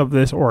remix of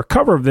this, or a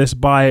cover of this,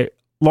 by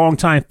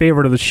longtime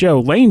favorite of the show,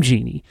 Lame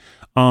Genie.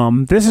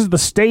 This is the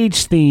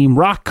stage theme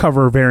rock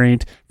cover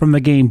variant from the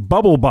game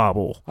Bubble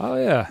Bobble. Oh,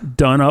 yeah.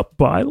 Done up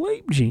by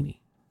Lame Genie.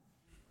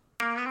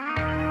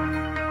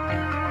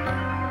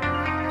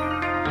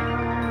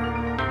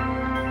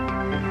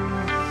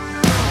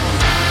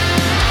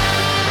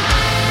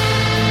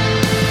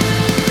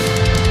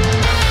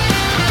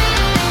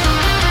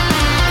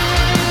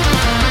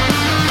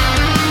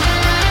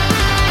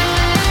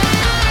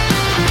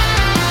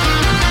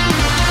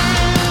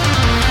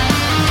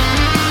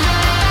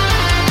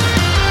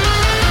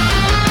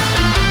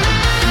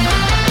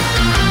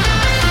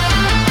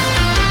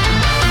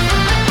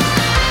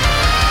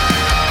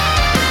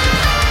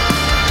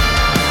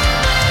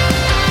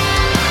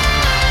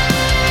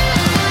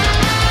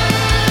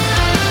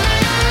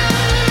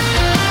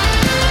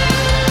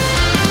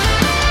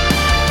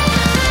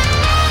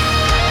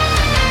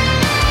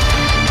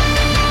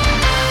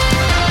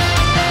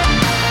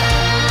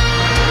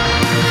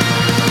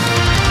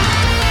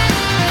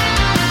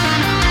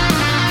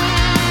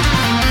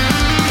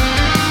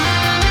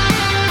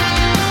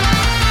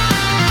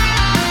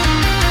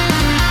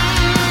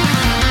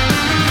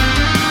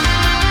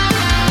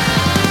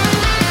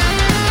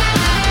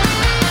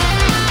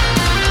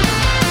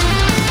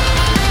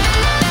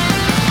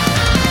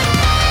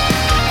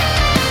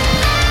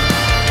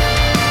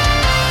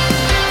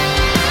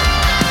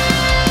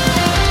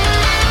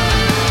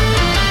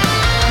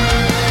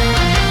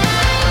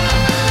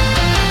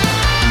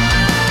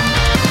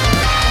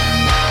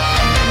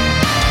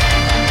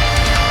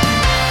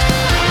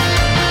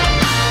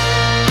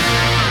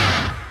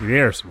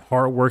 They're some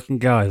hard-working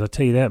guys, I'll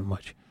tell you that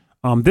much.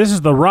 This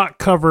is the rock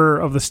cover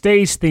of the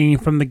stage theme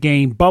from the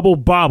game Bubble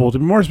Bobble. To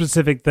be more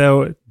specific,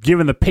 though,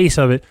 given the pace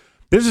of it,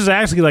 this is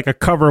actually like a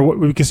cover of what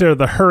we consider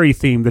the hurry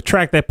theme, the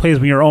track that plays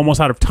when you're almost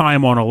out of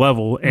time on a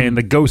level, and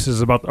the ghost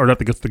is about, or not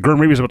the ghost, the Grim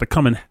Reaper is about to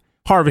come and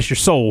harvest your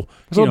soul.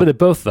 There's a little bit of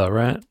both, though,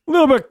 right? A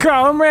little bit of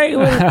column A, a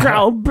little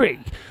column B.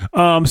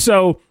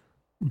 So,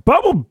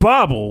 Bubble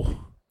Bobble,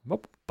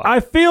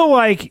 I feel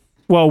like,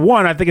 well,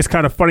 one, I think it's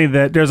kind of funny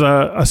that there's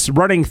a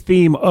running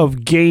theme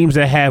of games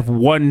that have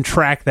one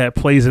track that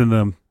plays in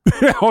them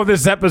on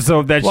this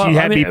episode that she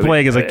had me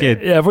playing as a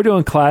kid. Yeah, if we're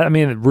doing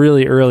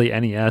really early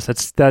NES,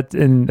 that's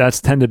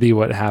tend to be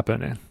what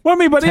happened. Well,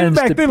 but even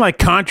back then, like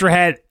Contra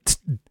had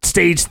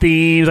stage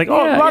themes, like a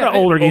lot of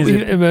older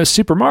games.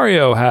 Super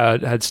Mario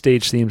had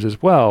stage themes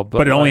as well,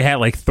 but it only had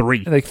like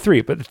three,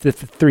 but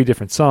three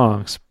different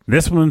songs.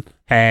 This one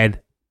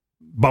had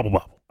Bubble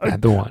Bobble.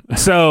 Had the one.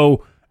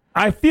 So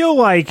I feel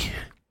like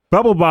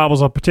Bubble Bobble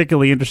is a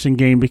particularly interesting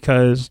game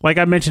because, like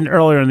I mentioned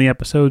earlier in the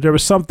episode, there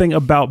was something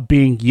about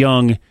being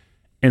young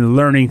and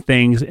learning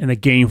things in a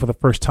game for the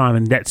first time,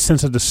 and that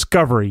sense of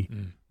discovery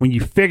when you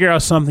figure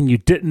out something you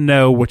didn't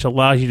know, which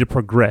allows you to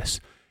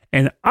progress.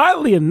 And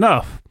oddly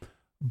enough,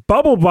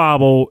 Bubble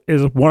Bobble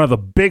is one of the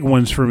big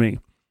ones for me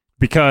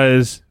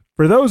because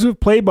for those who've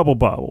played Bubble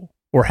Bobble,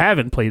 or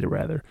haven't played it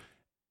rather,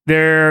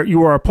 there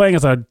you are playing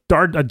as a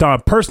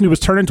person who was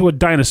turned into a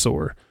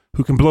dinosaur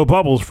who can blow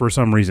bubbles for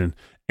some reason.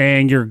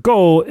 And your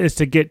goal is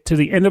to get to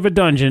the end of a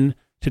dungeon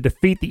to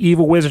defeat the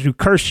evil wizard who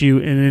cursed you,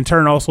 and in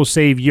turn also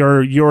save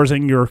yours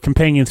and your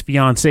companion's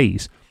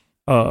fiancés.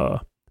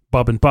 Bob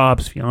and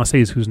Bob's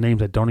fiancés, whose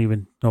names I don't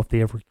even know if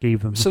they ever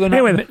gave them. So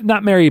they're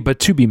not married, but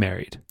to be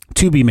married.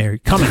 To be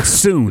married. Coming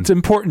soon. It's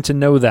important to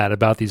know that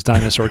about these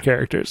dinosaur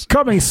characters.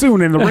 Coming soon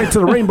to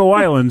the Rainbow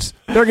Islands.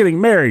 They're getting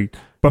married.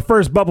 But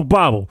first, Bubble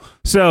Bobble.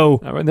 So...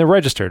 And they're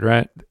registered,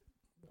 right?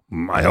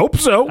 I hope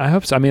so.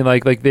 I mean,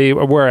 like they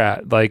were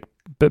at, like...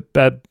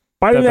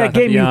 By that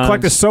game, you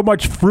collected so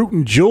much fruit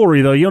and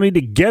jewelry, though. You don't need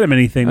to get them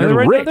anything. They're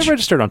rich. They're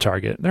registered on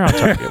Target. They're on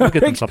Target. We'll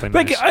get them something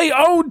nice. I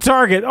own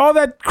Target. All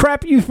that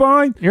crap you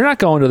find. You're not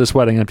going to this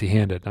wedding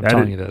empty-handed. I'm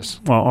telling you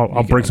this. Well,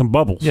 I'll bring some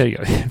bubbles. Yeah, you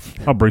go.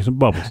 I'll bring some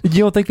bubbles.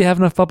 You don't think they have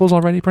enough bubbles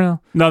already, Pernell?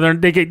 No,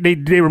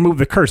 they removed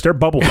the curse. They're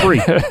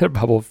bubble-free. They're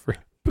bubble-free.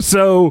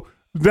 So...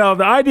 Now,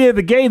 the idea of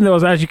the game, though,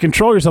 is as you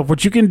control yourself,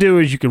 what you can do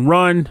is you can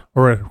run,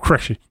 or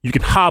correction, you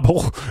can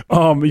hobble,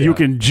 you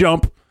can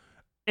jump,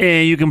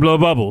 and you can blow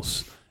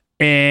bubbles.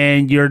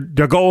 And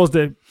the goal is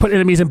to put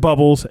enemies in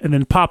bubbles and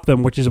then pop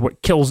them, which is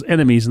what kills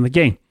enemies in the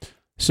game.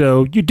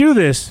 So you do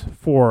this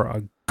for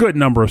a good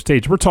number of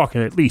stages. We're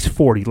talking at least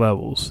 40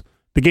 levels.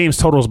 The game's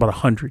total is about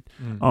 100.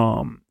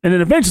 And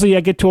then eventually I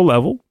get to a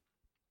level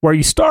where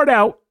you start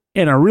out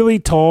in a really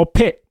tall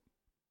pit.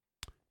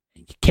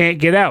 You can't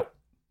get out.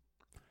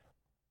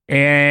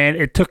 And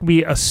it took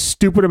me a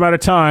stupid amount of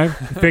time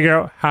to figure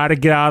out how to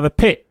get out of the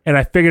pit. And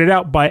I figured it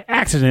out by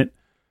accident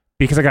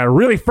because I got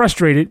really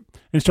frustrated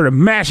and started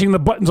mashing the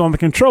buttons on the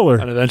controller.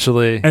 And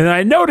eventually... And then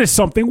I noticed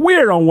something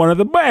weird on one of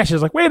the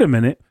mashes. Like, wait a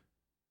minute.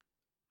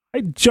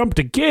 I jumped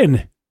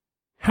again.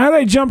 How did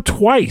I jump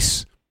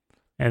twice?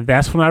 And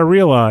that's when I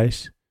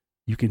realized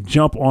you can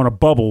jump on a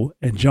bubble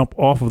and jump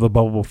off of the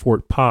bubble before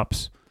it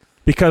pops.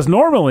 Because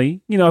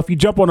normally, if you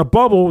jump on a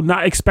bubble,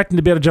 not expecting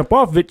to be able to jump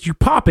off of it, you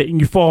pop it and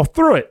you fall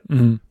through it.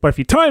 Mm-hmm. But if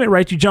you time it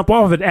right, you jump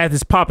off of it as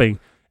it's popping.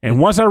 And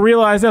once I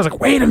realized that, I was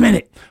like, wait a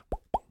minute.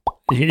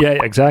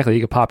 Yeah, exactly. You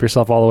could pop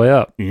yourself all the way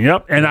up.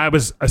 Yep. And I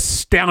was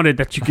astounded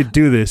that you could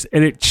do this.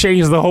 And it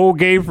changed the whole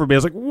game for me. I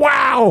was like,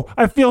 wow,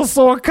 I feel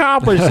so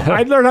accomplished.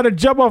 I learned how to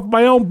jump off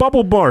my own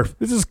bubble barf.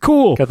 This is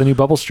cool. Got the new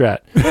bubble strat.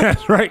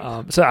 That's right.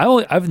 So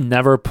I've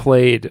never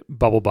played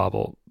Bubble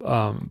Bobble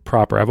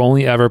proper. I've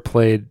only ever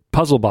played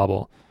Puzzle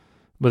Bobble,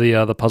 with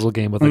the puzzle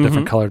game with the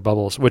different colored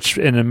bubbles, which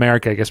in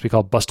America I guess we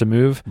call Bust a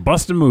Move.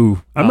 Bust a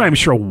Move. I'm not even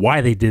sure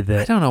why they did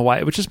that. I don't know why.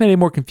 It just made it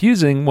more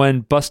confusing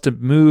when Bust a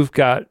Move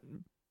got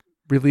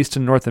released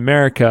in North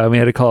America, and we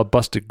had to call it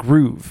Bust a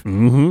Groove.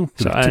 Mm-hmm.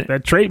 So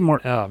that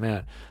trademark. Oh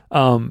man.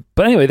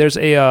 But anyway, there's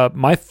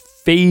my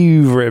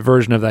favorite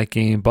version of that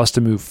game, Bust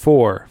a Move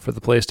 4 for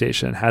the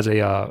PlayStation, has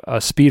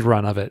a speed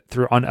run of it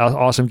through on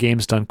Awesome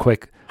Games Done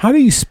Quick. How do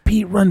you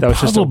speed run? That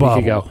was just a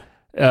week ago.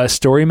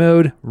 Story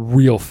mode,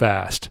 real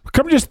fast.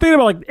 Come just think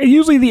about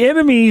usually the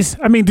enemies.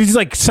 I mean, did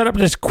you set up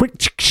just quick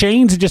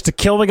chains just to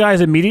kill the guys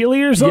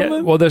immediately or something?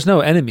 Yeah, well, there's no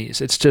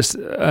enemies. It's just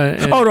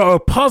no,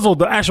 puzzle.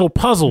 The actual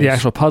puzzles. The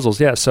actual puzzles.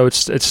 Yeah. So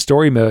it's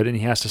story mode, and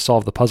he has to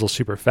solve the puzzle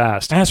super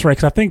fast. That's right.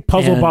 Because I think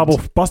Bobble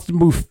Bust a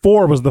Move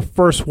 4 was the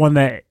first one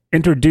that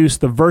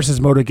introduced the versus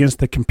mode against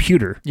the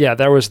computer. Yeah,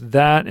 there was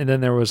that, and then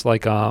there was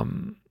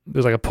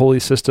there's a pulley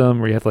system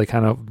where you have to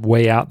kind of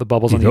weigh out the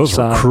bubbles on each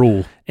side. Those were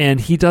cruel. And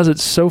he does it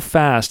so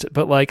fast,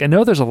 but I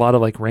know there's a lot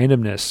of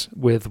randomness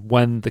with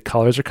when the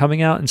colors are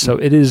coming out, and so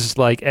it is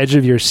edge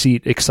of your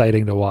seat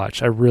exciting to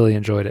watch. I really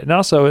enjoyed it. And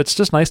also it's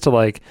just nice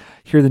to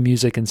hear the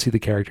music and see the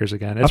characters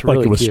again. It's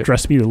really it would cute.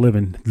 stress me to live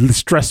in.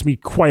 Stress me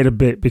quite a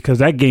bit because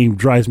that game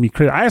drives me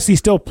crazy. I actually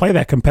still play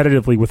that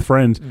competitively with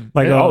friends.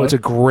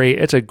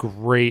 It's a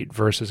great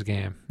versus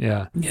game.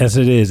 Yeah. Yes,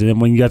 it is. And then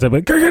when you got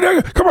to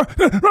come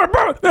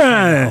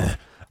on.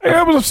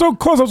 I was so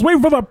close. I was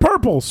waiting for the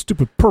purple.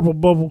 Stupid purple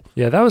bubble.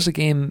 Yeah, that was a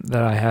game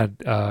that I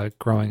had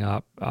growing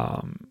up.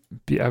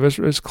 It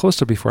was close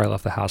to before I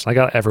left the house. I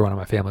got everyone in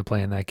my family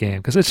playing that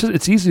game because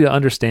it's easy to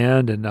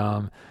understand, and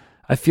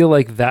I feel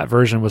like that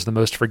version was the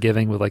most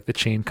forgiving with the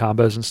chain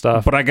combos and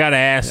stuff. But I gotta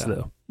ask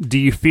though, do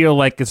you feel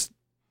like it's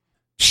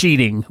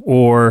cheating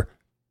or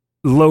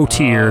low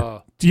tier?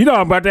 I'm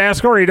about to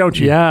ask already, don't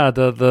you? Yeah,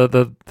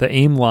 the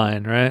aim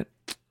line, right?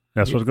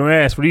 That's what I was going to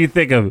ask. What do you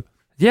think of it?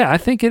 Yeah, I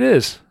think it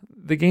is.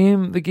 The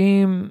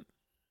game,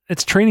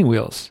 it's training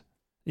wheels.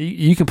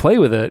 You can play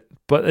with it,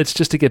 but it's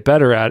just to get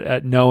better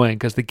at knowing,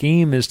 because the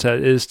game is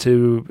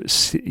to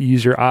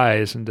use your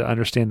eyes and to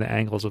understand the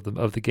angles of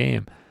the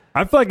game.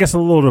 I feel like it's a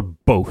little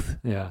of both.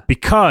 Yeah.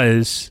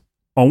 Because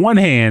on one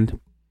hand,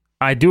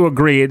 I do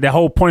agree the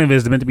whole point of it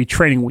is meant to be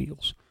training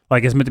wheels.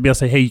 Like it's meant to be able to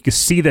say, hey, you can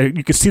see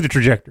the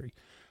trajectory.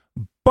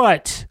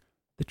 But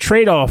the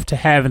trade-off to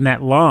having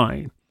that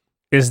line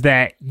is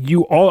that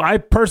I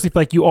personally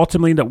feel like you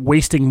ultimately end up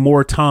wasting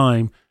more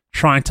time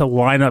trying to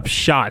line up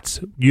shots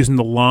using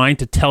the line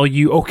to tell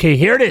you, okay,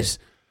 here it is.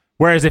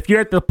 Whereas if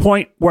you're at the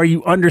point where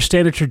you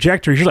understand the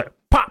trajectory, you're like,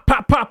 pop,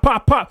 pop, pop,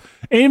 pop, pop.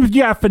 And if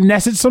you got to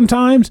finesse it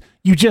sometimes,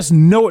 you just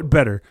know it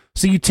better.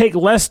 So you take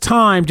less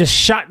time just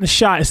shot in the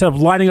shot instead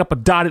of lining up a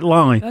dotted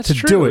line to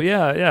do it.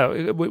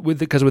 Yeah.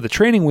 Because with the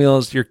training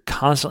wheels, you're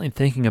constantly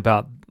thinking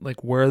about,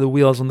 like, where are the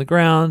wheels on the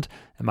ground?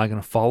 Am I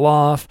going to fall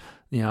off?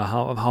 You know,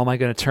 how am I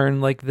going to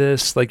turn like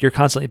this? Like, you're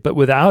constantly, but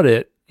without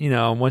it, you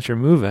know, once you're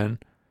moving,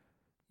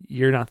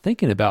 you're not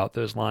thinking about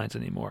those lines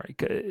anymore.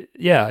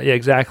 Yeah,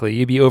 exactly.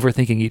 You'd be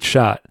overthinking each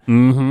shot,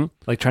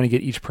 like trying to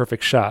get each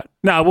perfect shot.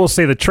 Now, I will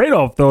say the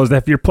trade-off, though, is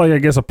that if you're playing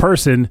against a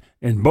person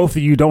and both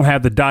of you don't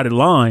have the dotted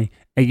line,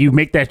 and you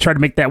try to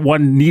make that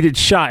one needed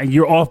shot, and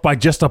you're off by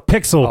just a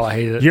pixel, I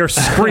hate it. You're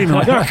screaming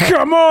like, oh,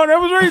 come on, that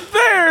was right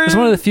there. It's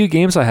one of the few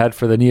games I had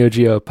for the Neo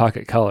Geo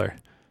Pocket Color.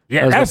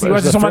 Yeah, that's what I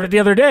was talking about it the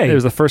other day. It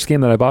was the first game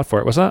that I bought for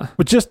it. What's that?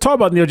 But just talk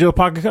about Neo Geo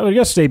Pocket Color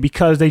yesterday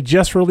because they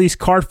just released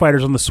Card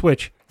Fighters on the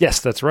Switch. Yes,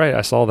 that's right.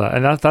 I saw that.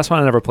 And that's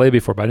one I never played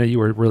before, but I know you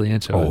were really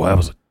into it. Oh, that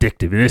was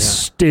addictive. It's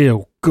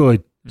still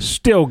good.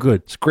 Still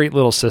good. It's a great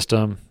little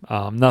system.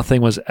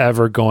 Nothing was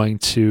ever going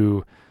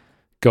to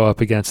go up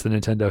against the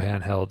Nintendo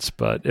handhelds,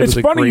 but it's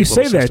funny you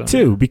say that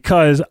too,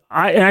 because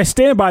I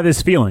stand by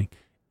this feeling.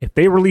 If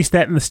they released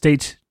that in the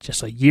States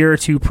just a year or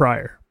two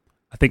prior,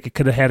 I think it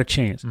could have had a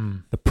chance.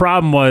 The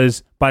problem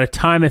was by the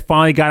time it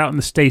finally got out in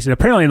the States, and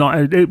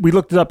apparently we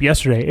looked it up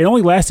yesterday, it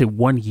only lasted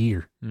 1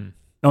 year. It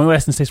only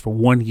lasted in the States for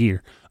 1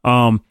 year.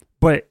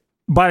 But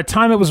by the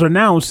time it was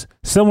announced,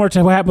 similar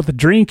to what happened with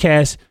the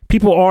Dreamcast,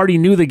 people already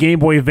knew the Game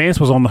Boy Advance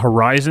was on the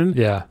horizon.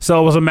 Yeah.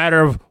 So it was a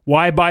matter of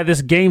why buy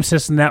this game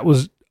system that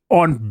was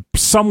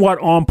somewhat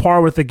on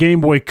par with the Game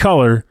Boy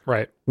Color,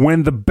 right?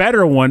 When the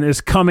better one is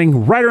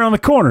coming right around the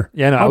corner.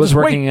 Yeah, no, I was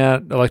working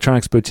at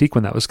Electronics Boutique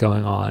when that was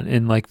going on,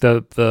 and like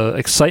the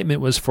excitement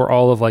was for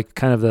all of like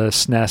kind of the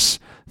SNES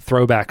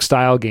throwback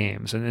style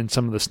games, and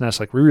some of the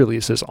SNES like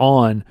re-releases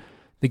on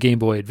the Game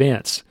Boy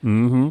Advance.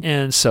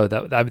 And so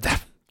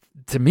that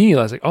to me,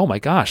 I was like, oh my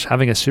gosh,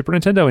 having a Super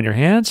Nintendo in your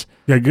hands.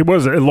 Yeah,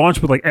 it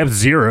launched with like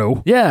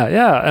F-Zero. Yeah.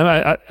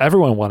 And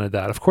everyone wanted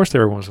that. Of course,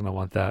 everyone was going to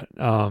want that.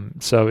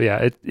 So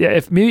yeah,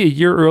 if maybe a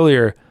year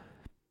earlier,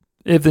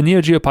 if the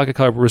Neo Geo Pocket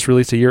Color was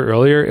released a year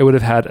earlier, it would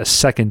have had a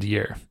second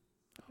year.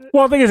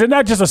 Well, the thing is,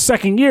 not just a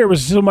second year, it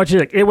was so much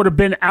like it would have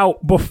been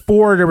out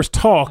before there was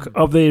talk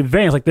of the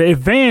Advance. Like the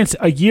Advance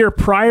a year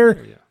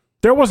prior,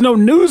 there was no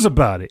news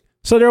about it.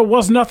 So there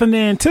was nothing to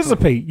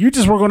anticipate. You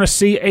just were going to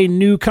see a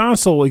new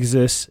console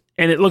exist,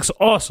 and it looks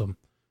awesome.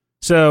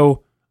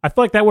 So I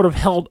feel like that would have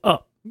held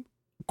up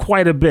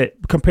quite a bit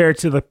compared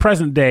to the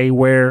present day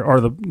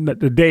or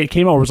the day it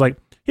came out, where it was like,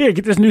 here,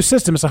 get this new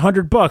system. It's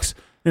 $100. And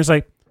it's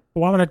like,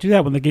 well, why would I do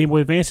that when the Game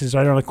Boy Advance is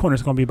right around the corner?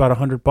 It's going to be about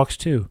 $100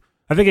 too.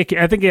 I think it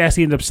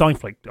actually ended up selling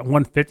for like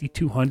 $150,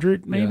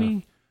 $200 maybe. Yeah.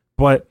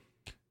 But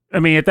I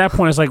mean, at that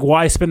point, it's like,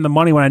 why spend the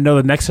money when I know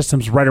the next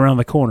system's right around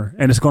the corner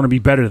and it's going to be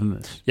better than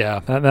this? Yeah,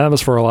 that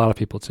was for a lot of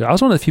people too. I was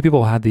one of the few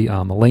people who had the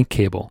link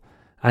cable.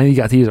 I only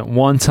got to use it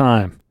one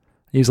time.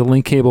 I used a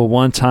link cable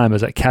one time. It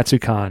was at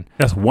Katsucon.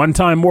 That's one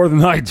time more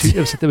than I did.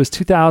 It was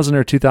 2000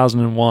 or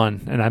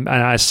 2001, and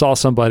I saw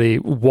somebody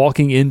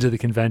walking into the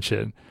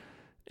convention,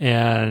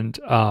 and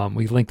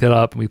we linked it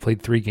up and we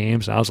played 3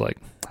 games, and I was like,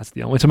 that's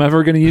the only time I'm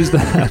ever going to use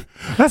that.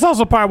 That's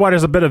also part of why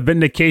there's a bit of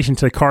vindication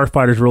to Card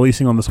Fighters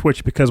releasing on the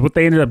Switch, because what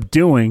they ended up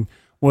doing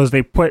was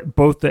they put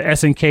both the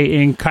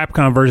SNK and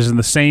Capcom versions in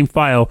the same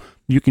file.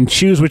 You can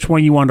choose which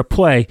one you want to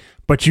play,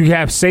 but you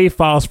have save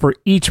files for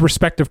each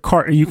respective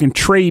cart, and you can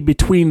trade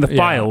between the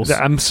files.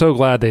 I'm so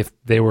glad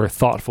they were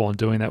thoughtful in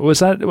doing that. Was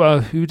that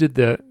who did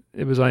that?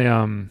 It was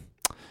a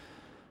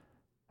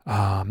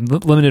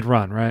Limited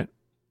Run, right?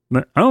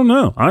 I don't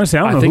know. Honestly,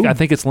 I don't know. I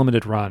think it's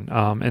Limited Run,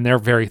 and they're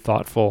very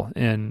thoughtful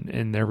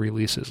in their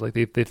releases. Like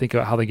they think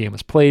about how the game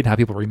was played, how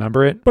people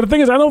remember it. But the thing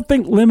is, I don't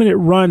think Limited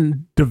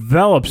Run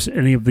develops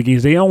any of the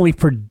games. They only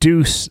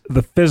produce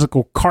the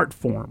physical cart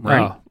form,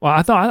 right? Oh,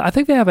 well, I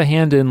think they have a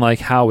hand in like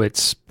how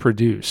it's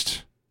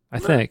produced. I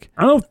think.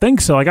 I don't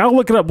think so. Like I'll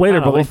look it up later,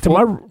 but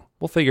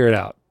we'll figure it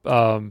out.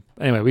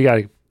 Anyway, we got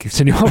to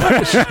continue on with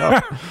the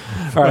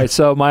show. All right,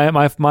 so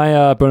my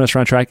bonus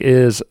round track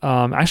is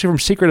actually from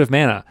Secret of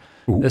Mana.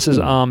 This is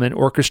an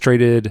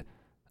orchestrated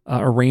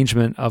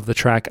arrangement of the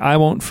track I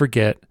Won't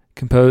Forget,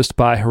 composed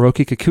by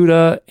Hiroki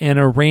Kikuta and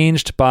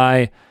arranged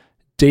by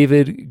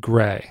David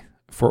Gray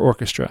for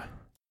orchestra.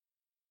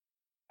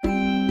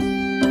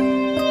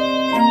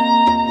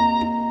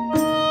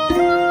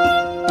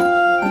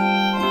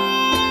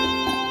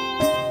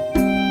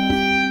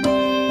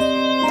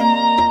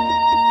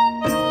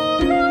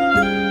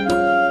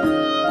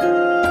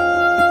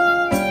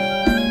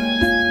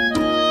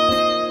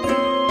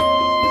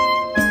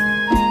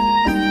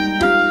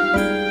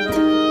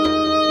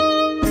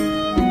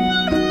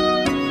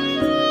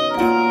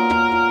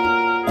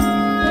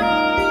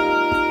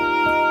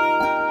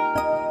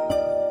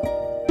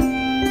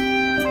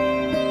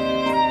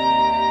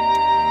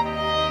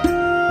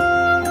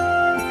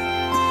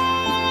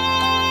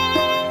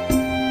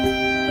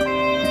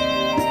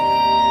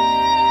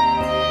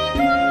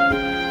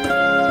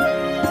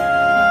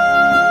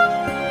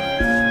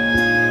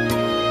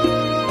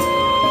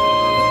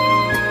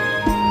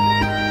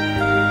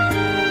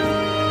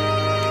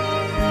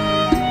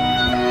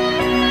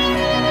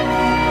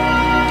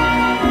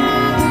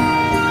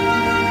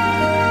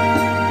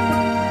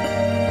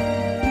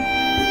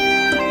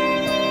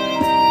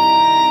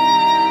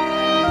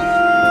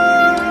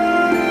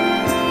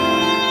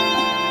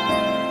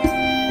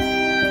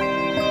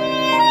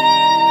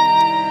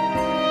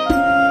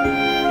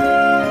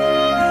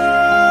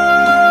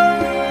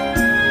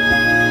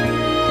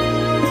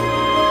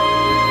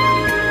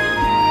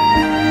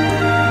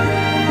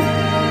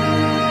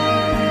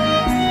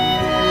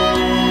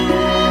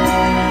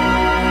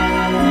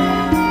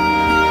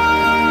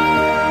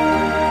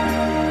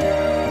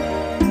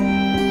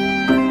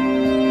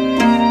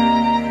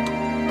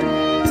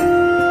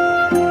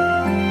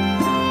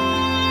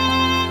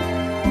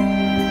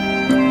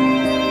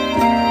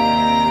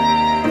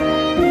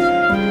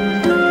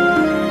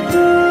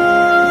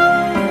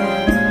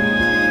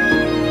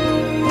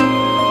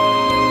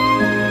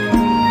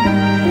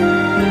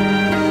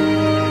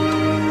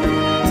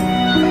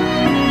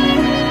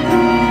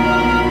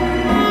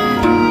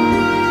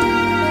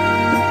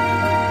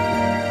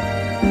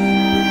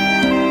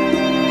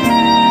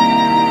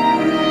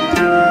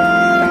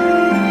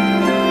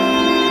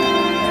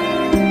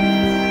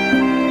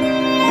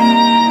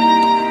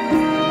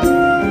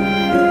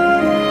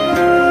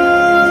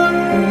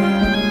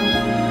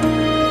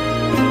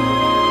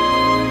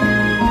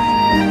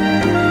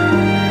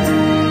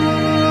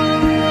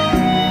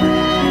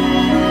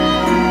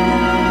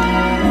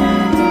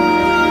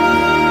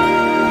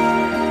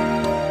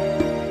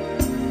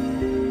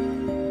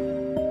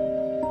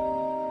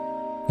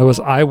 That was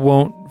I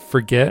Won't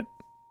Forget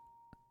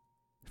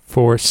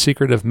for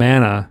Secret of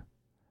Mana,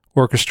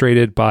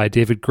 orchestrated by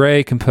David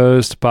Gray,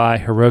 composed by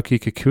Hiroki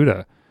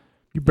Kikuta.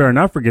 You better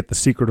not forget the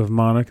Secret of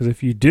Mana, because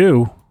if you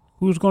do,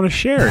 who's going to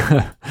share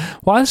it?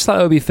 Well, I just thought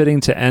it would be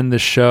fitting to end the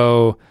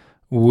show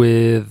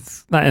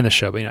with, not end the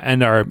show, but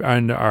end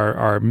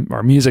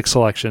our music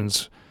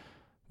selections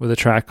with a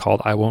track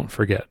called I Won't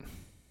Forget.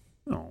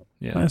 Oh,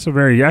 yeah. That's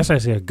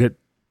actually a good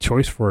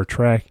choice for a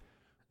track.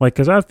 Like,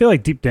 because I feel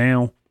like deep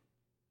down,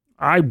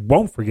 I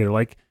won't forget it.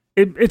 Like,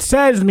 it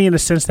saddens me in the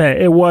sense that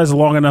it was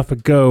long enough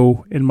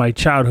ago in my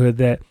childhood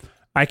that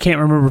I can't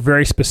remember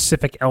very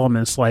specific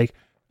elements. Like,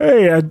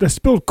 hey, I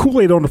spilled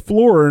Kool-Aid on the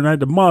floor and I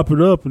had to mop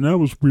it up, and that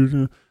was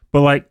weird.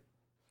 But like,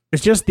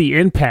 it's just the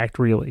impact,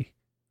 really.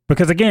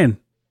 Because again,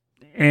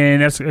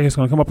 and that's I guess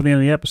going to come up at the end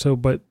of the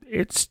episode, but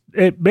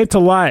it meant a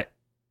lot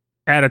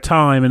at a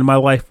time in my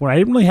life when I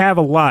didn't really have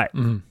a lot.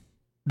 Mm-hmm.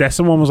 That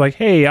someone was like,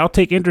 hey, I'll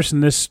take interest in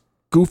this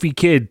goofy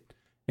kid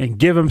and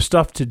give him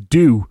stuff to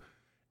do.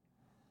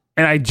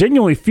 And I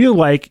genuinely feel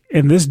like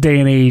in this day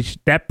and age,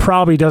 that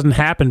probably doesn't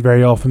happen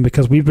very often,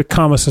 because we've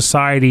become a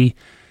society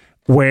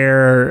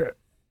where,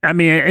 I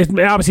mean,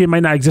 obviously it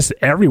might not exist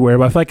everywhere,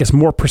 but I feel like it's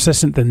more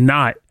persistent than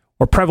not,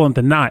 or prevalent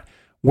than not,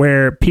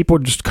 where people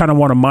just kind of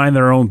want to mind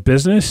their own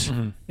business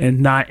and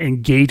not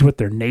engage with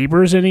their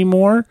neighbors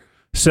anymore.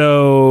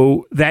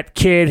 So that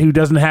kid who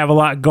doesn't have a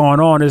lot going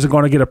on isn't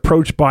going to get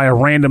approached by a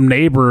random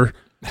neighbor.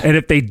 And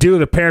if they do,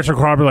 the parents are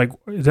probably like,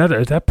 is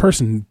that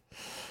person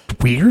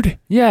weird?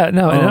 Yeah,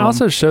 no, and it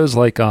also shows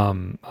like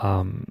the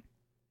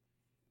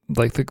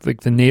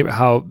neighbor,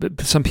 how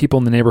some people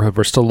in the neighborhood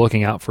were still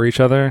looking out for each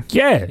other.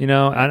 Yeah, and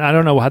I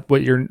don't know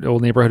what your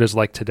old neighborhood is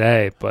like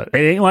today, but it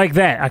ain't like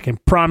that. I can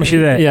promise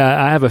you that.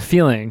 Yeah, I have a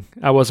feeling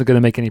I wasn't going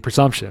to make any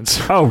presumptions.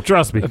 Oh,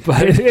 trust me,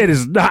 but it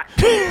is not.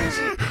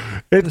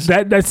 That's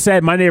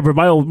sad.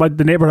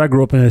 The neighborhood I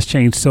grew up in has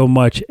changed so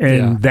much,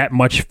 and that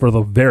much for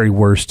the very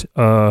worst.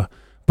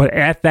 But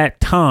at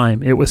that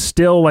time, it was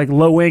still like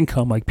low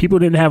income. Like, people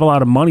didn't have a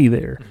lot of money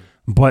there,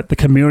 but the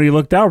community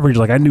looked out for each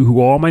other. Like, I knew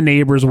who all my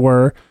neighbors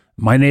were.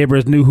 My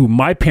neighbors knew who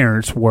my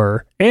parents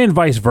were, and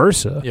vice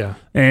versa. Yeah.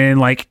 And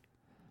like,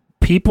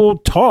 people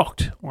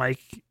talked.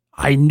 Like,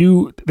 I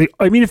knew,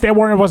 if I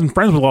wasn't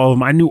friends with all of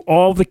them, I knew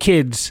all the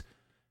kids,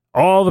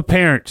 all the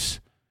parents.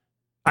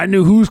 I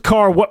knew whose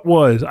car what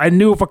was. I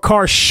knew if a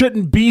car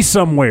shouldn't be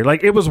somewhere.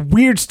 Like, it was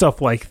weird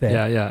stuff like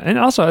that. Yeah. And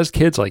also as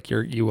kids, like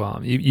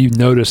you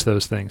notice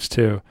those things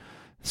too.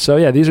 So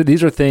yeah,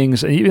 these are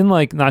things, even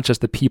like not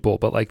just the people,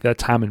 but like that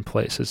time and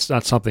place. It's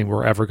not something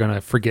we're ever going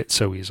to forget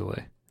so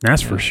easily.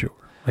 That's for sure.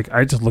 Like,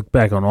 I just look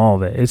back on all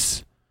that.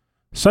 It's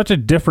such a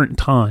different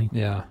time.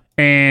 Yeah.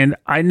 And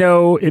I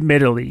know,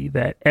 admittedly,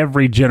 that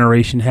every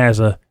generation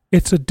has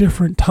it's a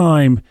different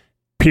time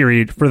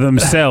period for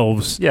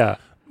themselves. Yeah.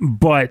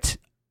 But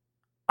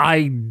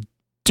I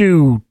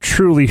do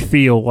truly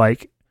feel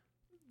like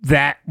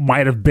that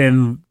might have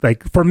been,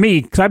 like, for me,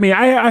 because I mean,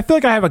 I feel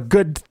like I have a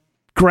good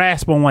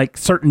grasp on like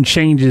certain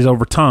changes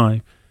over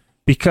time,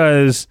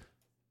 because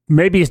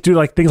maybe it's due to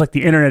like things like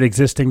the internet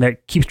existing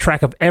that keeps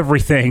track of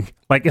everything.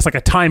 Like, it's like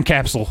a time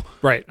capsule.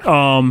 Right.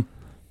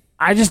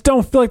 I just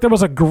don't feel like there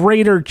was a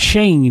greater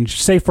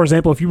change. Say, for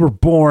example, if you were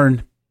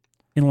born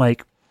in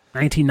like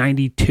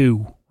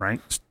 1992, right?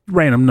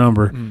 Random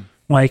number.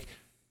 Like,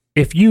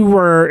 if you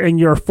were in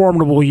your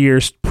formidable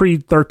years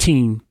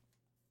pre-13,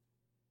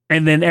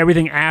 and then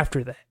everything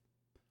after that,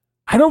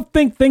 I don't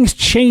think things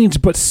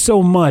changed, but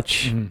so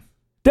much.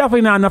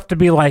 Definitely not enough to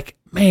be like,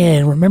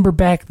 man, remember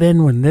back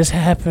then when this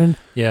happened?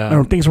 Yeah.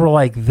 Or things were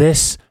like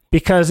this?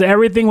 Because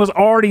everything was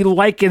already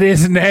like it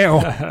is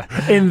now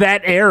in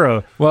that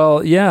era.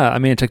 Well, yeah. I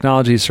mean,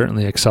 technology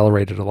certainly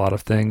accelerated a lot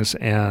of things,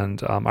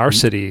 and our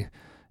city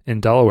in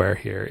Delaware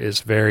here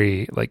is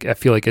very, like, I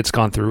feel like it's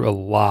gone through a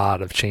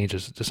lot of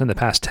changes just in the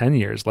past 10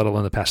 years, let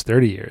alone the past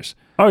 30 years.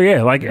 Oh,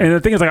 yeah. Like, and the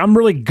thing is, like, I'm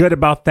really good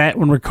about that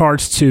in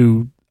regards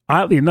to,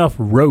 oddly enough,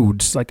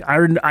 roads. Like,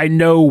 I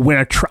know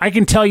when I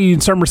can tell you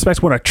in some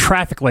respects when a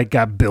traffic light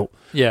got built.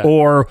 Yeah.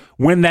 Or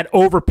when that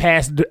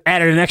overpass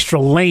added an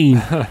extra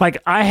lane. Like,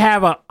 I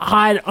have an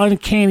odd,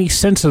 uncanny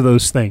sense of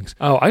those things.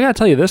 Oh, I gotta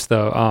tell you this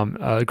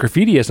though.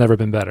 Graffiti has never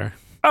been better.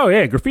 Oh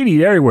yeah,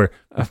 graffiti everywhere.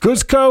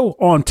 Goodsco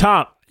on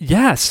top.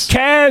 Yes.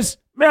 Kaz,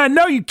 man, I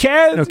know you,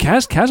 Kaz. No,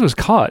 Kaz was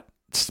caught.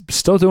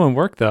 Still doing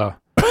work though.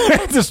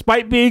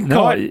 Despite being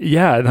caught.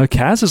 Yeah, no,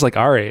 Kaz is like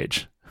our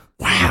age.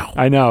 Wow.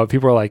 I know.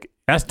 People are like,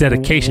 that's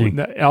dedication.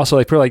 Also,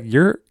 like, people are like,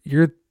 you're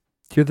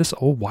this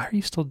old. Why are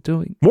you still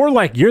doing? More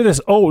like, you're this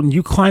old and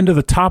you climbed to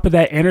the top of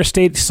that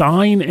interstate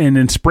sign and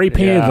then spray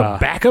painted the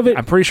back of it.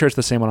 I'm pretty sure it's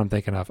the same one I'm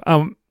thinking of.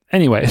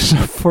 Anyways,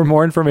 for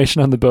more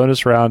information on the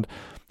bonus round,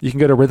 you can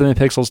go to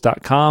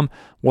rhythmandpixels.com.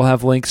 We'll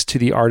have links to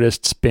the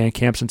artists'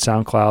 Bandcamps and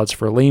SoundClouds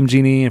for Lame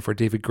Genie and for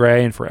David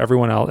Gray and for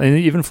everyone else, and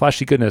even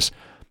Flashy Goodness.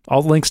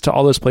 All links to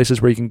all those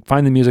places where you can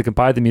find the music and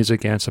buy the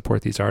music and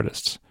support these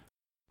artists.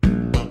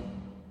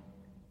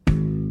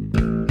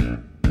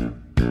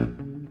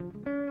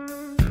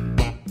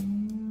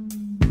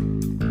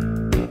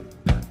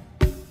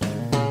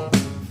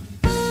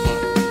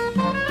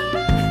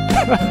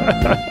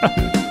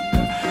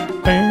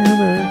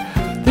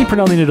 I think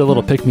Pernell needed a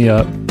little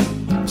pick-me-up,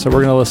 so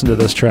we're going to listen to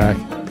this track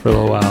for a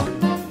little while.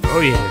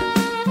 Oh, yeah.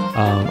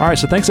 All right,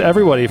 so thanks to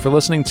everybody for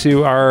listening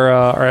to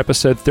our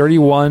episode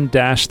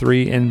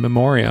 31-3 In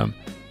Memoriam.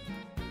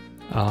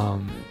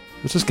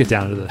 Let's just get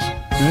down to this.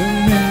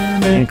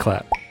 And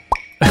clap.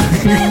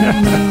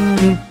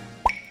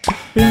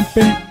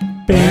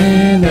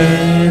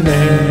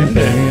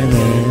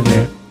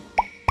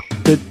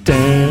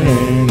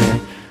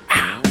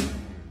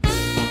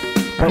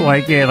 But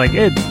like, yeah, like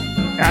it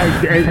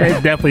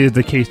definitely is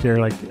the case there.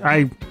 Like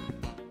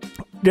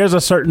there's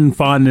a certain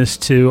fondness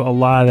to a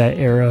lot of that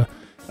era.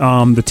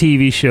 The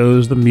TV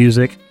shows, the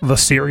music, the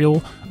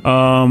cereal,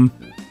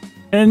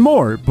 and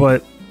more.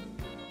 But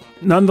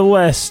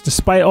nonetheless,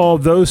 despite all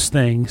of those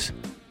things,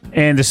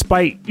 and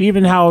despite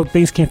even how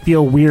things can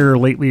feel weirder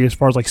lately as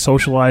far as like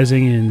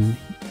socializing and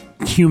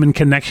human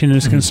connection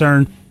is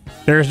concerned,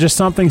 there's just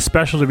something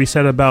special to be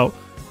said about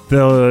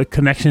the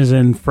connections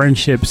and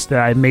friendships that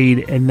I made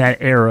in that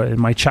era in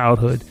my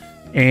childhood.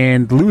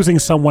 And losing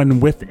someone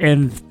with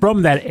and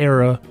from that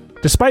era,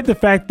 despite the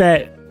fact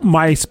that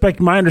my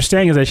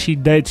understanding is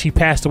that she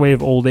passed away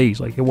of old age.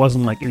 Like, it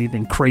wasn't like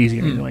anything crazy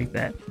or anything like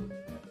that.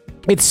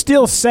 It's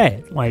still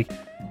sad. Like,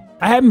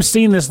 I haven't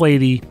seen this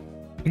lady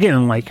again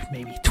in like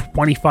maybe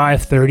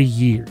 25, 30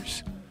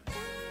 years.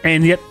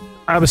 And yet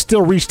I was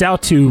still reached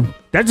out to.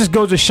 That just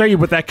goes to show you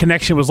what that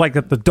connection was like,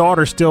 that the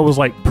daughter still was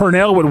like,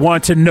 Pernell would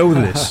want to know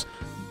this.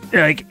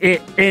 Like,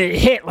 it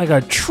hit like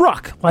a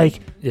truck. Like,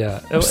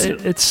 yeah,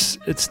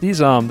 it's these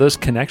those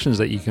connections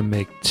that you can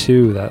make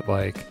too, that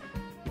like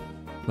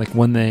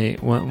when they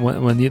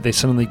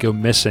suddenly go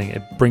missing,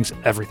 it brings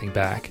everything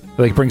back.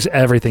 Like, brings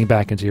everything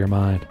back into your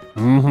mind.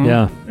 Mm-hmm.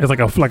 Yeah, it's like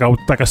a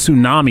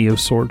tsunami of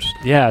sorts.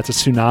 Yeah, it's a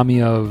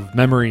tsunami of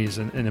memories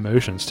and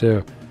emotions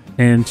too.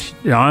 And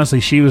honestly,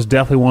 she was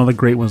definitely one of the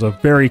great ones. A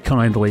very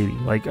kind lady.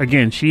 Like,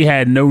 again, she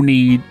had no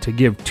need to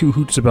give two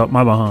hoots about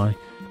my behind,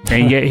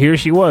 and yet here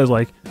she was.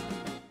 Like,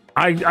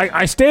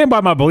 I stand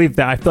by my belief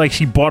that I feel like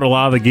she bought a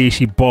lot of the gays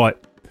she bought.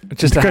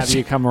 Just to have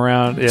you come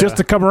around. Yeah. Just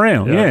to come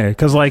around, yeah.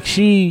 Because, like,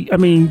 she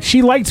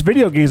likes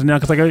video games now,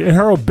 because, like, in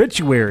her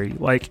obituary,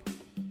 like,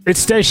 it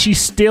says she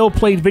still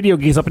played video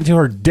games up until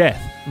her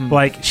death.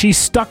 Like, she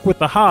stuck with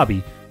the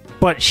hobby.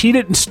 But she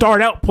didn't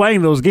start out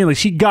playing those games. Like,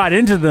 she got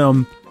into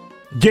them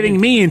getting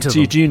me into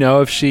them. Do you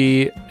know if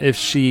she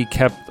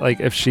kept, like,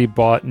 if she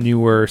bought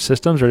newer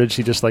systems, or did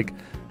she just, like,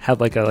 have,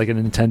 like a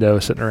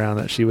Nintendo sitting around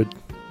that she would...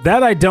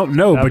 That I don't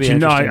know, but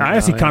I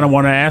honestly kind of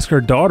want to ask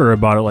her daughter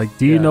about it. Like,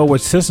 do you know what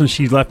system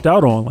she left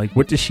out on? Like,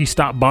 what did she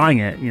stop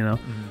buying at? You know,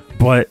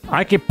 but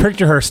I could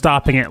picture her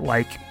stopping at,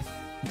 like,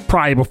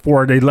 probably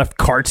before they left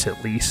carts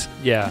at least.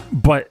 Yeah,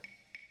 but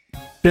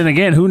then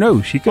again, who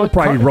knows? She could have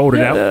probably rolled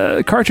it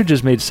out.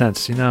 Cartridges made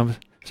sense, you know.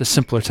 It's a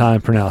simpler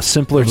time for now.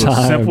 Simpler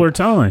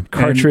time.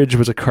 Cartridge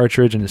was a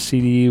cartridge, and a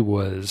CD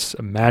was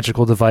a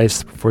magical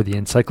device for the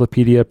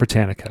Encyclopedia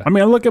Britannica. I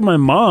mean, I look at my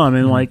mom,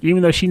 and like,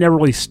 even though she never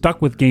really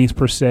stuck with games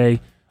per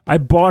se, I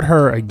bought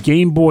her a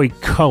Game Boy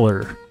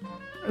Color.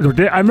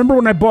 I remember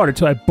when I bought it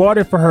too. I bought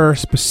it for her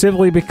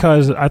specifically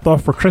because I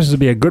thought for Christmas it'd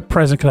be a good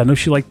present, because I know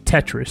she liked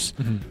Tetris.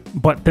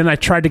 But then I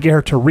tried to get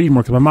her to read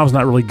more, because my mom's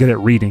not really good at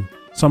reading.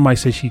 Somebody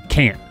says she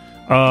can't.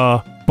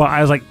 But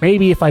I was like,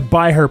 maybe if I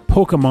buy her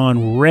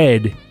Pokemon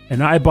Red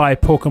and I buy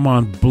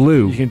Pokemon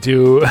Blue, you can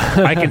do.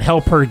 I can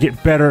help her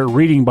get better at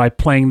reading by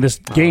playing this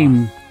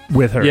game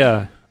with her.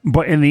 Yeah.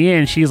 But in the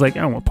end, she's like,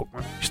 I don't want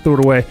Pokemon. She threw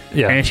it away.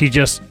 Yeah. And she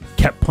just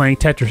kept playing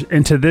Tetris.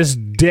 And to this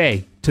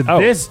day,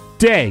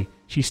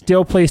 she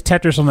still plays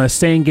Tetris on that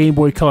same Game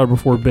Boy Color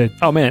before bed.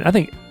 Oh man, I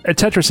think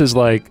Tetris is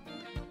like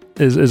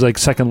like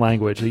second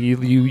language.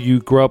 You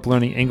grow up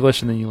learning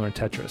English, and then you learn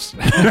Tetris.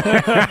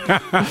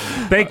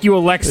 Thank you,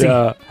 Alexi.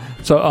 Yeah.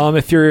 So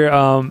if you're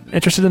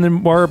interested in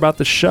more about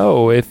the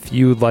show, if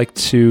you'd like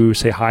to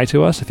say hi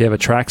to us, if you have a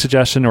track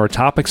suggestion or a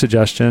topic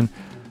suggestion,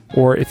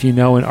 or if you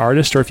know an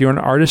artist, or if you're an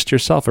artist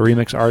yourself, a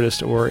remix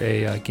artist or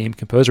a game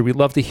composer, we'd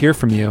love to hear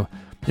from you.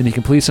 And you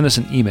can please send us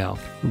an email.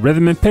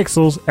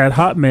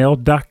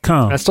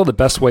 rhythmandpixels@hotmail.com. That's still the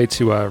best way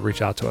to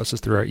reach out to us, is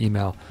through our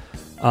email.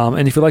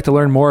 And if you'd like to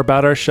learn more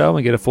about our show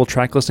and get a full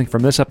track listing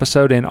from this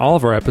episode and all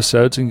of our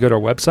episodes, you can go to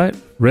our website,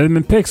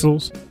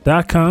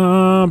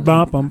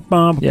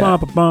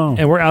 rhythmandpixels.com.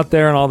 And we're out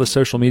there on all the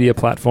social media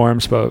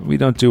platforms, but we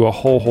don't do a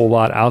whole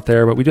lot out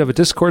there. But we do have a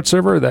Discord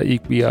server that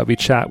we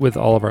chat with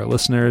all of our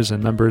listeners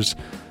and members,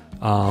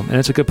 and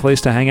it's a good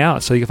place to hang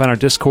out. So you can find our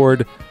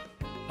Discord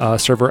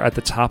server at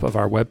the top of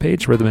our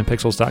webpage,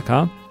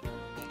 rhythmandpixels.com.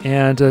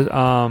 And we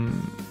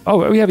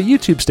have a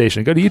YouTube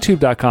station. Go to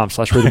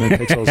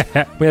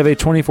youtube.com/rhythmandpixels. We have a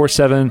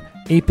 24/7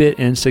 8-bit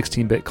and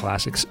 16-bit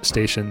classics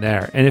station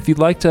there. And if you'd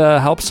like to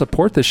help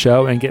support the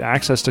show and get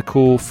access to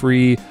cool,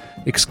 free,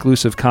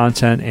 exclusive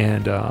content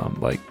and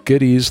like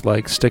goodies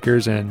like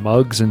stickers and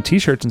mugs and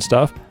t-shirts and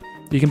stuff,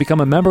 you can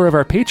become a member of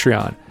our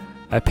Patreon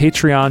at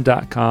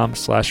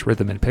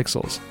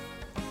patreon.com/rhythmandpixels.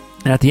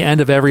 And at the end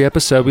of every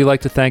episode, we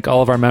like to thank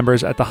all of our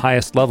members at the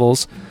highest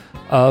levels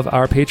of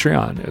our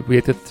Patreon. We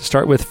have to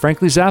start with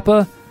Frankly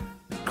Zappa,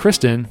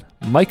 Kristen,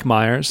 Mike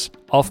Myers,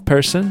 Ulf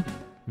Persson,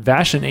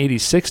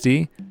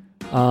 Vashin8060,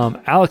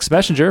 Alex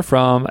Messenger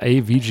from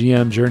A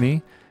VGM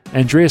Journey,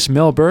 Andreas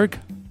Milberg,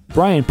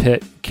 Brian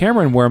Pitt,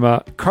 Cameron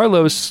Werma,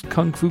 Carlos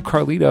Kung Fu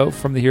Carlito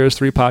from the Heroes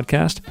 3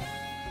 podcast,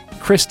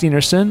 Chris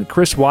Steenerson,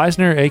 Chris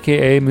Weisner,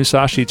 a.k.a.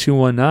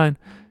 Musashi219,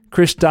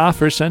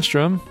 Christopher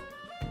Senstrom.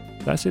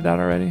 Did I say that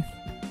already?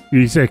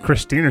 You said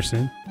Chris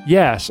Steenerson.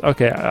 Yes.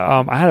 Okay.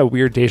 I had a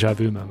weird deja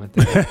vu moment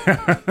there.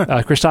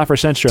 Christopher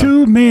Senstrom.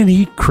 Too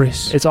many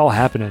Chris. It's all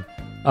happening.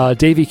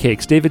 Davey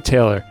Cakes, David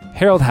Taylor,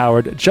 Harold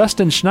Howard,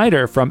 Justin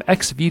Schneider from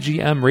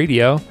XVGM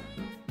Radio,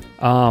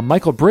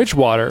 Michael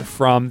Bridgewater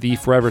from the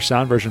Forever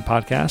Sound Version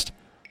podcast,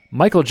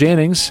 Michael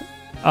Jannings,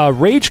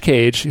 Rage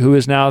Cage, who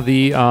is now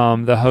the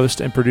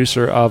host and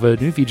producer of a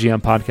new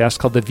VGM podcast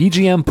called the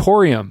VGM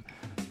Emporium.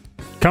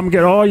 Come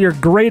get all your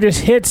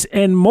greatest hits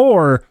and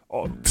more.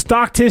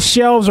 Stocked his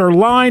shelves are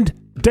lined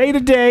day to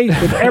day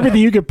with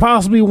everything you could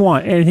possibly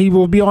want, and he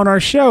will be on our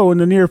show in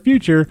the near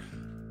future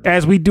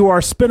as we do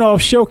our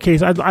spin-off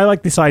showcase. I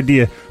like this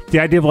idea. The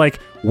idea of like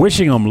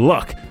wishing them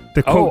luck.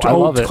 The quote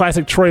old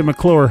classic Troy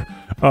McClure.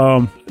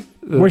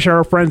 Wish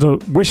our friends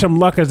wish them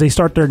luck as they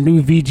start their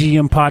new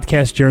VGM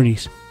podcast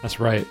journeys. That's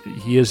right.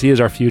 He is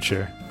our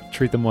future.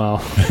 Treat them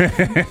well.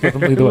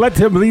 Let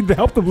them lead the way.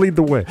 Help them lead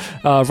the way.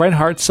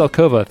 Reinhardt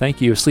Selkova,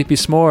 thank you. Sleepy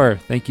S'more,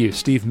 thank you.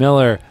 Steve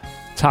Miller,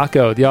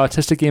 Taco, the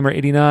Autistic Gamer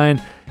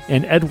 89,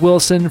 and Ed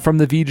Wilson from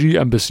the VG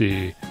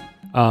Embassy.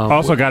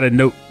 Also got a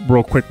note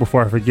real quick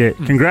before I forget.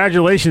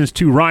 Congratulations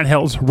to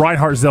Reinhardt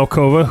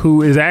Zelkova,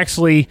 who is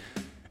actually,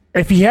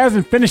 if he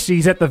hasn't finished it,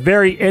 he's at the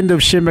very end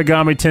of Shin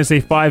Megami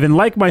Tensei 5. And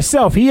like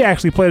myself, he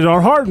actually plays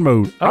on hard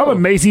mode. I'm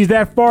amazed he's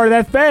that far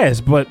that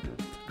fast, but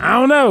I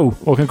don't know.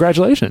 Well,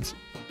 congratulations.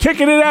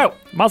 Kicking it out.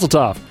 Mazel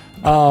tov.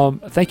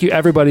 Thank you,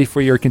 everybody,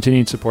 for your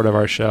continued support of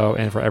our show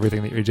and for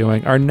everything that you're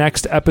doing. Our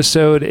next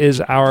episode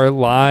is our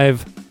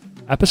live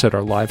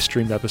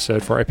streamed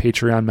episode for our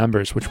Patreon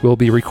members, which we'll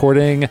be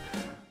recording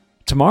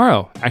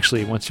tomorrow,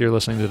 actually, once you're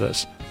listening to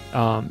this.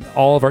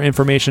 All of our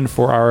information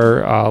for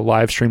our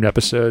live streamed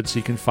episodes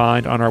you can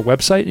find on our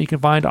website, and you can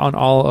find on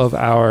all of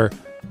our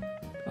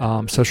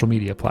social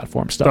media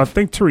platform stuff. So I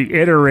think to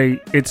reiterate,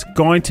 it's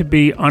going to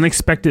be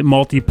unexpected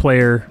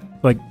multiplayer,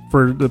 like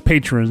for the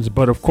patrons.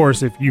 But of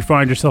course, if you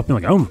find yourself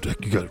being like, "Oh, what the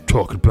heck you got to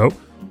talk about?"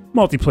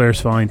 Multiplayer's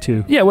fine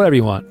too. Yeah, whatever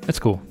you want. It's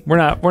cool. We're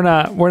not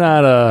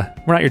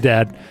your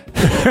dad.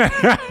 You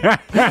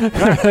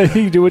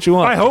can do what you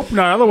want. I hope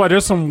not. Otherwise,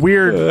 there's some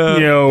weird,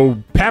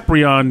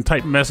 Papillon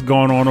type mess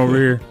going on over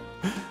here.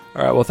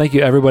 All right. Well, thank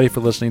you everybody for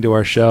listening to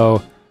our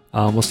show.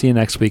 We'll see you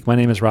next week. My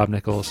name is Rob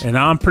Nichols, and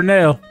I'm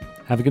Pernell.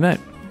 Have a good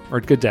night. Or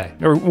good day.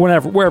 Or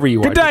wherever you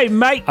are. Good day,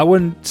 mate. I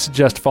wouldn't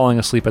suggest falling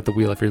asleep at the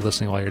wheel if you're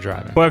listening while you're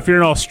driving. But if you're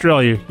in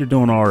Australia, you're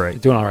doing all right.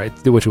 You're doing all right.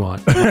 Do what you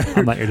want.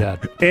 I'm not your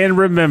dad. And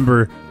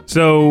remember,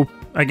 so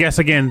I guess,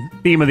 again,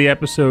 theme of the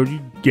episode,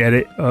 you get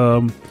it.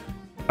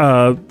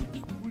 As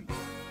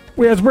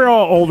we're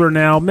all older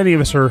now, many of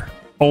us are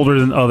older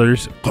than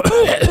others.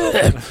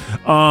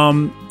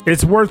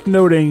 It's worth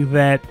noting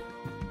that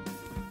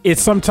it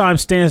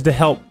sometimes stands to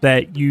help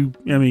that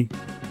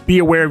be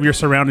aware of your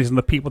surroundings and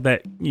the people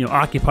that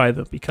occupy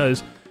them,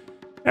 because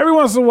every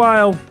once in a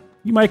while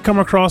you might come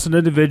across an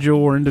individual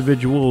or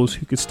individuals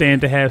who could stand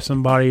to have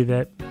somebody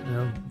that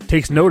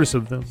takes notice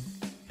of them,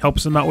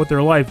 helps them out with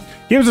their life,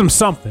 gives them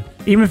something,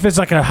 even if it's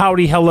like a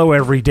howdy hello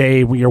every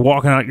day when you're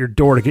walking out your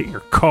door to get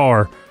your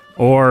car,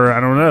 or I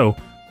don't know,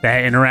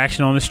 that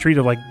interaction on the street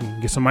of like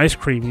get some ice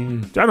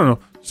cream. I don't know.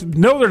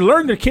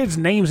 Learn their kids'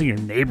 names in your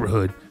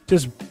neighborhood.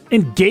 Just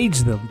engage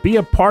them. Be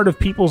a part of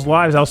people's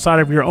lives outside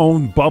of your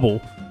own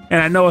bubble. And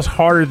I know it's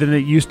harder than it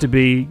used to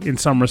be in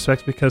some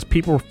respects because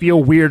people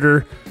feel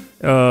weirder.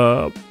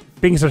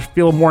 Things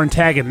feel more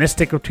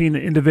antagonistic between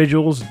the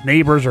individuals.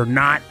 Neighbors are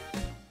not.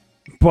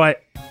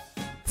 But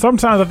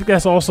sometimes I think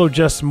that's also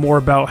just more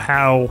about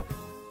how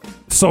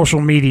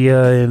social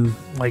media and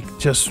like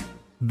just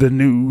the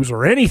news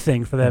or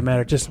anything for that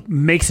matter just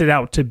makes it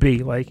out to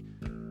be. Like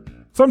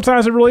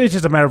sometimes it really is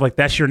just a matter of like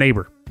that's your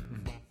neighbor.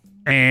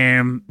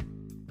 And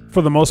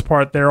for the most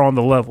part, they're on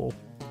the level.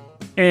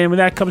 And when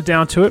that comes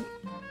down to it,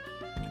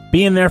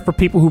 being there for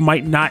people who you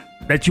might not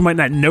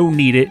know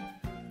need it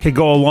can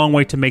go a long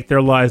way to make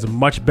their lives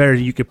much better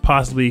than you could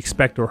possibly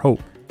expect or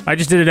hope. I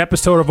just did an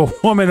episode of a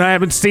woman I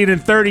haven't seen in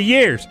 30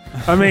 years.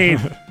 I mean,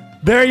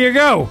 there you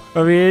go.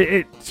 I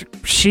mean,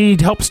 she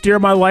helped steer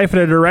my life in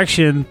a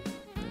direction,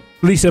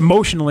 at least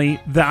emotionally,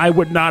 that I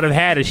would not have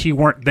had if she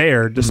weren't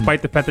there,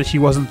 despite the fact that she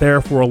wasn't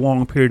there for a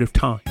long period of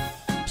time.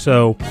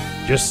 So,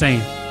 just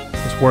saying,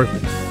 it's worth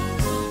it.